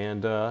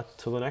 and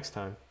till the next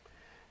time.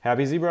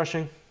 Happy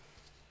Z-brushing.